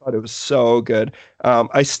 I thought it was so good.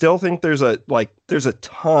 I still think there's a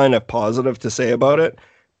ton of positive to say about it,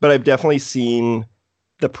 but I've definitely seen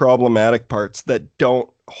the problematic parts that don't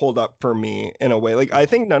hold up for me in a way. Like, I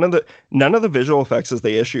think none of the visual effects is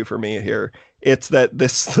the issue for me here. It's that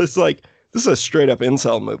this is a straight up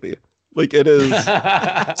incel movie. Like, it is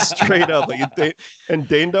straight up like and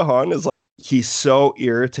Dane DeHaan is like, he's so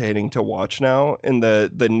irritating to watch now in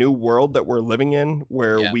the new world that we're living in,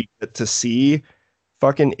 where we get to see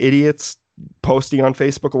fucking idiots posting on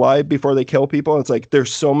Facebook Live before they kill people. It's like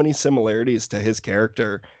there's so many similarities to his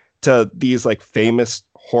character to these like famous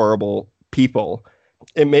horrible people.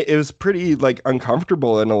 It was pretty like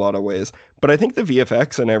uncomfortable in a lot of ways, but I think the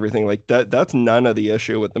VFX and everything like that's none of the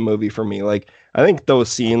issue with the movie for me. Like, I think those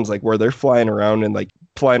scenes like where they're flying around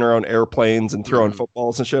airplanes and throwing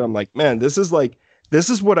footballs and shit, I'm like, man, this is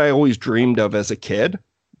what I always dreamed of as a kid,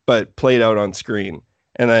 but played out on screen.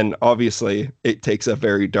 And then obviously it takes a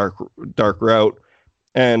very dark route.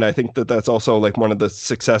 And I think that that's also like one of the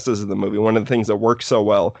successes of the movie. One of the things that works so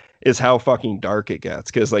well is how fucking dark it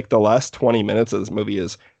gets. Cause like the last 20 minutes of this movie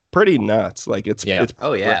is pretty nuts. Like it's there's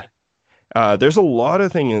a lot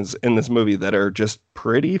of things in this movie that are just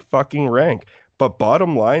pretty fucking rank. But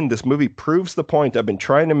bottom line, this movie proves the point I've been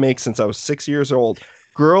trying to make since I was 6 years old.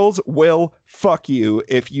 Girls will fuck you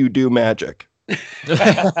if you do magic.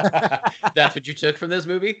 That's what you took from this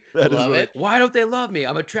movie? Love it. Why don't they love me?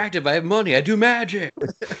 I'm attractive. I have money. I do magic.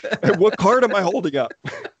 What card am I holding up?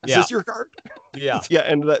 Is this your card? Yeah. Yeah,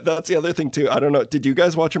 and that's the other thing too. I don't know. Did you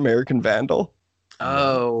guys watch American Vandal?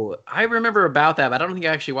 Oh, I remember about that, but I don't think I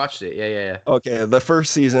actually watched it. Yeah. Okay, the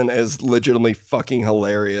first season is legitimately fucking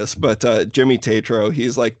hilarious. But Jimmy Tatro,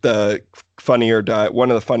 he's like the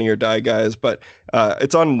one of the funnier die guys. But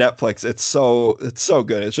it's on Netflix. It's so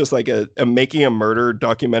good. It's just like a making a murder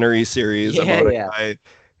documentary series about a guy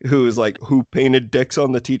who's like who painted dicks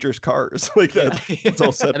on the teacher's cars. Like that. It's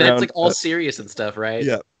all set and around. It's like all serious and stuff, right?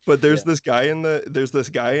 Yeah. But there's this guy in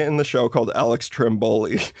the show called Alex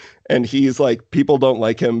Trimboli, and he's like, people don't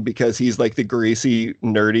like him because he's like the greasy,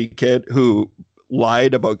 nerdy kid who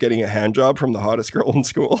lied about getting a hand job from the hottest girl in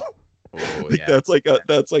school. Oh, that's like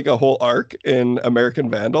a whole arc in American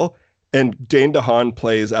Vandal. And Dane DeHaan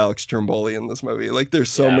plays Alex Trimboli in this movie. Like, there's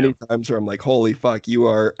so many times where I'm like, holy fuck, you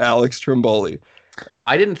are Alex Trimboli.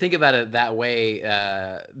 I didn't think about it that way,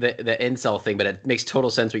 the incel thing, but it makes total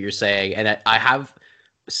sense what you're saying. And I have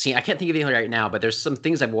seen, I can't think of anything right now, but there's some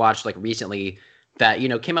things I've watched like recently that,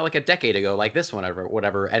 came out like a decade ago, like this one or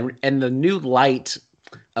whatever. And the new light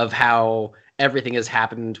of how everything has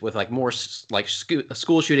happened with like more like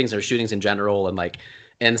school shootings or shootings in general and like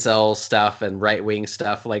incel stuff and right-wing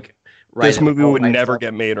stuff, like this movie would never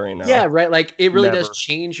get made right now. Yeah, right. Like it really does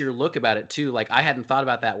change your look about it too. Like I hadn't thought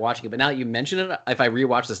about that watching it, but now that you mention it, if I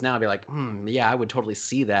rewatch this now, I'd be like, yeah, I would totally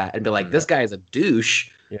see that and be like, this guy is a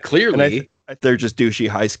douche. Yeah. Clearly, they're just douchey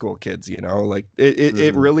high school kids. Like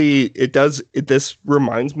it really does. This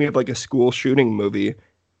reminds me of like a school shooting movie,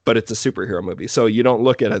 but it's a superhero movie. So you don't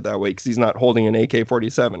look at it that way because he's not holding an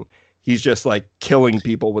AK-47. He's just like killing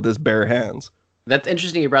people with his bare hands. That's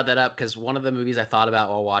interesting you brought that up because one of the movies I thought about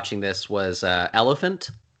while watching this was Elephant.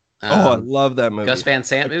 I love that movie. Gus Van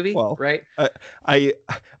Sant movie, right? I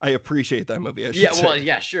appreciate that movie.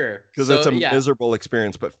 Sure. Because it's a miserable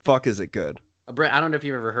experience, but fuck, is it good? Brett, I don't know if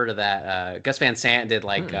you've ever heard of that. Gus Van Sant did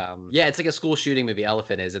like, it's like a school shooting movie.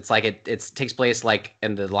 Elephant is. It's like it takes place like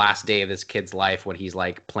in the last day of this kid's life when he's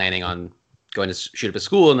like planning on going to shoot up a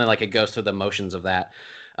school, and then like it goes through the motions of that.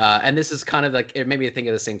 And this is kind of like it made me think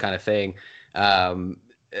of the same kind of thing. And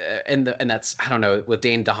that's, I don't know, with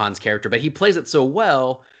Dane DeHaan's character, but he plays it so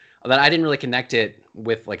well that I didn't really connect it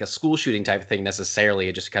with like a school shooting type of thing necessarily.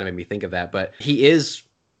 It just kind of made me think of that. But he is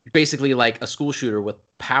basically like a school shooter with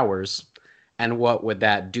powers, and what would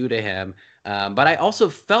that do to him? But I also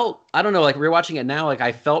felt, I don't know, like rewatching it now, like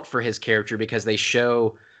I felt for his character because they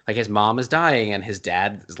show like his mom is dying and his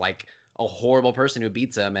dad is like a horrible person who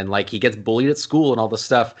beats him, and like he gets bullied at school and all this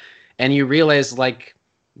stuff. And you realize like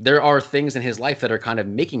there are things in his life that are kind of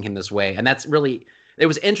making him this way. And that's really, it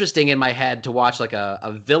was interesting in my head to watch like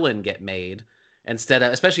a villain get made instead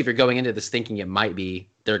of, especially if you're going into this thinking it might be,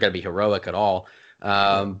 they're going to be heroic at all.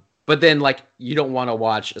 But then like, you don't want to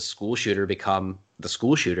watch a school shooter become the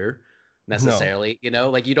school shooter necessarily,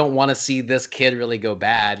 like you don't want to see this kid really go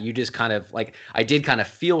bad. You just kind of like, I did kind of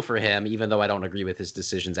feel for him, even though I don't agree with his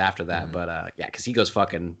decisions after that. But cause he goes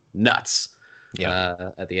fucking nuts.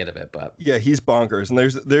 At the end of it, but yeah, he's bonkers. And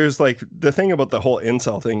there's like the thing about the whole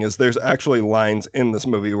incel thing is there's actually lines in this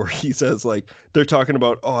movie where he says like they're talking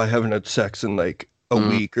about, I haven't had sex in like a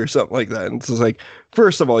week or something like that. And it's just like,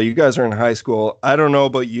 first of all, you guys are in high school. I don't know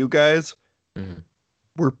about you guys,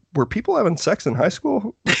 were people having sex in high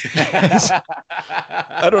school?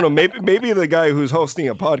 I don't know. Maybe the guy who's hosting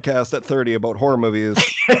a podcast at 30 about horror movies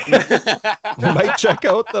might check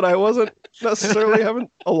out that I wasn't necessarily having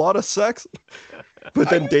a lot of sex. But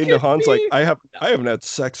then Dane DeHaan's like, I haven't had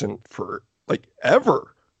sex in for like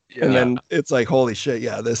ever. Yeah. And then it's like, holy shit,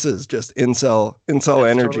 yeah, this is just incel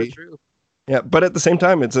energy. Totally true. Yeah, but at the same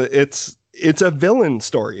time, it's a villain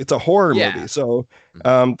story. It's a horror movie. So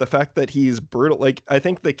the fact that he's brutal, like, I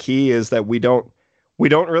think the key is that we don't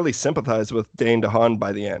really sympathize with Dane DeHaan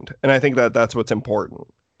by the end. And I think that that's what's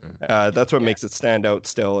important. That's what makes it stand out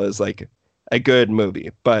still as like a good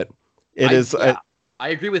movie. But I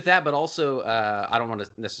agree with that, but also I don't want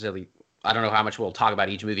to necessarily, I don't know how much we'll talk about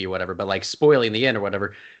each movie or whatever, but like spoiling the end or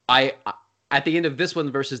whatever. I at the end of this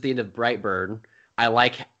one versus the end of Brightburn, I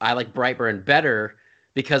like Brightburn better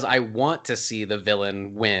because I want to see the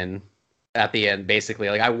villain win at the end, basically.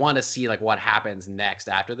 Like, I want to see like what happens next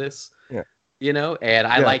after this. Yeah. You know, and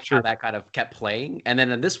I like how that kind of kept playing. And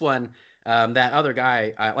then in this one, that other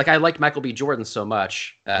guy, I liked Michael B. Jordan so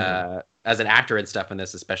much as an actor and stuff in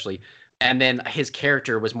this, especially. And then his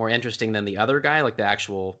character was more interesting than the other guy, like the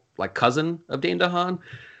actual like cousin of Dane DeHaan.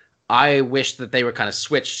 I wish that they were kind of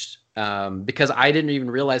switched because I didn't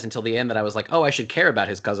even realize until the end that I was like, oh, I should care about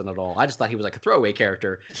his cousin at all. I just thought he was like a throwaway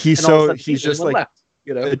character. He's just like left,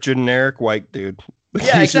 you know? A generic white dude.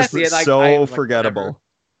 Yeah, he's exactly. Just so forgettable.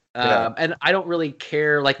 And I don't really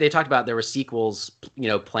care. Like, they talked about there were sequels, you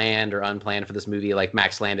know, planned or unplanned for this movie. Like,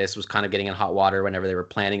 Max Landis was kind of getting in hot water whenever they were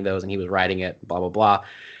planning those, and he was writing it, blah, blah, blah.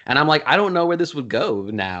 And I'm like, I don't know where this would go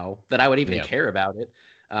now that I would even care about it,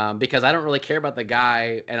 because I don't really care about the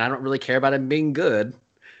guy, and I don't really care about him being good.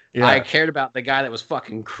 Yeah. I cared about the guy that was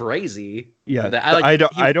fucking crazy. Yeah,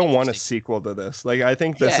 I don't want a sequel to this. Like, I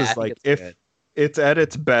think this is like, if it's at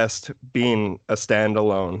its best being a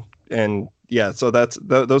standalone. And yeah, so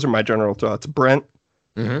those are my general thoughts. Brent?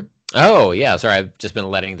 Mm-hmm. Oh, yeah. Sorry, I've just been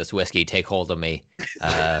letting this whiskey take hold of me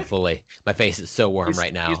fully. My face is so warm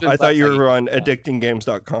right now. I thought you were on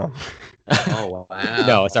addictinggames.com. Oh, wow.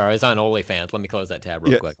 No, sorry. I was on OnlyFans. Let me close that tab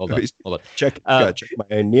real quick. Hold on. Check my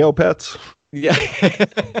Neopets. Yeah.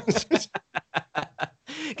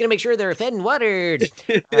 Gonna make sure they're fed and watered.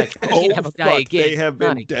 They have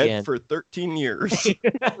been dead for 13 years.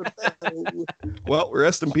 Well,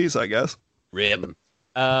 rest in peace, I guess. Rib.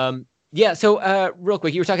 Yeah. So, real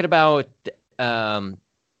quick, you were talking about,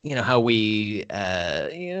 how we,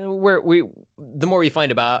 the more we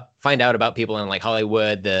find out about people in like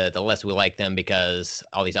Hollywood, the less we like them because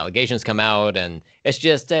all these allegations come out, and it's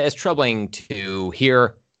just it's troubling to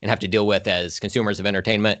hear and have to deal with as consumers of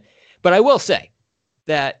entertainment. But I will say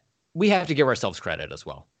that we have to give ourselves credit as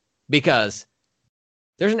well, because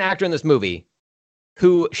there's an actor in this movie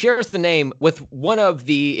who shares the name with one of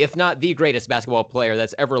the, if not the greatest basketball player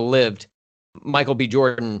that's ever lived, Michael B.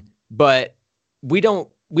 Jordan. But we don't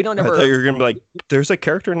ever. I thought you were gonna be like, there's a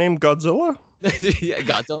character named Godzilla. Yeah,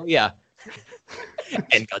 Godzilla, yeah.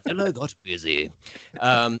 And Godzilla got busy.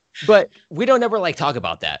 But we don't ever like talk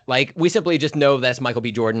about that. Like, we simply just know that's Michael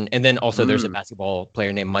B. Jordan, and then also there's a basketball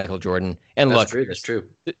player named Michael Jordan. And that's true.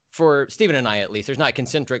 For Stephen and I, at least, there's not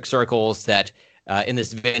concentric circles that in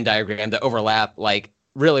this Venn diagram that overlap. Like,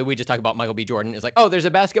 really, we just talk about Michael B. Jordan. It's like, oh, there's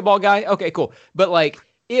a basketball guy. Okay, cool. But like,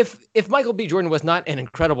 if Michael B. Jordan was not an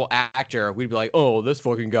incredible actor, we'd be like, oh, this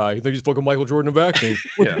fucking guy, you think he's fucking Michael Jordan of acting?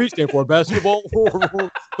 What do we stand for? Basketball?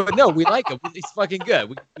 But no, we like him. He's fucking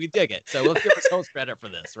good. We dig it. So let's give ourselves credit for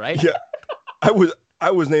this, right? Yeah.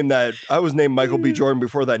 I was named Michael B. Jordan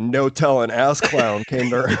before that no telling ass clown came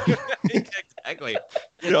there. Exactly.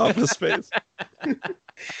 Get off his face.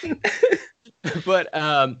 But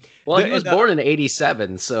he was born in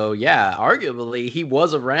 '87, so yeah, arguably he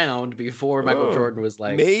was around before Michael Jordan was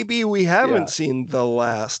like. Maybe we haven't seen The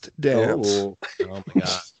Last Dance. Oh my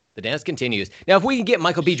god, the dance continues. Now, if we can get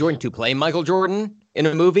Michael B. Jordan to play Michael Jordan in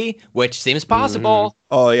a movie, which seems possible.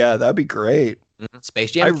 Oh yeah, that'd be great.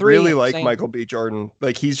 Space Jam 3. I really like Michael B. Jordan.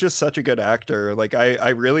 Like, he's just such a good actor. Like, I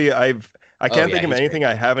can't think of anything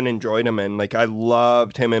I haven't enjoyed him in. Like, I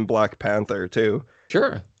loved him in Black Panther too.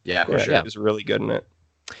 Sure. Yeah, for sure. He was really good in it.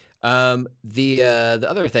 The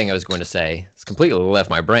other thing I was going to say, it's completely left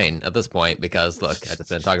my brain at this point because, look, I've just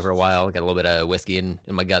been talking for a while. Got a little bit of whiskey in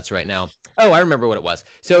my guts right now. Oh, I remember what it was.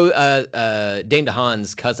 So Dane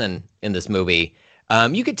DeHaan's cousin in this movie,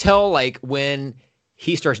 you could tell, like, when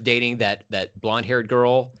he starts dating that blonde-haired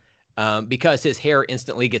girl, because his hair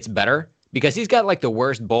instantly gets better because he's got like the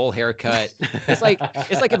worst bowl haircut. It's like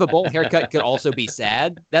if a bowl haircut could also be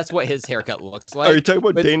sad. That's what his haircut looks like. Are you talking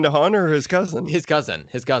about Dane DeHaan or his cousin? His cousin.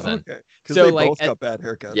 Okay, because So, they like, both got bad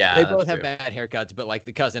haircuts. Yeah, they both that's have true. bad haircuts, but like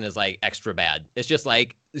the cousin is like extra bad. It's just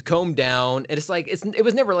like combed down, and it's like it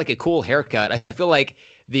was never like a cool haircut. I feel like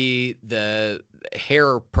the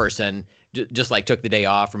hair person just like took the day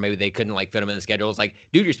off, or maybe they couldn't like fit him in the schedule. It's like,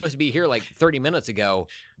 dude, you're supposed to be here like 30 minutes ago.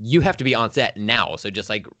 You have to be on set now. So just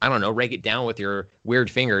like, I don't know, rake it down with your weird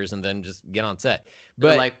fingers and then just get on set.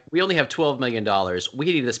 But But like, we only have $12 million. We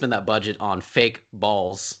need to spend that budget on fake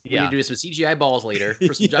balls. We Yeah. need to do some CGI balls later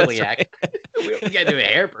for some juggling act. We gotta do a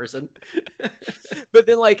hair person. But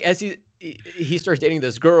then, like, as he starts dating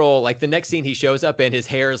this girl, like the next scene he shows up and his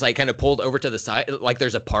hair is like kind of pulled over to the side, like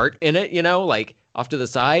there's a part in it, you know, like off to the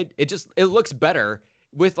side. It looks better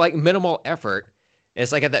with like minimal effort.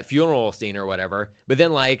 It's like at that funeral scene or whatever. But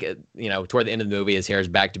then, like, you know, toward the end of the movie, his hair is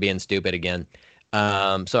back to being stupid again.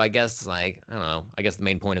 So I guess, like, I don't know. I guess the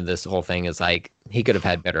main point of this whole thing is like he could have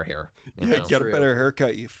had better hair. You Yeah, know? get a better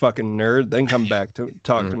haircut, you fucking nerd. Then come back to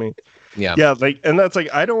talk to me. Yeah. Yeah, like, and that's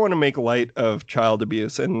like, I don't want to make light of child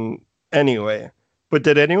abuse in any way, but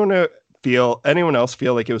did anyone else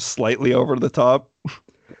feel like it was slightly over the top?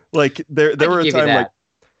 Like there were a time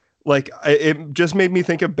it just made me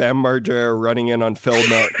think of Bam Margera running in on Phil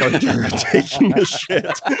Margera taking a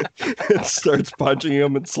shit and starts punching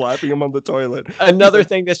him and slapping him on the toilet. Another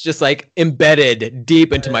thing that's just like embedded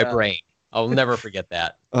deep into my brain. I'll never forget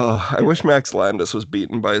that. Oh, I wish Max Landis was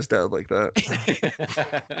beaten by his dad like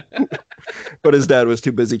that. But his dad was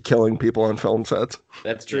too busy killing people on film sets.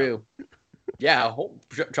 That's true. Yeah, a whole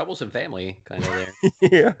troublesome family kind of there.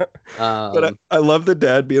 Yeah. But I love the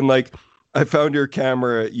dad being like, I found your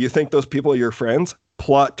camera. You think those people are your friends?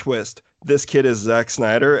 Plot twist. This kid is Zack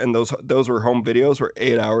Snyder, and those were home videos were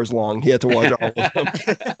 8 hours long. He had to watch all of them.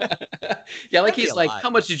 Yeah, like That'd be he's a like, lot. how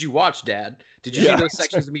much did you watch, Dad? Did you see those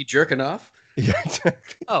sections of me jerking off? Yeah,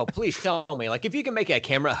 exactly. Oh, please tell me. Like, if you can make a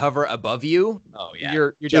camera hover above you, Oh yeah.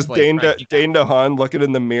 you're Just definitely a friend. Dane DeHaan looking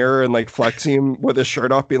in the mirror and like flexing him with his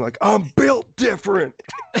shirt off, being like, I'm built different.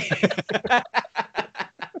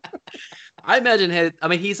 I imagine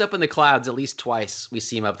he's up in the clouds at least twice. We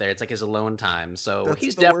see him up there. It's like his alone time. So That's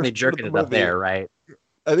he's the definitely worst part of jerking the it up movie. there, right?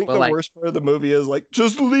 I think But, the like- worst part of the movie is like,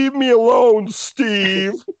 just leave me alone,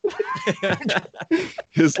 Steve.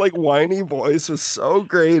 His like whiny voice was so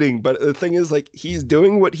grating, but the thing is, like, he's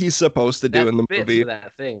doing what he's supposed to do That in the fits movie. for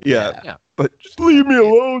that thing. Yeah. But just leave me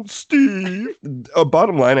alone, Steve.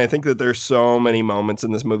 Bottom line, I think that there's so many moments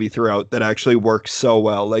in this movie throughout that actually work so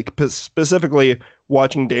well. Like specifically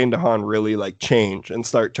watching Dane DeHaan really like change and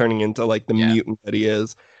start turning into like the mutant that he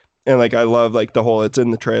is. And like I love like the whole, it's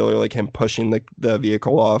in the trailer, like him pushing the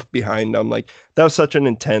vehicle off behind him. Like that was such an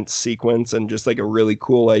intense sequence and just like a really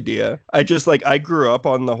cool idea. I grew up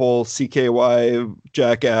on the whole CKY,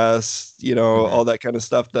 Jackass, you know, all that kind of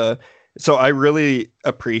stuff. So I really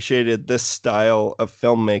appreciated this style of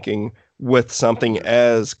filmmaking with something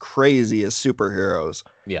as crazy as superheroes.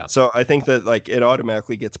 Yeah. So I think that like it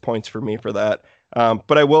automatically gets points for me for that.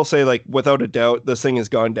 But I will say, like, without a doubt, this thing has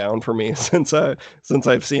gone down for me since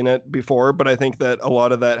I've seen it before. But I think that a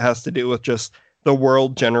lot of that has to do with just the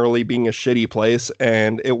world generally being a shitty place,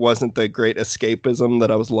 and it wasn't the great escapism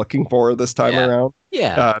that I was looking for this time around.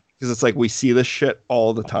 Yeah. Because it's like we see this shit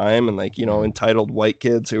all the time, and like, you know, entitled white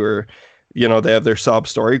kids who are, you know, they have their sob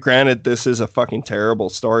story. Granted, this is a fucking terrible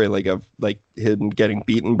story, like of like him getting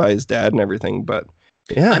beaten by his dad and everything. But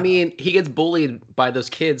yeah, I mean, he gets bullied by those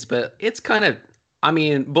kids, but it's kind of, I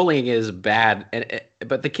mean, bullying is bad,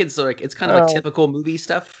 but the kids are like, it's kind of like typical movie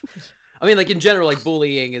stuff. I mean, like in general, like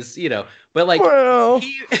bullying is, you know, but like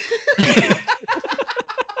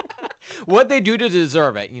what they do to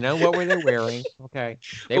deserve it, you know? What were they wearing? Okay.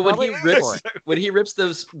 They but probably when he rips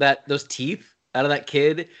those teeth out of that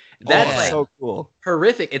kid, that's like so cool.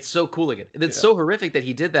 Horrific. It's so cool again. It's so horrific that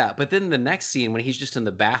he did that. But then the next scene when he's just in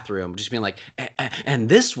the bathroom, just being like, and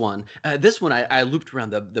this one, I looped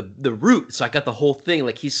around the root, so I got the whole thing.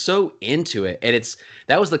 Like he's so into it, and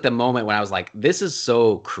that was like the moment when I was like, this is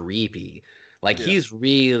so creepy. Like he's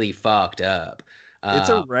really fucked up. It's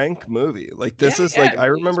a rank movie. Like this is like, I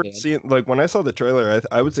remember seeing, like when I saw the trailer,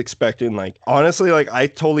 I was expecting, like, honestly, like I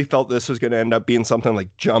totally felt this was going to end up being something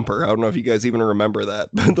like Jumper. I don't know if you guys even remember that,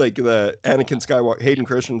 but like the Anakin Skywalker, Hayden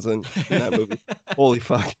Christensen in that movie. Holy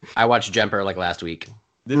fuck. I watched Jumper like last week.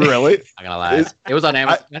 Really? I'm gonna lie. It was on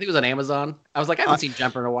Amazon. I think it was on Amazon. I was like, I haven't seen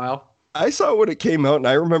Jumper in a while. I saw it when it came out and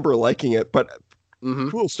I remember liking it, but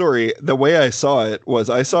cool story. The way I saw it was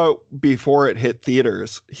I saw it before it hit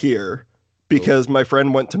theaters here, because my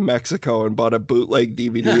friend went to Mexico and bought a bootleg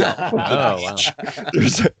DVD off of the beach. Wow.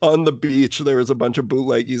 There's on the beach, there was a bunch of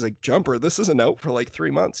bootleg. He's like, Jumper, this isn't out for like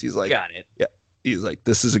 3 months. He's like, Got it. yeah. He's like,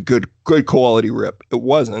 this is a good quality rip. It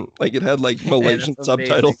wasn't. Like, it had like Malaysian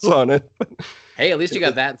subtitles on it. Hey, at least you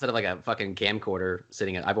got that instead of like a fucking camcorder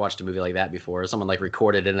sitting in. I've watched a movie like that before. Someone like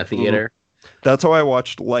recorded in a theater. That's how I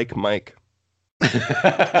watched Like Mike. Those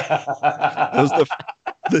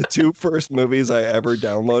the two first movies I ever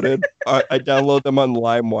downloaded. I downloaded them on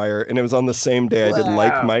LimeWire, and it was on the same day I did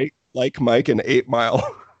Like Mike and 8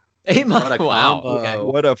 Mile. 8 Mile. What a Wow. combo. Okay.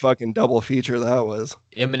 What a fucking double feature that was.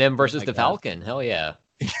 Eminem versus my the God. Falcon. Hell yeah.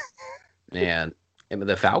 Man,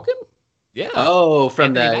 the Falcon? Yeah. Oh,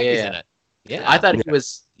 from Anthony the Mackie's yeah. in it. Yeah. I thought he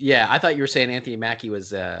was. Yeah, I thought you were saying Anthony Mackie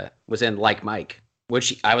was in Like Mike,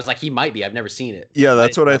 which I was like, he might be. I've never seen it. Yeah,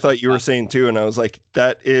 that's what I thought you were saying too. And I was like,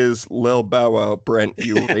 that is Lil Bow Wow, Brent,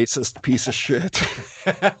 you racist piece of shit.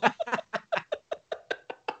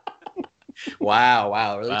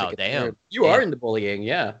 Wow. Really Wow, took it damn. there. You are into bullying.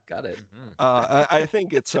 Yeah, got it. I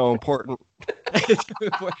think it's so important.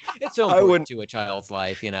 It's so I important wouldn't- to a child's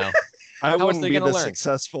life, you know. I How else wouldn't they be gonna the learn?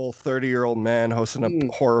 successful 30-year-old man hosting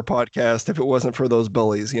a horror podcast if it wasn't for those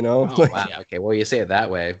bullies, you know? Oh, Like, wow. Okay, well, you say it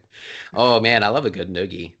that way. Oh, man, I love a good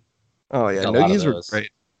noogie. oh yeah, A lot of noogies were those.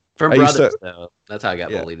 great. From I used Brothers, to- though. That's how I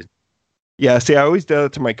got Yeah. bullied. Yeah, see, I always did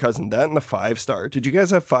it to my cousin. That and the 5-star. Did you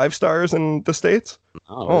guys have 5 stars in the States?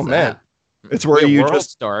 Oh, Oh, what's man. that? It's where We you have World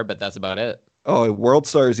just Star, but that's about it. Oh, World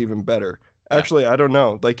Star is even better. Yeah. Actually, I don't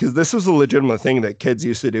know. Like, cause this was a legitimate thing that kids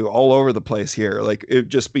used to do all over the place here. Like, it'd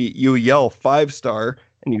just be you yell 5-star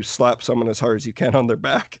and you slap someone as hard as you can on their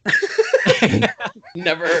back,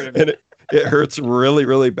 Never heard of it. and it hurts really,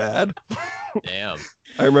 really bad. Damn.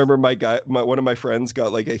 I remember one of my friends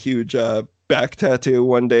got like a huge back tattoo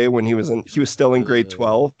one day when he was still in grade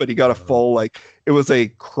 12, but he got a full, like, it was a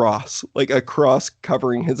cross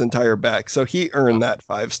covering his entire back. So he earned that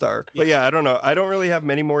 5-star. But yeah, I don't know. I don't really have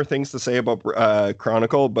many more things to say about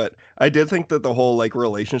Chronicle, but I did think that the whole like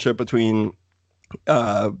relationship between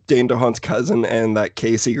Dane DeHaan's cousin and that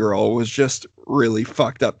Casey girl was just really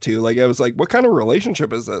fucked up too. Like, I was like, what kind of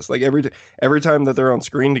relationship is this? Like, every time that they're on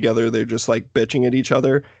screen together, they're just like bitching at each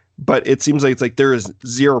other. But it seems like there is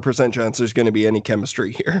 0% chance there's going to be any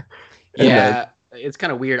chemistry here. And Yeah, it's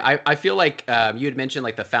kind of weird. I feel like you had mentioned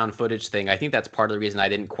like the found footage thing. I think that's part of the reason I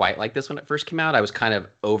didn't quite like this when it first came out. I was kind of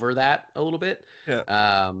over that a little bit.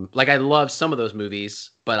 Yeah. Like, I love some of those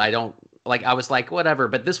movies, but I don't like. I was like, whatever.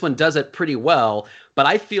 But this one does it pretty well. But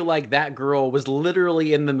I feel like that girl was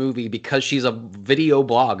literally in the movie because she's a video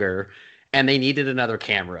blogger, and they needed another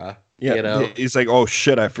camera. Yeah, you know? he's like, oh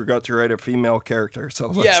shit, I forgot to write a female character, so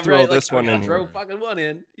let's throw this one in Throw here. fucking one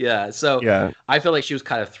in. Yeah. So Yeah. I feel like she was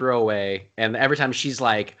kind of throwaway, and every time she's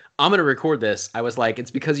like, "I'm gonna record this," I was like, "It's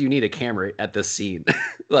because you need a camera at this scene."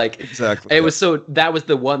 Like, Exactly. it was that was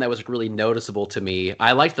the one that was really noticeable to me.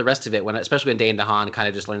 I liked the rest of it especially when Dane DeHaan kind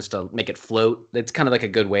of just learns to make it float. It's kind of like a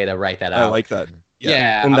good way to write that out. I like that.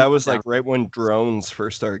 Yeah, And I'm that was down. like right when drones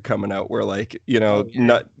first started coming out, where like, you know, Oh,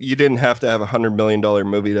 yeah. you didn't have to have $100 million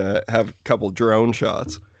movie to have a couple drone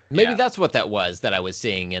shots. Maybe Yeah. that's what that was that I was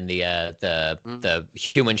seeing in the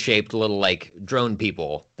human shaped little like drone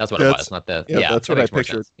people. That's what it That's- was, not the yeah, that's that what I makes more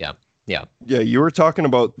pictured. sense. Yeah. Yeah. Yeah, you were talking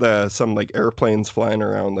about some like airplanes flying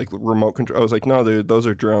around, like remote control. I was like, no, dude, those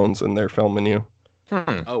are drones and they're filming you.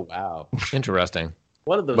 Oh wow, Interesting.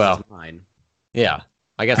 one of those Well, is mine. Yeah.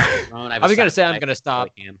 I guess Drone, I was gonna say I'm satellite gonna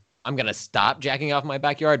stop. cam. I'm gonna stop jacking off my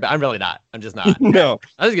backyard, but I'm really not. I'm just not. No,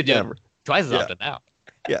 I was gonna do Never. it twice as Yeah. often now.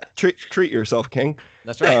 yeah, treat yourself, King.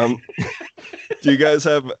 That's right. Do you guys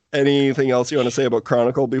have anything else you want to say about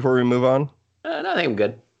Chronicle before we move on? No, I think I'm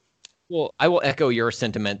good. Well, I will echo your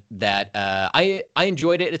sentiment that I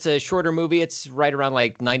enjoyed it. It's a shorter movie. It's right around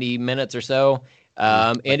like 90 minutes or so.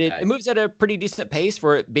 And it moves at a pretty decent pace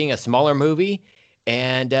for it being a smaller movie.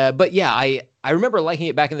 And but yeah, I remember liking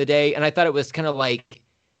it back in the day, and I thought it was kind of like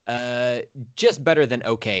just better than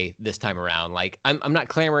okay this time around. Like I'm not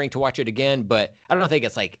clamoring to watch it again, but I don't think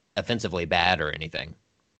it's like offensively bad or anything.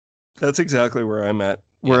 That's exactly where I'm at.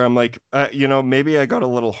 Where I'm like, maybe I got a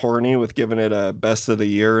little horny with giving it a Best of the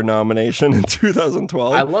Year nomination in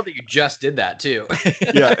 2012. I love that you just did that too.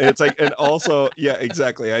 Yeah, it's like, and also, yeah,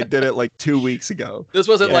 exactly. I did it like 2 weeks ago, This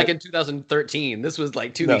wasn't Yeah. like in 2013. This was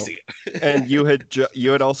like 2 No. weeks ago. and you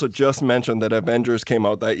had also just mentioned that Avengers came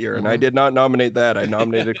out that year, and I did not nominate that. I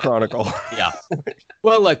nominated Chronicle. Yeah.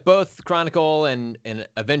 Well, look, both Chronicle and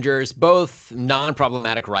Avengers, both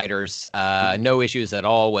non-problematic writers. No issues at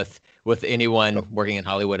all with with anyone working in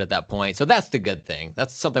Hollywood at that point. So that's the good thing.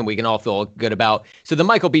 That's something we can all feel good about. So the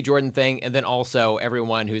Michael B. Jordan thing, and then also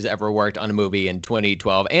everyone who's ever worked on a movie in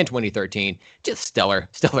 2012 and 2013, just stellar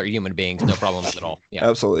human beings, no problems at all. Yeah,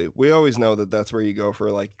 absolutely. We always know that that's where you go for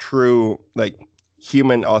like true, like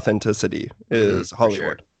human authenticity is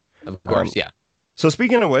Hollywood. Sure. Of course, yeah. So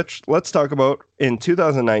speaking of which, let's talk about in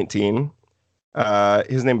 2019.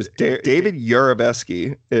 His name is David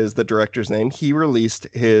Yarovesky is the director's name. He released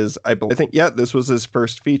his, I think, this was his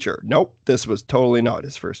first feature. Nope, this was totally not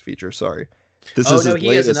his first feature. Sorry. He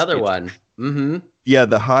has another feature. One. Mm-hmm. Yeah,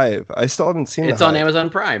 The Hive. I still haven't seen it. It's on Amazon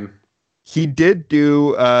Prime. He did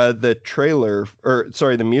do the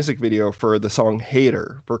the music video for the song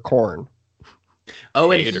Hater for Korn.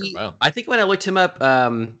 Oh, and wow. I think when I looked him up,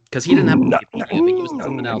 because he didn't have Wikipedia, but he was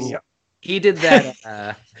something else. He did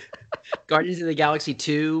that Guardians of the Galaxy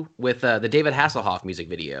 2 with the David Hasselhoff music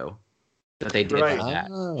video that they did for that.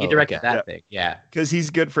 He directed that thing, yeah. Because he's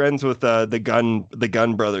good friends with the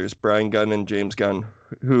Gunn brothers, Brian Gunn and James Gunn,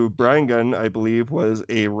 who Brian Gunn, I believe, was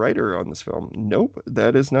a writer on this film. Nope,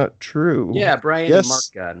 that is not true. Yeah, Brian and Mark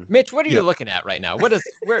Gunn. Mitch, what are you looking at right now? Where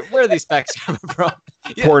are these facts coming from?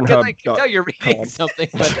 Pornhub. I can tell you're reading something,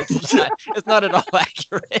 but it's not at all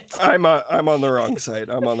accurate. I'm on the wrong site.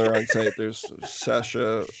 There's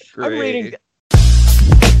Sasha Grey. I'm reading.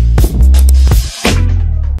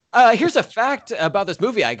 Here's a fact about this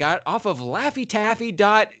movie I got off of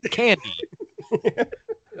LaffyTaffy.candy.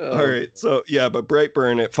 All right. So, but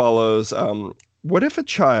Brightburn, it follows, what if a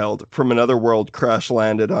child from another world crash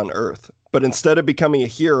landed on Earth, but instead of becoming a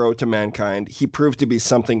hero to mankind, he proved to be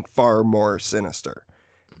something far more sinister?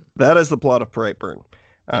 That is the plot of Brightburn.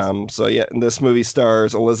 And this movie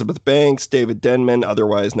stars Elizabeth Banks, David Denman,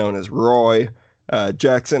 otherwise known as Roy,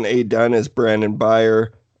 Jackson A. Dunn as Brandon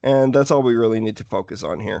Byer, and that's all we really need to focus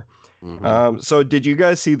on here. Mm-hmm. So did you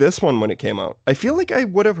guys see this one when it came out? I feel like I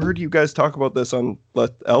would have heard you guys talk about this on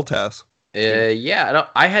LTAS.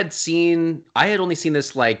 I had only seen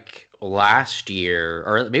this like last year,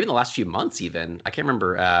 or maybe in the last few months even. I can't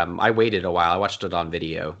remember. I waited a while. I watched it on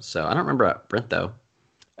video, so I don't remember Brent though.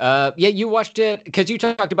 You watched it because you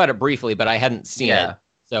talked about it briefly, but I hadn't seen it.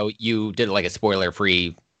 So you did like a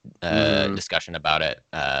spoiler-free discussion about it,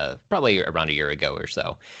 probably around a year ago or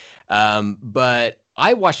so. But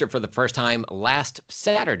I watched it for the first time last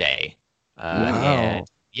Saturday. Wow. And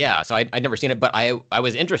so I'd never seen it, but I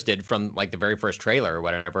was interested from like the very first trailer or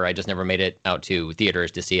whatever. I just never made it out to theaters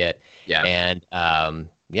to see it. Yeah. And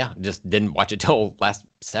just didn't watch it till last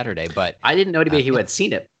Saturday. But I didn't know anybody who had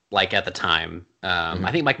seen it like at the time.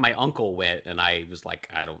 I think like my uncle went, and I was like,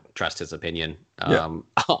 I don't trust his opinion on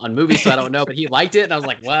movies, so I don't know. But he liked it, and I was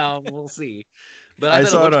like, well, we'll see. But I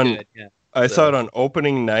saw it on. Good. I saw it on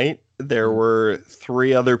opening night. There were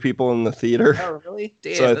 3 other people in the theater. Oh, really?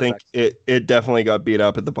 Damn, so I think it definitely got beat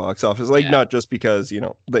up at the box office. Like, not just because,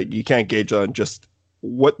 like you can't gauge on just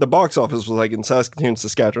what the box office was like in Saskatoon,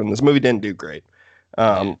 Saskatchewan. This movie didn't do great.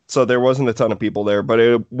 So there wasn't a ton of people there, but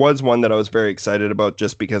it was one that I was very excited about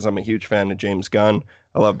just because I'm a huge fan of James Gunn.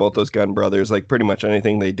 I love both those Gunn brothers. Like pretty much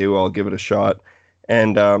anything they do, I'll give it a shot.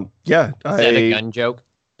 And Is that a gun joke?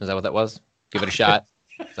 Is that what that was? Give it a shot.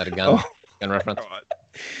 Is that a gun reference?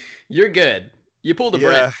 You're good. You pulled a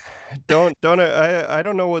Brett. I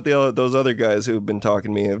don't know what those other guys who've been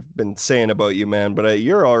talking to me have been saying about you, man, but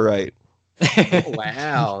you're all right.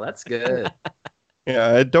 Wow, that's good.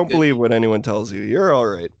 Yeah, I don't believe what anyone tells you. You're all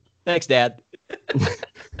right. Thanks, Dad.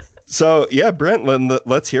 So, Brent,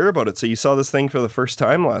 let's hear about it. So you saw this thing for the first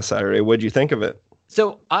time last Saturday. What'd you think of it?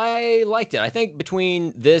 So I liked it. I think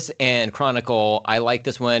between this and Chronicle, I like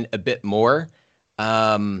this one a bit more.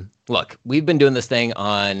 Look, we've been doing this thing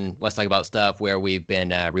on Let's Talk About Stuff where we've been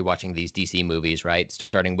rewatching these DC movies, right?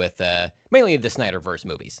 Starting with mainly the Snyderverse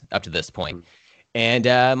movies up to this point. And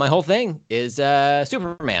my whole thing is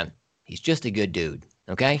Superman. He's just a good dude,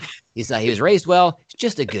 okay? He was raised well. He's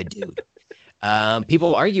just a good dude.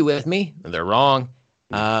 People argue with me. They're wrong.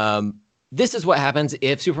 This is what happens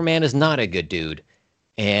if Superman is not a good dude.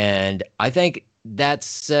 And I think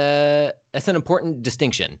that's an important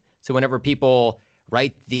distinction. So whenever people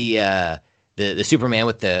write the Superman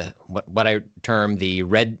with the what I term the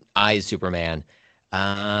red eyes Superman,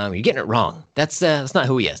 you're getting it wrong. That's not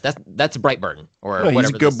who he is. That's Brightburn or whatever. He's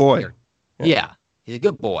a good boy. Yeah, he's a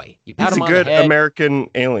good boy. You pat him on the head. He's a good American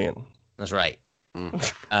alien. That's right.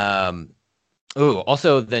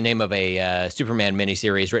 Also the name of a Superman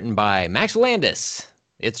miniseries written by Max Landis.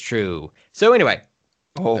 It's true. So anyway.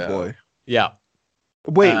 Oh boy. Yeah.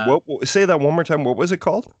 Wait, what? Say that one more time. What was it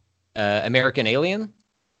called? American Alien.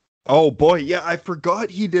 Oh boy, yeah, I forgot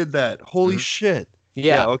he did that. Holy shit.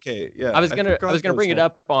 Yeah. Okay. Yeah. I was gonna bring it that.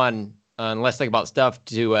 up on Let's Think About Stuff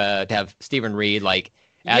to have Stephen read like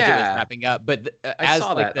as it was Yeah. wrapping up. But I as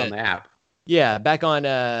saw like that on the app. yeah, back when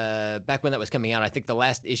that was coming out, I think the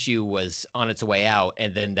last issue was on its way out,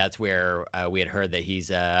 and then that's where we had heard that he's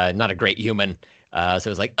not a great human. So it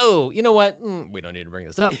was like, oh, you know what? We don't need to bring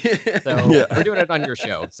this up. So we're doing it on your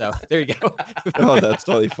show. So there you go. Oh, that's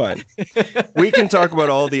totally fine. We can talk about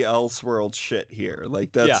all the Elseworld shit here.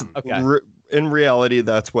 Like that's in reality,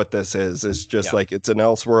 that's what this is. It's just like it's an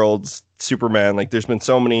Elseworlds Superman. Like there's been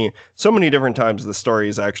so many different times the story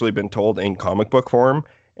has actually been told in comic book form.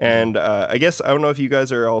 And I guess I don't know if you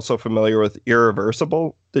guys are also familiar with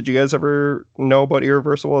Irreversible. Did you guys ever know about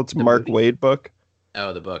Irreversible? It's a Mark Waid book.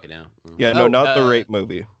 Oh, the book, no. Yeah, no, not the rape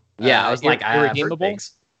movie. Yeah, I was like, Irredeemable.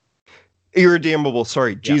 Irredeemable.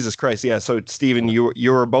 Sorry, Jesus Christ. Yeah, so Steven,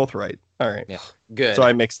 you were both right. All right. Yeah. Good. So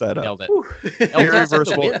I mixed that up. Nailed it.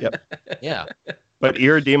 Irreversible. Yep. Yeah. But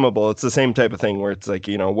Irredeemable, it's the same type of thing where it's like,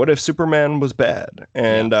 you know, what if Superman was bad?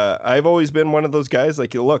 And I've always been one of those guys.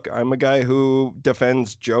 Like, look, I'm a guy who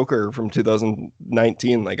defends Joker from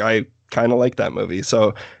 2019. Like, I kind of like that movie.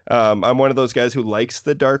 So I'm one of those guys who likes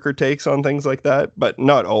the darker takes on things like that, but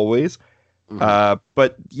not always.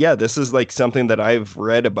 But yeah, this is like something that I've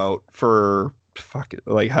read about for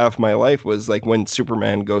like half my life was like when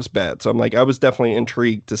Superman goes bad. So I'm like, I was definitely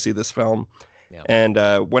intrigued to see this film. Yeah.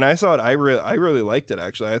 And when I saw it, I really liked it.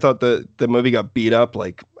 Actually, I thought the movie got beat up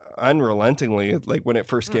like unrelentingly. Like when it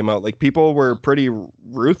first came out, like people were pretty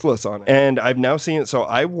ruthless on it. And I've now seen it, so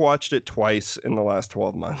I watched it twice in the last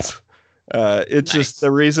 12 months. It's just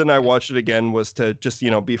the reason I watched it again was to just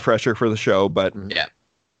be fresher for the show. But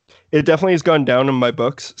it definitely has gone down in my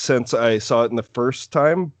books since I saw it in the first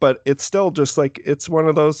time. But it's still just like it's one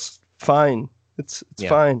of those fine. It's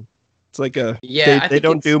fine. It's like they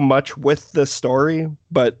don't do much with the story,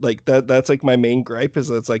 but like that's like my main gripe is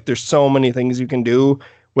that it's like there's so many things you can do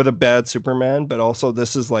with a bad Superman, but also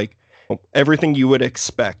this is like everything you would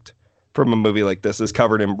expect from a movie like this is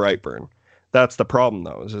covered in Brightburn. That's the problem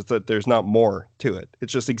though, is that there's not more to it.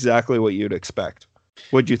 It's just exactly what you'd expect.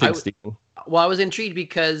 What do you think, Stephen? Well, I was intrigued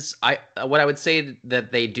because what I would say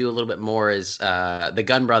that they do a little bit more is the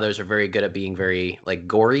Gunn brothers are very good at being very like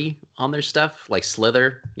gory on their stuff, like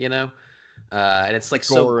Slither, and it's like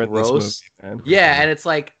so gross. Yeah, and it's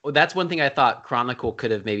like that's one thing I thought Chronicle could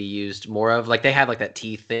have maybe used more of. Like they had like that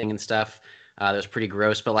teeth thing and stuff that was pretty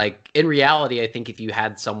gross, but like in reality, I think if you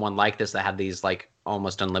had someone like this that had these like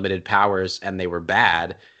almost unlimited powers and they were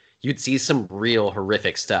bad, you'd see some real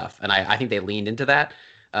horrific stuff, and I think they leaned into that.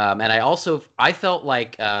 And I felt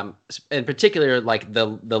like, in particular, like the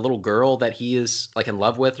little girl that he is like in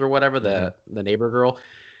love with or whatever, the neighbor girl,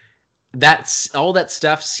 that's all that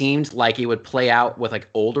stuff seemed like it would play out with like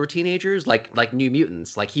older teenagers, like New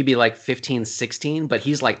Mutants, like he'd be like 15, 16, but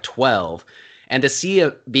he's like 12. And to see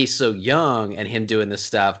it be so young and him doing this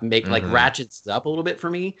stuff like ratchets up a little bit for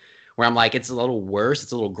me, where I'm like, it's a little worse.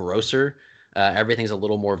 It's a little grosser. Everything's a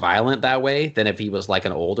little more violent that way than if he was like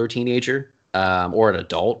an older teenager. Or an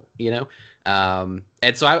adult, and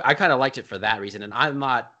so I kind of liked it for that reason. And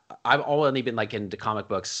I've only been like into comic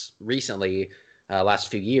books recently, last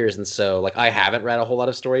few years, and so like I haven't read a whole lot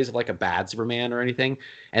of stories of like a bad Superman or anything.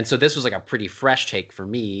 And so this was like a pretty fresh take for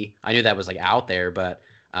me. I knew that was like out there, but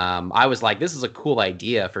I was like, this is a cool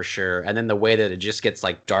idea for sure. And then the way that it just gets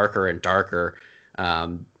like darker and darker,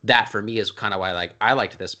 that for me is kind of why like I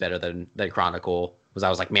liked this better than Chronicle. Was I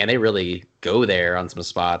was like, man, they really go there on some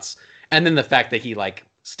spots. And then the fact that he like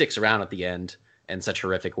sticks around at the end in such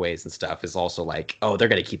horrific ways and stuff is also like, oh, they're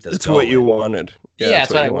going to keep this It's going. what you wanted. Yeah,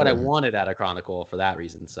 it's what I wanted out of Chronicle for that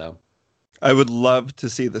reason. So I would love to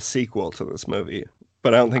see the sequel to this movie,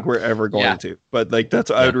 but I don't think we're ever going to. But like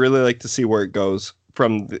I would really like to see where it goes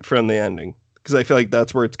from the ending, because I feel like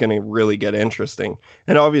that's where it's going to really get interesting.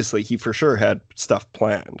 And obviously, he for sure had stuff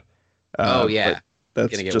planned. But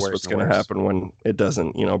that's just what's going to happen when it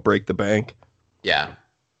doesn't, break the bank. Yeah.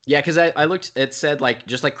 Yeah, because I looked, it said like,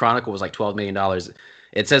 just like Chronicle was like $12 million.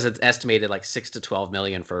 It says it's estimated like $6 to $12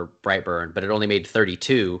 million for Brightburn, but it only made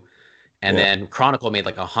 32. And then Chronicle made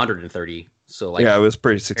like 130. So like, it was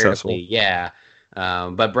pretty successful. Yeah.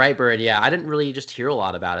 But Brightburn, I didn't really just hear a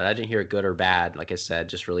lot about it. I didn't hear it good or bad. Like I said,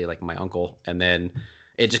 just really like my uncle. And then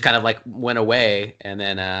it just kind of like went away. And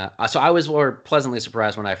then, so I was more pleasantly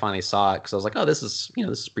surprised when I finally saw it, because I was like, oh, this is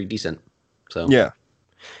pretty decent. So, yeah.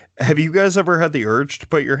 Have you guys ever had the urge to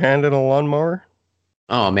put your hand in a lawnmower?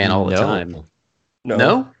 Oh man, all the time.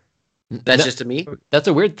 No? That's just to me. That's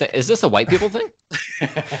a weird thing. Is this a white people thing?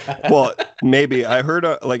 Well, maybe I heard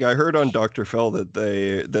on Dr. Phil that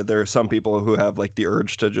there are some people who have like the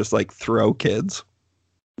urge to just like throw kids.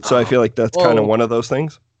 So I feel like that's kind of one of those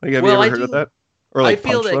things. Like, have you ever heard of that? Or like I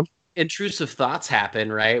feel punch like them? intrusive thoughts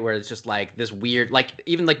happen, right? Where it's just like this weird, like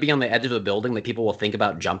even like being on the edge of a building, like people will think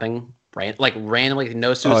about jumping, right? Like randomly,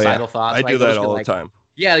 no suicidal thoughts. I right? do They'll that just be all like, the time.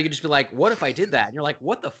 Yeah, you could just be like, "What if I did that?" And you're like,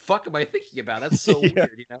 "What the fuck am I thinking about?" That's so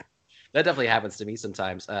weird, you know. That definitely happens to me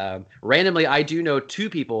sometimes. Randomly, I do know 2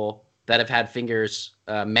 people that have had fingers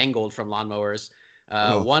mangled from lawnmowers.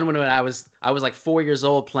 One when I was like 4 years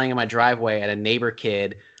old playing in my driveway, and a neighbor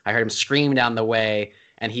kid, I heard him scream down the way,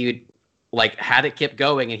 and he like had it kept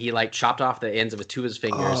going, and he like chopped off the ends of 2 of his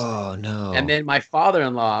fingers. Oh no! And then my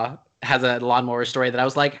father-in-law has a lawnmower story that I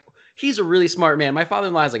was like, he's a really smart man. My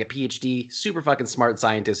father-in-law has like a PhD, super fucking smart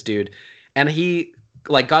scientist, dude. And he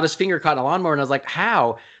like got his finger caught in a lawnmower, and I was like,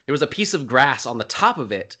 how? There was a piece of grass on the top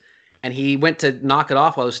of it, and he went to knock it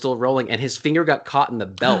off while it was still rolling, and his finger got caught in the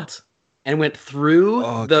belt and went through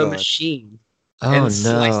the machine and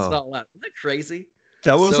sliced it all up. Isn't that crazy?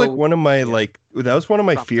 That was like one of my that was one of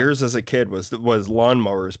my fears as a kid was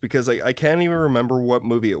lawnmowers, because like I can't even remember what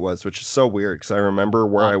movie it was, which is so weird because I remember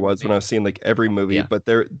where I was when I was seeing like every movie, but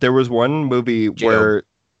there was one movie where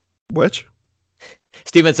which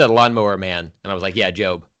Steven said Lawnmower Man, and I was like, yeah,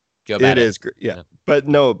 Job. It is great. Yeah. But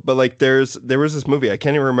like there was this movie, I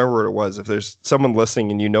can't even remember what it was. If there's someone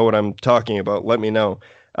listening and you know what I'm talking about, let me know.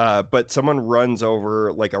 But someone runs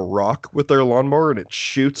over like a rock with their lawnmower, and it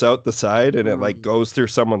shoots out the side, and it like goes through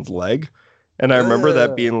someone's leg. And I remember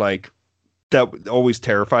that being like, that always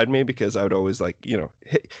terrified me, because I would always like, you know,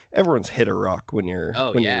 everyone's hit a rock when you're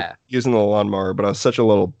you're using the lawnmower, but I was such a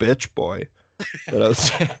little bitch boy that I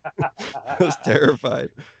was I was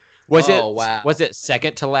terrified. Was it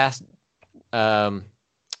second to last? Or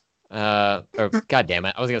God damn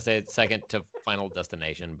it! I was gonna say second to Final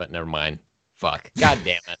Destination, but never mind. Fuck. God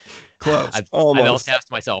damn it. Close. I Almost.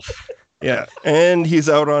 tasked myself. Yeah, and he's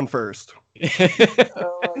out on first.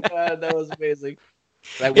 Oh my god, that was amazing.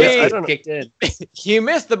 That Hey, kicked in. He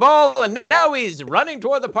missed the ball, and now he's running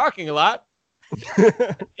toward the parking lot.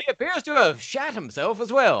 He appears to have shot himself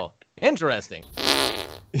as well. Interesting.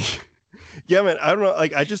 Yeah, man, I don't know.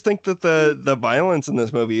 Like, I just think that the violence in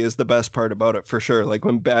this movie is the best part about it, for sure. Like,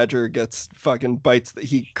 when Badger gets fucking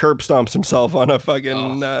he curb stomps himself on a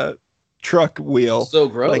fucking truck wheel. So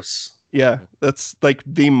gross. Like, yeah, that's like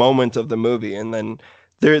the moment of the movie. And then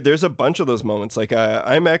there's a bunch of those moments. Like,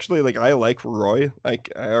 I'm actually like, I like Roy.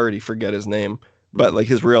 Like, I already forget his name, but like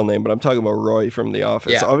his real name. But I'm talking about Roy from The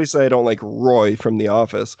Office. Yeah. Obviously, I don't like Roy from The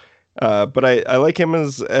Office. But I like him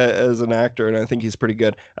as an actor, and I think he's pretty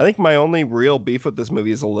good. I think my only real beef with this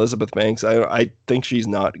movie is Elizabeth Banks. I think she's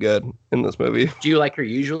not good in this movie. Do you like her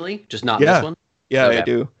usually? Just not this one? Yeah, Okay. I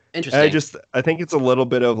do. Interesting. I think it's a little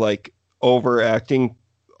bit of like overacting,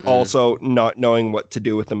 also not knowing what to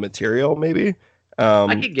do with the material, maybe.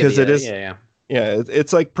 I could give you that. Yeah.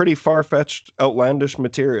 It's like pretty far-fetched, outlandish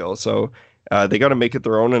material. So they got to make it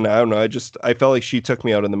their own, and I don't know. I felt like she took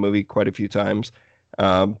me out in the movie quite a few times.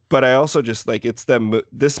 But I also just like, it's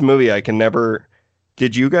this movie I can never.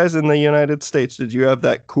 Did you guys in the United States, did you have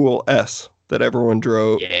that cool S that everyone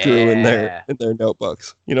drew in their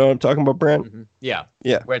notebooks? You know what I'm talking about, Brent? Mm-hmm. Yeah.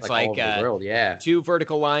 Yeah. Where it's Like all like over the world, yeah. 2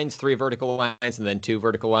 vertical lines, 3 vertical lines, and then 2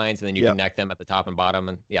 vertical lines, and then you connect them at the top and bottom,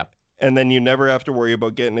 and yeah. And then you never have to worry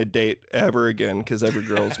about getting a date ever again, because every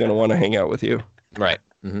girl's going to want to hang out with you. Right.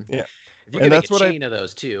 Mm-hmm. Yeah. If you can make a chain of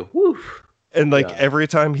those too. Woo. And like every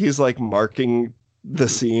time he's like marking the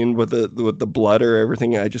scene with the blood or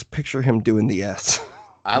everything, I just picture him doing the S.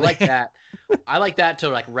 I like that. I like that to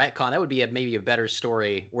like retcon. That would be maybe a better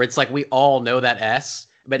story where it's like we all know that S,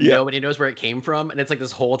 but nobody knows where it came from, and it's like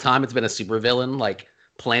this whole time it's been a supervillain like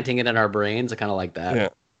planting it in our brains. I kind of like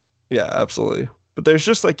that. Yeah, absolutely. But there's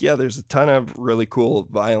just like there's a ton of really cool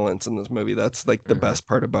violence in this movie. That's like the best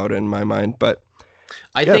part about it in my mind. But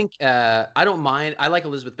I think I don't mind. I like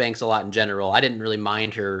Elizabeth Banks a lot in general. I didn't really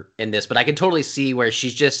mind her in this, but I can totally see where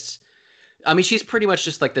she's just. I mean, she's pretty much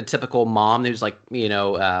just like the typical mom who's like, you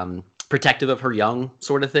know, protective of her young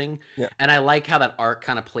sort of thing. Yeah. And I like how that arc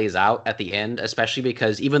kind of plays out at the end, especially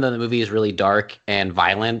because even though the movie is really dark and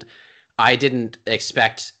violent, I didn't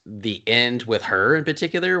expect the end with her in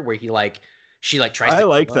particular, where she tries. I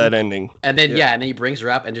like that ending. And then and then he brings her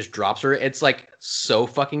up and just drops her. It's like so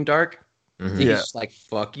fucking dark. Mm-hmm. He's just like,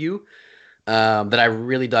 fuck you. That I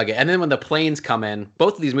really dug it. And then when the planes come in,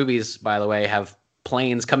 both of these movies, by the way, have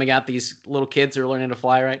planes coming out, these little kids who are learning to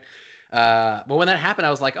fly, right? But when that happened,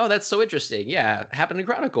 I was like, oh, that's so interesting. Yeah, it happened in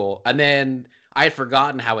Chronicle. And then I had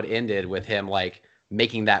forgotten how it ended with him like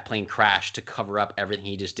making that plane crash to cover up everything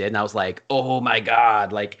he just did. And I was like, oh my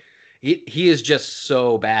God, like he is just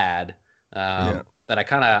so bad. That I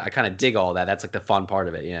kind of dig all that. That's like the fun part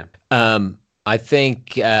of it. Yeah. I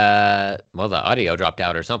think, the audio dropped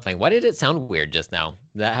out or something. Why did it sound weird just now?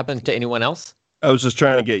 Did that happen to anyone else? I was just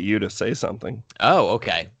trying to get you to say something. Oh,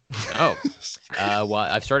 okay. Oh, well,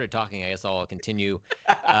 I've started talking. I guess I'll continue.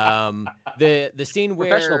 The scene where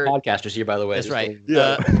Professional podcasters here, by the way. That's right.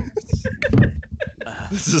 Yeah.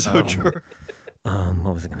 This is so true.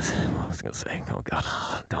 What was I going to say? Oh God!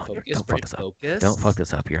 Don't fuck this up. Don't fuck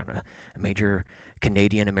this up. You're on a major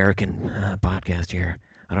Canadian American podcast here.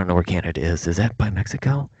 I don't know where Canada is. Is that by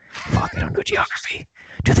Mexico? Fuck! I don't know geography.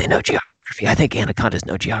 Do they know geography? I think anacondas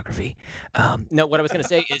know geography. No, what I was going to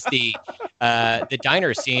say is the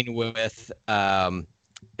diner scene with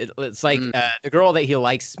it's like the girl that he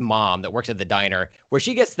likes, mom, that works at the diner, where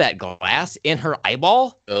she gets that glass in her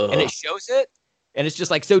eyeball and it shows it. And it's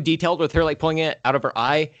just like so detailed with her like pulling it out of her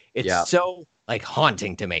eye. It's so like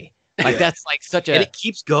haunting to me. Like that's like such a. And it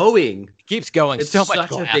keeps going. It keeps going. It's so such much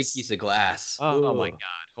glass. a big piece of glass. Oh my God!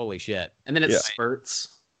 Holy shit! And then it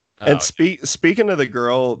spurts. And speaking of the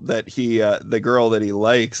girl that he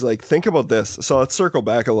likes, like think about this. So let's circle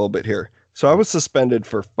back a little bit here. So I was suspended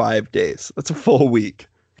for 5 days. That's a full week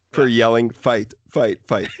for yelling, fight, fight,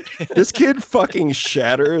 fight. This kid fucking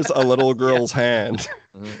shatters a little girl's hand.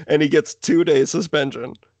 And he gets 2 days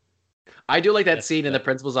suspension. I do like that scene in the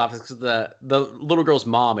principal's office because the little girl's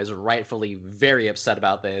mom is rightfully very upset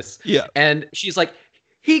about this. Yeah. And she's like,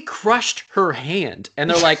 he crushed her hand. And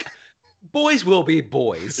they're like, boys will be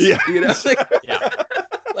boys. Yeah. You know? Like,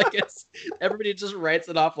 like it's everybody just writes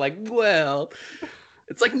it off like, well,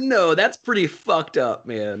 it's like, no, that's pretty fucked up,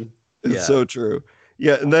 man. It's so true.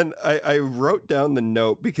 Yeah, and then I wrote down the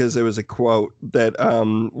note because there was a quote that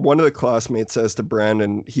one of the classmates says to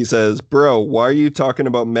Brandon. He says, "Bro, why are you talking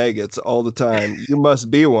about maggots all the time? You must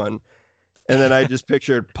be one." And then I just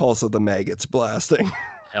pictured Pulse of the Maggots blasting.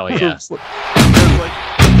 Hell yeah.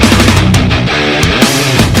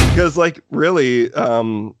 Because like really,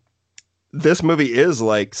 this movie is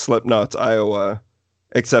like Slipknot's Iowa,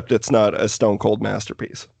 except it's not a stone cold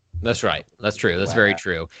masterpiece. That's right. That's true. That's very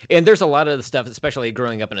true. And there's a lot of the stuff, especially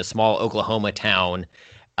growing up in a small Oklahoma town,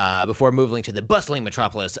 before moving to the bustling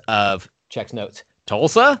metropolis of checks notes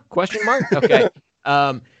Tulsa? Question mark. Okay.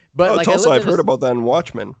 But like Tulsa, I've heard about that in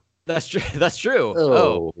Watchmen. That's true. That's true.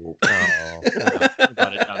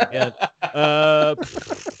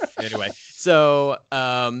 Anyway, so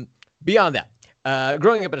beyond that.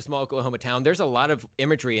 Growing up in a small Oklahoma town, there's a lot of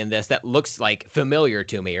imagery in this that looks like familiar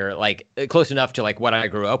to me, or like close enough to like what I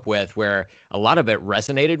grew up with, where a lot of it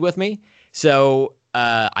resonated with me. So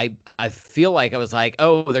I feel like I was like,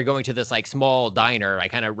 oh, they're going to this like small diner. I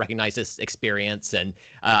kind of recognize this experience, and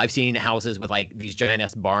I've seen houses with like these giant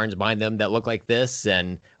ass barns behind them that look like this,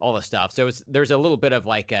 and all this stuff. So there's a little bit of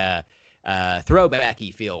like a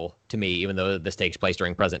throwbacky feel to me, even though this takes place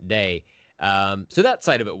during present day. So that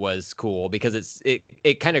side of it was cool because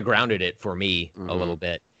it kind of grounded it for me a little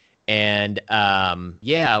bit. And,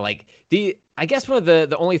 like I guess one of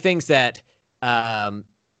the only things that,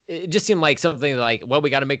 it just seemed like something like, well, we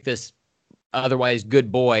got to make this otherwise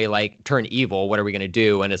good boy, like turn evil. What are we going to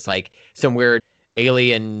do? And it's like some weird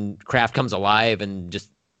alien craft comes alive and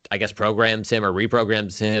just, I guess, programs him or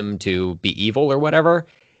reprograms him to be evil or whatever.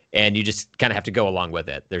 And you just kind of have to go along with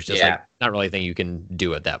it. There's just like not really anything you can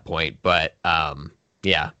do at that point. But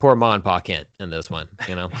poor Ma and Pa Kent in this one,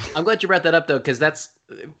 you know. I'm glad you brought that up though, because that's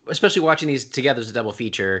especially watching these together as a double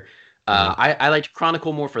feature. I liked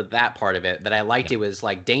Chronicle more for that part of it. That I liked it was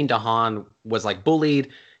like Dane DeHaan was like bullied.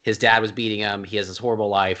 His dad was beating him. He has this horrible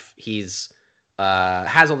life. He's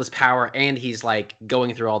has all this power, and he's like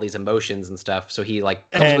going through all these emotions and stuff. So he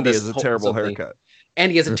like comes with this a terrible haircut. And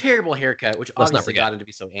he has a terrible haircut, which obviously got him to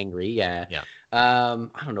be so angry. Yeah. I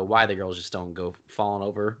don't know why the girls just don't go falling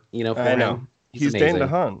over, you know, for him. He's Dane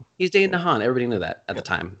DeHaan. He's Dane DeHaan. Everybody knew that at the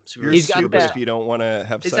time. You're stupid if you don't want to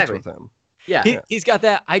have sex with him. Yeah. He's got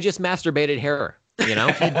that I just masturbated hair, you know?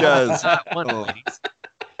 He does.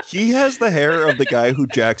 He has the hair of the guy who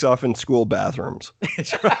jacks off in school bathrooms.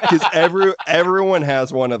 Because everyone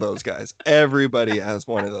has one of those guys. Everybody has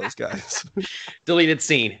one of those guys. Deleted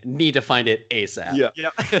scene. Need to find it ASAP. Yeah.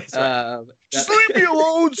 Just leave me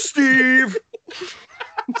alone, Steve.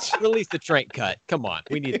 Release the Trank cut. Come on.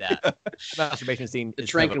 We need that. Masturbation scene. The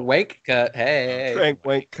Trank and Wake cut. Hey. Trank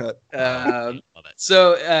Wake cut. Love it.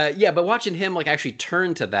 So, but watching him like actually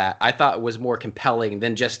turn to that, I thought was more compelling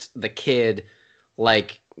than just the kid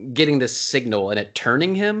like getting this signal and it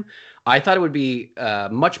turning him. I thought it would be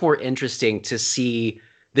much more interesting to see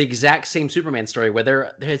the exact same Superman story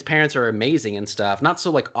where his parents are amazing and stuff, not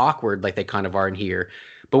so like awkward like they kind of are in here,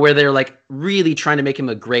 but where they're like really trying to make him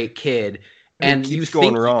a great kid. And you going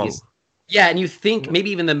think wrong. Yeah, and you think maybe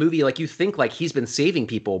even the movie, like you think like he's been saving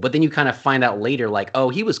people, but then you kind of find out later, like, oh,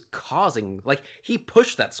 he was causing, like he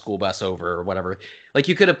pushed that school bus over or whatever. Like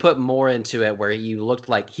you could have put more into it where he looked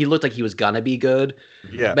like he was gonna be good.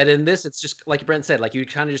 Yeah. But in this, it's just like Brent said, like you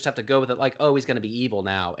kind of just have to go with it, like, oh, he's gonna be evil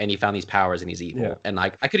now, and he found these powers and he's evil. Yeah. And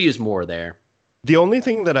like I could use more there. The only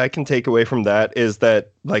thing that I can take away from that is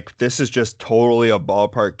that, like, this is just totally a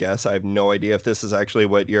ballpark guess. I have no idea if this is actually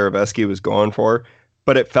what Yarovesky was going for,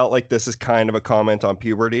 but it felt like this is kind of a comment on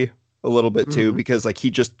puberty a little bit too, because like he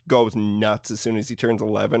just goes nuts as soon as he turns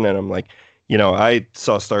 11. And I'm like, you know, I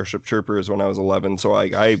saw Starship Troopers when I was 11, so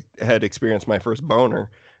I had experienced my first boner.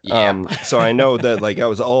 Yeah. So I know that like I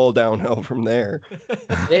was all downhill from there.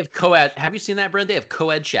 They have co-ed. Have you seen that, Brent? They have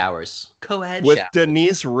co-ed showers. Co-ed With showers.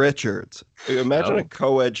 Denise Richards. Imagine a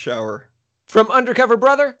co-ed shower. From Undercover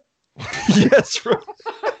Brother? Yes.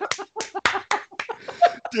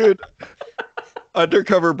 Dude,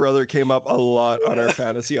 Undercover Brother came up a lot on our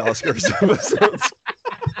Fantasy Oscars episodes.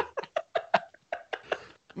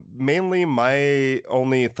 Mainly my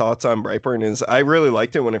only thoughts on Brightburn is I really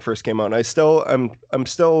liked it when it first came out. And I'm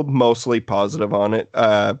still mostly positive on it.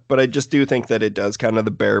 But I just do think that it does kind of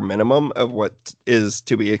the bare minimum of what is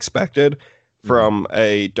to be expected from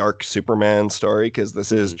a dark Superman story, because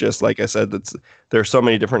this is just, like I said, there's so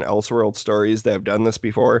many different Elseworld stories that have done this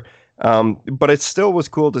before. But it still was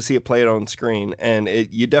cool to see it played on screen, and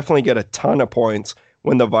you definitely get a ton of points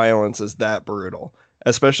when the violence is that brutal,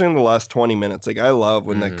 especially in the last 20 minutes. Like, I love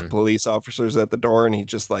when the police officer's at the door and he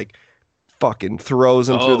just like fucking throws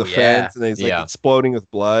him through the fence, and he's like exploding with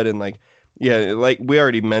blood, and like, yeah, like we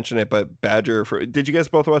already mentioned it, but Badger, did you guys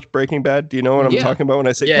both watch Breaking Bad? Do you know what I'm talking about when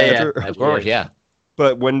I say Badger? Yeah, of course, yeah.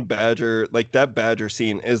 But when Badger, like that Badger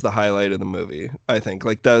scene is the highlight of the movie, I think.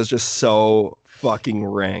 Like, that is just so fucking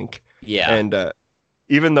rank. Yeah. And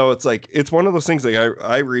even though it's like, it's one of those things, like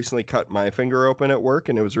I recently cut my finger open at work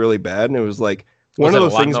and it was really bad. And it was like one of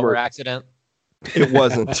those things where accident. It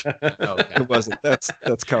wasn't. Okay. It wasn't. That's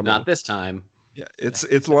coming. Not this time. Yeah.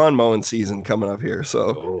 It's lawn mowing season coming up here.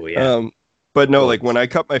 So, oh, yeah. But no, like when I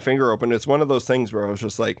cut my finger open, it's one of those things where I was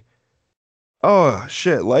just like, oh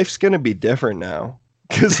shit, life's going to be different now.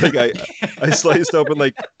 Cause like I sliced open,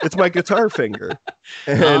 like it's my guitar finger.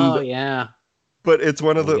 And, oh yeah. But it's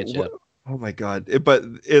one of the, oh my God. But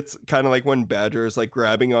it's kind of like when Badger is like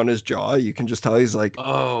grabbing on his jaw, you can just tell he's like,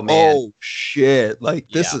 oh man, oh shit. Like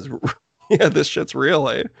this is, this shit's real.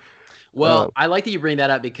 Eh? Well, I like that you bring that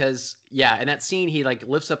up because in that scene, he like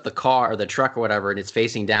lifts up the car or the truck or whatever, and it's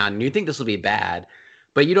facing down, and you think this will be bad,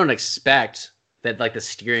 but you don't expect that like the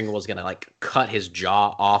steering wheel is going to like cut his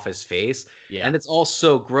jaw off his face. Yeah. And it's all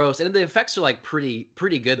so gross. And the effects are like pretty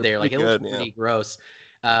good there. Like it looks pretty gross.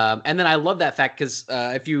 And then I love that fact because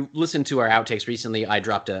if you listen to our outtakes recently, I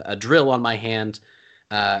dropped a drill on my hand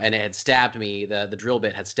and it had stabbed me. The drill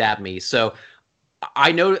bit had stabbed me. So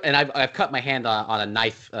I know, and I've cut my hand on a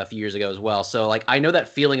knife a few years ago as well. So like I know that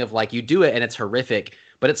feeling of like you do it and it's horrific,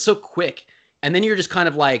 but it's so quick. And then you're just kind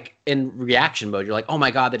of like in reaction mode. You're like, oh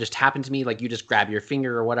my God, that just happened to me. Like you just grab your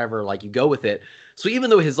finger or whatever, like you go with it. So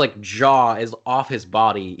even though his like jaw is off his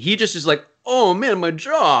body, he just is like, oh man, my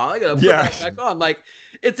jaw, I gotta put that back on. Like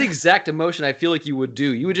it's the exact emotion I feel like you would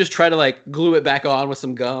do. You would just try to like glue it back on with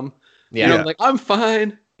some gum. Yeah. You know, like I'm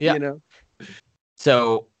fine. Yeah. You know?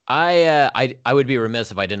 So I would be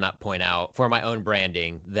remiss if I did not point out for my own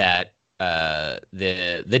branding that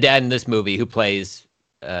the dad in this movie who plays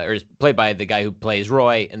or is played by the guy who plays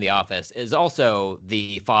Roy in The Office, is also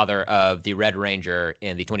the father of the Red Ranger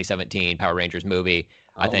in the 2017 Power Rangers movie.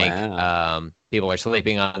 I think people are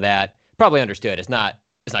sleeping on that. Probably understood. It's not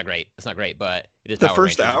great. It's not great, but it is. The Power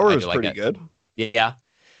first Rangers. hour is pretty good. Yeah.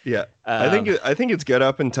 Yeah, I think it's good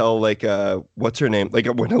up until like what's her name? Like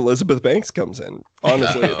when Elizabeth Banks comes in.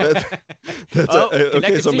 Honestly,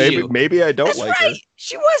 okay. So maybe I don't that's like right. her.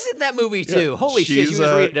 She was in that movie too. Holy shit, she was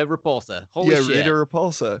Rita Repulsa. Holy shit, Rita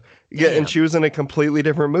Repulsa. Yeah, and she was in a completely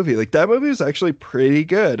different movie. Like that movie was actually pretty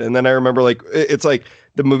good. And then I remember like it's like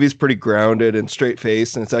the movie's pretty grounded and straight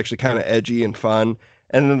faced, and it's actually kind of edgy and fun.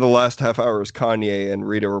 And then the last half hour is Kanye and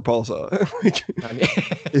Rita Repulsa.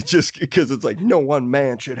 It's just because it's like no one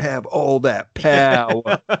man should have all that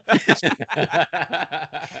power.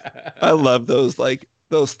 I love those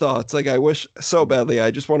thoughts. Like I wish so badly.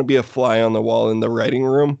 I just want to be a fly on the wall in the writing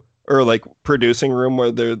room or like producing room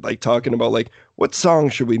where they're like talking about like what song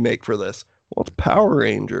should we make for this? Well, it's Power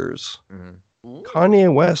Rangers. Mm-hmm.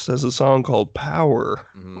 Kanye West has a song called Power.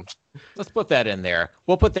 Mm-hmm. Let's put that in there.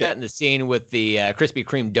 We'll put that in the scene with the Krispy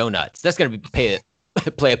Kreme donuts. That's going to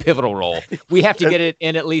play a pivotal role. We have to get it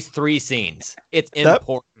in at least 3 scenes. It's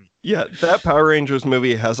important. Yeah, that Power Rangers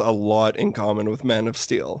movie has a lot in common with Man of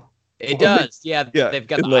Steel. It does. Yeah. Yeah, They've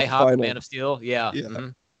got the in the IHOP final. Man of Steel. Yeah. Yeah.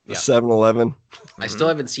 Mhm. The Yeah. 7-Eleven. I still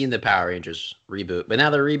haven't seen the Power Rangers reboot, but now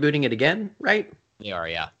they're rebooting it again, right? They are.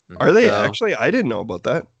 Yeah. Are they So- actually? I didn't know about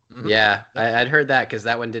that. Mhm. Yeah, I'd heard that because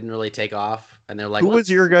that one didn't really take off, and they're like, Who was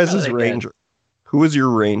your "Let's try guys' that again." ranger? Who was your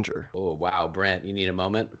ranger? Oh wow, Brent, you need a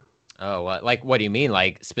moment. Oh, like what do you mean?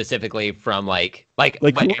 Like specifically from like Like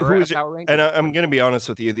what who era was of Power Rangers? And I'm going to be honest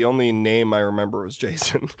with you. The only name I remember was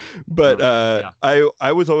Jason, but Yeah.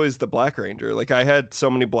 I was always the Black Ranger. Like I had so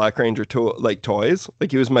many Black Ranger toys.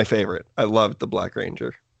 Like he was my favorite. I loved the Black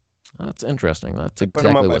Ranger. That's interesting. That's Put 'em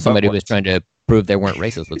exactly on my what somebody butt who was once. trying to prove they weren't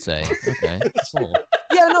racist would say. Okay. Cool.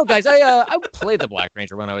 Yeah, no, guys, I played the Black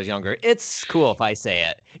Ranger when I was younger. It's cool if I say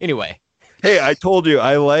it. Anyway. Hey, I told you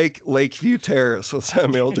I like Lakeview Terrace with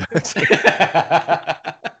Samuel Jackson.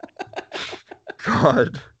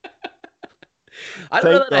 God, I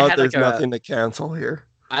don't know thank that I God had there's like nothing to cancel here.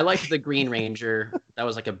 I liked the Green Ranger. That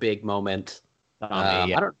was like a big moment. Yeah. I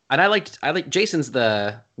don't, and I like Jason's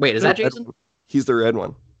the wait. Is that Jason? He's the red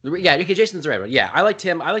one. Yeah, okay, Jason's the red one. Yeah, I liked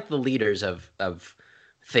him. I liked the leaders of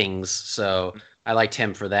things, so I liked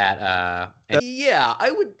him for that. And yeah, I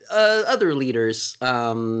would other leaders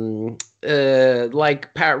like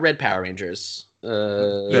Red Power Rangers. You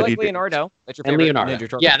Good like idea. Leonardo? That's your And favorite Leonardo. Ninja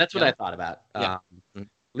Turtle? Yeah, that's what I thought about. Yeah.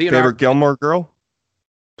 Leonardo. Favorite Gilmore Girl?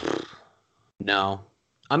 No,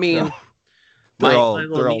 I mean, No. They're all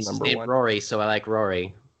little niece is number named one. Rory, so I like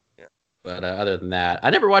Rory. Yeah. But other than that, I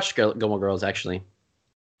never watched Gilmore Girls actually.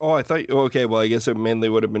 Oh, I thought. Okay, well, I guess it mainly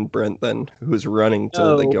would have been Brent then, who's running to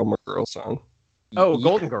the No. Gilmore Girl song. Oh,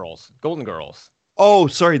 Golden Girls. Golden Girls. Oh,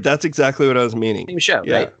 sorry, that's exactly what I was meaning. Same show,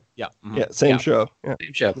 Yeah. right? Yeah. mhm. Yeah, same Yeah. show. Yeah.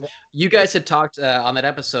 Same show. You guys had talked on that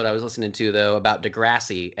episode I was listening to though about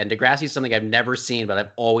Degrassi, and Degrassi is something I've never seen, but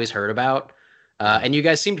I've always heard about. And you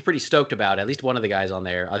guys seemed pretty stoked about it. At least one of the guys on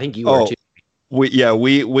there. I think you were Oh, too.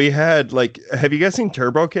 we had like. Have you guys seen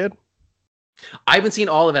Turbo Kid? I haven't seen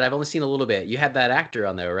all of it. I've only seen a little bit. You had that actor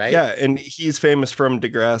on there, right? Yeah, and he's famous from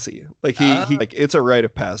Degrassi. Like he like it's a rite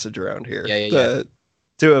of passage around here. Yeah.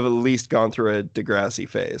 To have at least gone through a Degrassi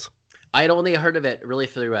phase. I had only heard of it really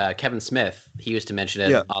through Kevin Smith. He used to mention it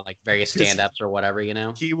Yeah. on like various stand-ups or whatever, you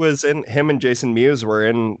know. He was in. Him and Jason Mewes were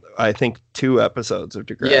in. I think 2 episodes of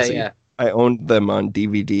Degrassi. Yeah, I owned them on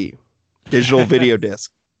DVD, digital video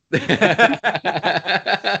disc.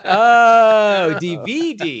 Oh,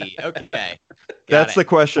 DVD. Okay. That's the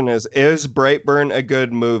question: is Brightburn a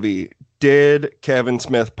good movie? Did Kevin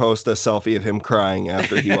Smith post a selfie of him crying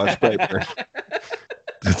after he watched Brightburn?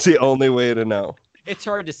 That's the only way to know. It's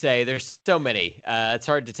hard to say. There's so many. It's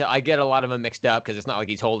hard to tell. I get a lot of them mixed up because it's not like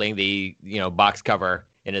he's holding the box cover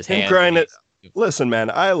in his Him hand. crying it. Listen,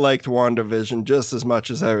 man, I liked WandaVision just as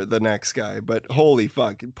much as the next guy, but holy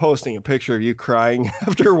fuck, posting a picture of you crying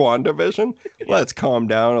after WandaVision? Let's calm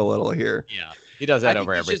down a little here. Yeah, he does that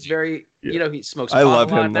over He's everything. just very, he smokes I pot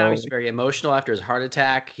love a lot him, now. though. He's very emotional after his heart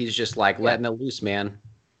attack. He's just like letting it loose, man.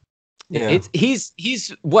 Yeah.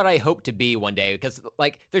 He's what I hope to be one day, because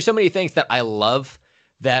like there's so many things that I love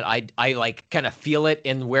that I like kind of feel it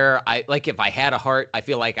in where I like, if I had a heart, I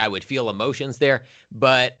feel like I would feel emotions there,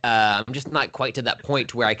 but I'm just not quite to that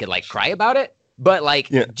point where I could like cry about it. But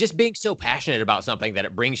like just being so passionate about something that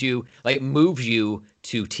it brings you, like moves you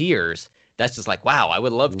to tears. That's just like, wow, I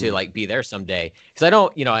would love to like be there someday. Because I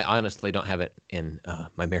don't, I honestly don't have it in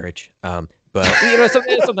my marriage. But it's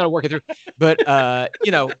something I'm working through. But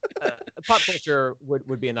pop culture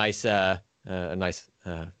would be a nice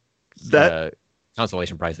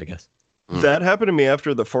consolation prize, I guess. That happened to me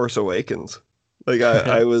after The Force Awakens. Like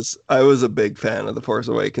I was a big fan of The Force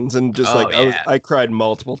Awakens, and just I cried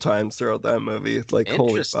multiple times throughout that movie. It's like,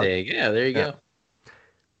 holy fuck. Interesting. Yeah, there you go.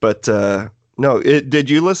 But no, did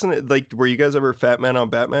you listen to, like, were you guys ever Fat Man on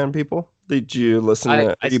Batman people? Did you listen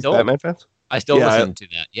to are you Batman fans? I still listen to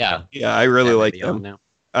that. Yeah. Yeah, I really like them. Now.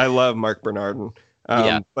 I love Mark Bernardin.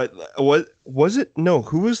 Yeah. But was it? No,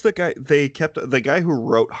 who was the guy? They kept the guy who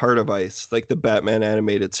wrote Heart of Ice, like the Batman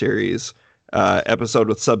animated series episode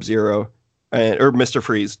with Sub-Zero or Mr.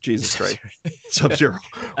 Freeze. Jesus Christ, Sub-Zero.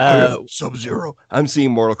 Sub-Zero. I'm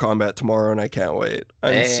seeing Mortal Kombat tomorrow, and I can't wait.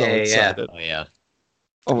 I'm so excited. Oh yeah.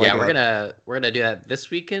 Oh my Yeah, God. we're gonna do that this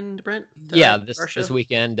weekend, Brent. This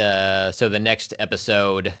weekend. So the next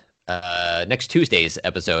episode, next Tuesday's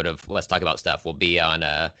episode of Let's Talk About Stuff will be on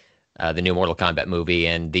the new Mortal Kombat movie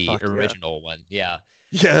and the original one. Yeah.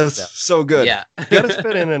 Yes, so good. Yeah. You gotta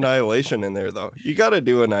fit in Annihilation in there, though. You gotta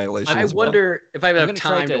do Annihilation. I as well. wonder if I have I'm enough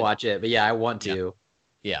gonna try time to to- watch it, but yeah, I want to.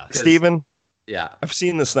 Yeah. Steven, Yeah. I've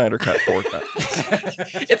seen the Snyder Cut 4 times.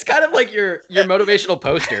 It's kind of like your motivational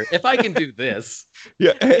poster. If I can do this.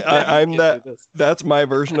 Yeah, hey, I'm that. That's my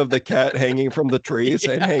version of the cat hanging from the tree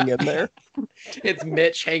saying, "Hang in there." It's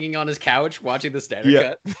Mitch hanging on his couch watching the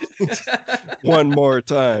Snyder Cut. One more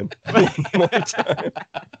time. One more time.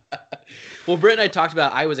 Well, Britt and I talked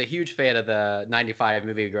about, I was a huge fan of the 95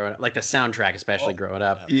 movie growing up, like the soundtrack, especially growing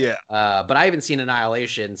up. Yeah. But I haven't seen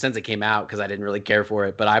Annihilation since it came out because I didn't really care for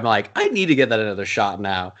it. But I'm like, I need to get that another shot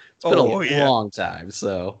now. It's been a long time.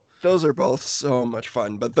 So those are both so much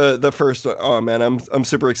fun. But the first one, oh man, I'm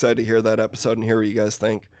super excited to hear that episode and hear what you guys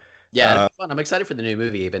think. Yeah, it's fun. I'm excited for the new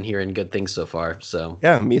movie. I've been hearing good things so far. So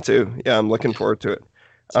yeah, me too. Yeah, I'm looking forward to it.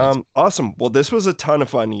 Awesome. Well, this was a ton of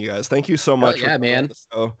fun, you guys. Thank you so much. Yeah, man.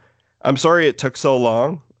 So I'm sorry it took so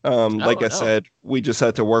long. I said, we just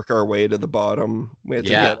had to work our way to the bottom. We had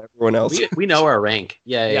to get everyone else. We know our rank.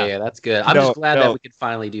 Yeah. That's good. I'm just glad that we could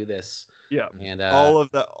finally do this. Yeah. And all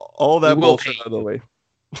that bullshit out of the way.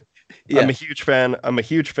 Yeah. I'm a huge fan. I'm a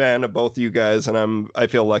huge fan of both of you guys, and I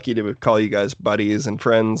feel lucky to call you guys buddies and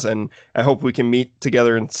friends, and I hope we can meet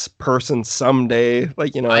together in person someday.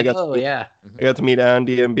 Like, you know, I got to meet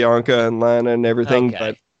Andy and Bianca and Lana and everything. Okay.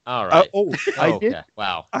 But all right. I did.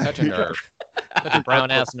 Wow. Such a nerve. Such a brown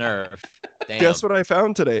ass nerve. Damn. Guess what I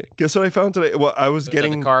found today? Well, I was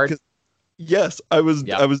getting the card. Yes, I was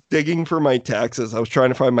digging for my taxes. I was trying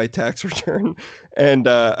to find my tax return, and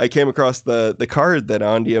I came across the card that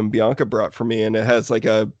Andy and Bianca brought for me, and it has like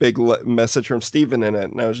a big message from Steven in it.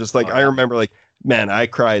 And I was just like, I remember, like, man, I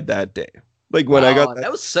cried that day. Like when I got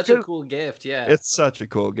that was such a cool gift. Yeah, it's such a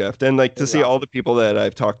cool gift, and like to see all the people that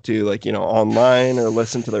I've talked to, like, you know, online or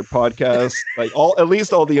listen to their podcasts, like at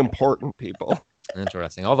least all the important people.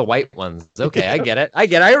 Interesting. All the white ones. Okay, I get it.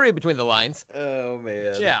 I read between the lines. Oh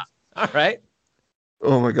man. Yeah. All right.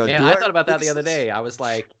 Oh my god. Yeah, I thought about that the other day. I was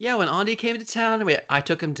like, yeah, when Andy came to town, I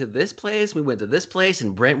took him to this place. We went to this place,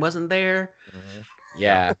 and Brent wasn't there. Mm-hmm.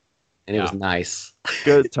 Yeah, and it was nice.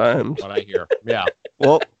 Good times. What I hear. Yeah.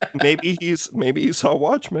 Well, maybe he saw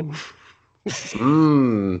Watchmen.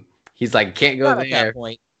 He's like, can't go there. At that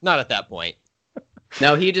point. Not at that point.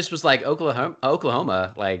 No, he just was like,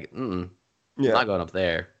 Oklahoma. Like, not going up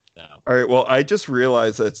there. No. All right. Well, I just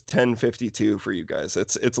realized that it's 10:52 for you guys.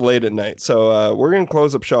 It's late at night, so we're gonna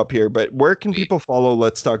close up shop here. But where can people follow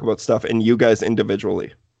Let's Talk About Stuff and you guys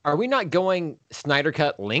individually? Are we not going Snyder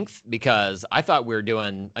Cut length? Because I thought we were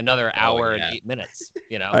doing another hour and 8 minutes.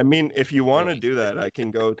 You know. I mean, if you want to do that, I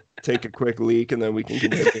can go take a quick leak and then we can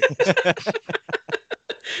continue. I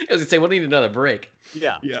was gonna say we'll need another break.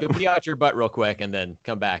 Yeah. Go pee out your butt real quick and then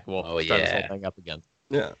come back. We'll start this whole thing up again.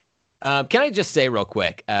 Yeah. Can I just say real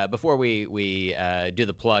quick before we do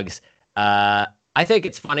the plugs? I think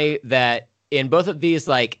it's funny that in both of these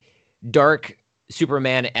like dark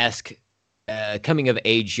Superman-esque coming of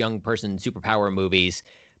age young person superpower movies,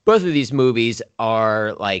 both of these movies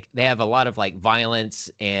are like they have a lot of like violence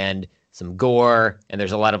and some gore, and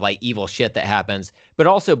there's a lot of like evil shit that happens. But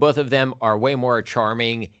also both of them are way more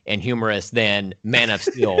charming and humorous than Man of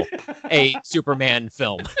Steel, a Superman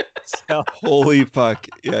film. So, holy fuck.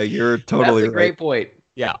 Yeah, you're totally That's a great point.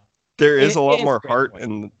 Yeah. There is a lot more heart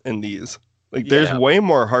in these. Like there's way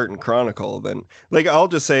more heart in Chronicle than like I'll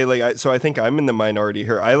just say like so I think I'm in the minority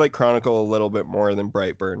here. I like Chronicle a little bit more than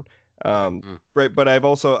Brightburn. Right, but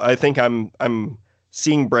I think I'm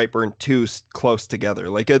seeing Brightburn too close together.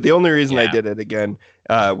 Like the only reason I did it again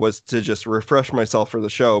was to just refresh myself for the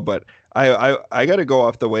show, but I got to go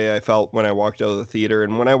off the way I felt when I walked out of the theater.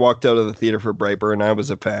 And when I walked out of the theater for Brightburn, I was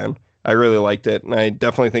a fan. I really liked it. And I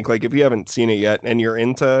definitely think like if you haven't seen it yet and you're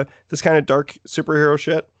into this kind of dark superhero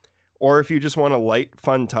shit, or if you just want a light,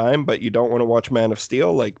 fun time, but you don't want to watch Man of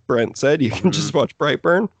Steel, like Brent said, you can just watch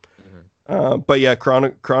Brightburn. But yeah,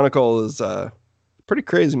 Chronicle is a pretty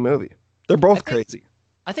crazy movie. They're both crazy.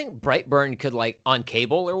 I think Brightburn could like on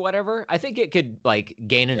cable or whatever. I think it could like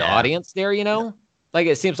gain an audience there, you know? Like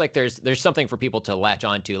it seems like there's something for people to latch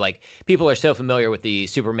onto. Like people are so familiar with the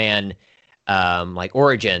Superman like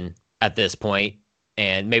origin at this point,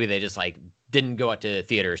 and maybe they just like didn't go out to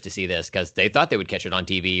theaters to see this because they thought they would catch it on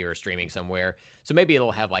TV or streaming somewhere. So maybe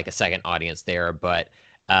it'll have like a second audience there. But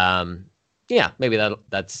maybe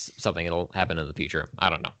that's something that'll happen in the future. I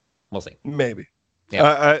don't know. We'll see. Maybe.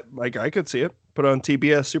 Yeah. I could see it. Put on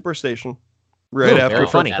TBS Superstation right after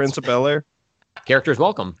Prince of Bel-Air. Characters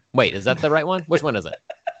welcome. Wait, is that the right one? Which one is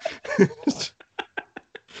it?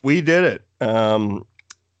 We did it.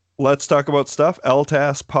 Let's Talk About Stuff.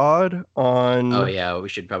 LTAS Pod on. Oh yeah, we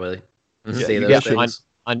should probably say those things.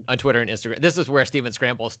 On Twitter and Instagram. This is where Steven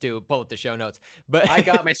scrambles to pull up the show notes. But I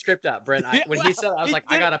got my script up, Brent. When he said, I was like,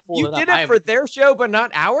 I gotta pull it up. You did it for their show, but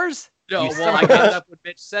not ours. No, well, I got up when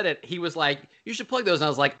Mitch said it. He was like, "You should plug those," and I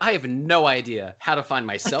was like, "I have no idea how to find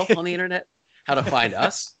myself on the internet, how to find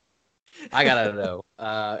us. I gotta know."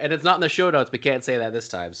 And it's not in the show notes. We can't say that this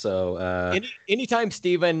time. So anytime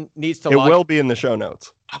Steven needs to, it will be in the show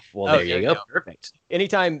notes. Well, there you go. Perfect.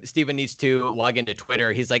 Anytime Steven needs to log into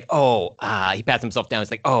Twitter, he's like, he pats himself down.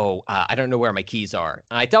 He's like, I don't know where my keys are.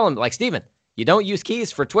 And I tell him, like, Steven, you don't use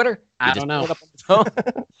keys for Twitter? I don't know.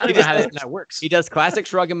 I don't know how that works. He does classic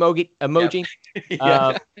shrug emoji.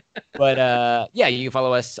 Yep. But you can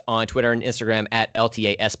follow us on Twitter and Instagram at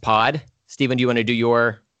LTASpod. Steven, do you want to do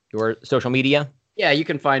your social media? Yeah, you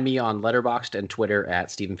can find me on Letterboxd and Twitter at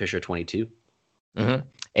StevenFisher22. Mm-hmm.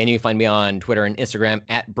 And you can find me on Twitter and Instagram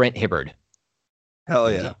at Brent Hibbard. Hell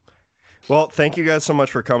yeah. Well, thank you guys so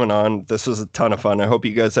much for coming on. This was a ton of fun. I hope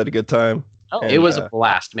you guys had a good time. It was a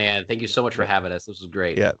blast, man. Thank you so much for having us. This was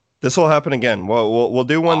great. Yeah, this will happen again. We'll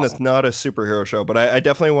do one that's not a superhero show, but I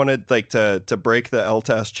definitely wanted to break the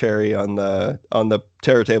LTAS cherry on the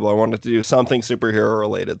Terror Table. I wanted to do something superhero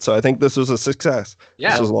related. So I think this was a success.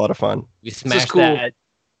 Yeah. This was a lot of fun. We smashed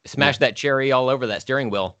that cherry all over that steering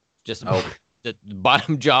wheel. Just the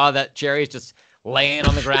bottom jaw of that cherry is just laying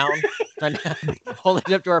on the ground, trying to hold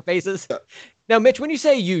it up to our faces. Now, Mitch, when you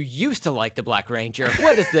say you used to like the Black Ranger,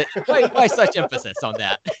 what is it? Why such emphasis on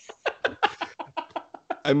that?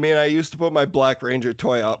 I mean, I used to put my Black Ranger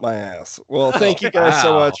toy out my ass. Well, thank you guys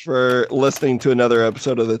so much for listening to another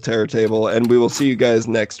episode of the Terror Table, and we will see you guys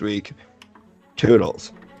next week.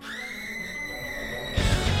 Toodles.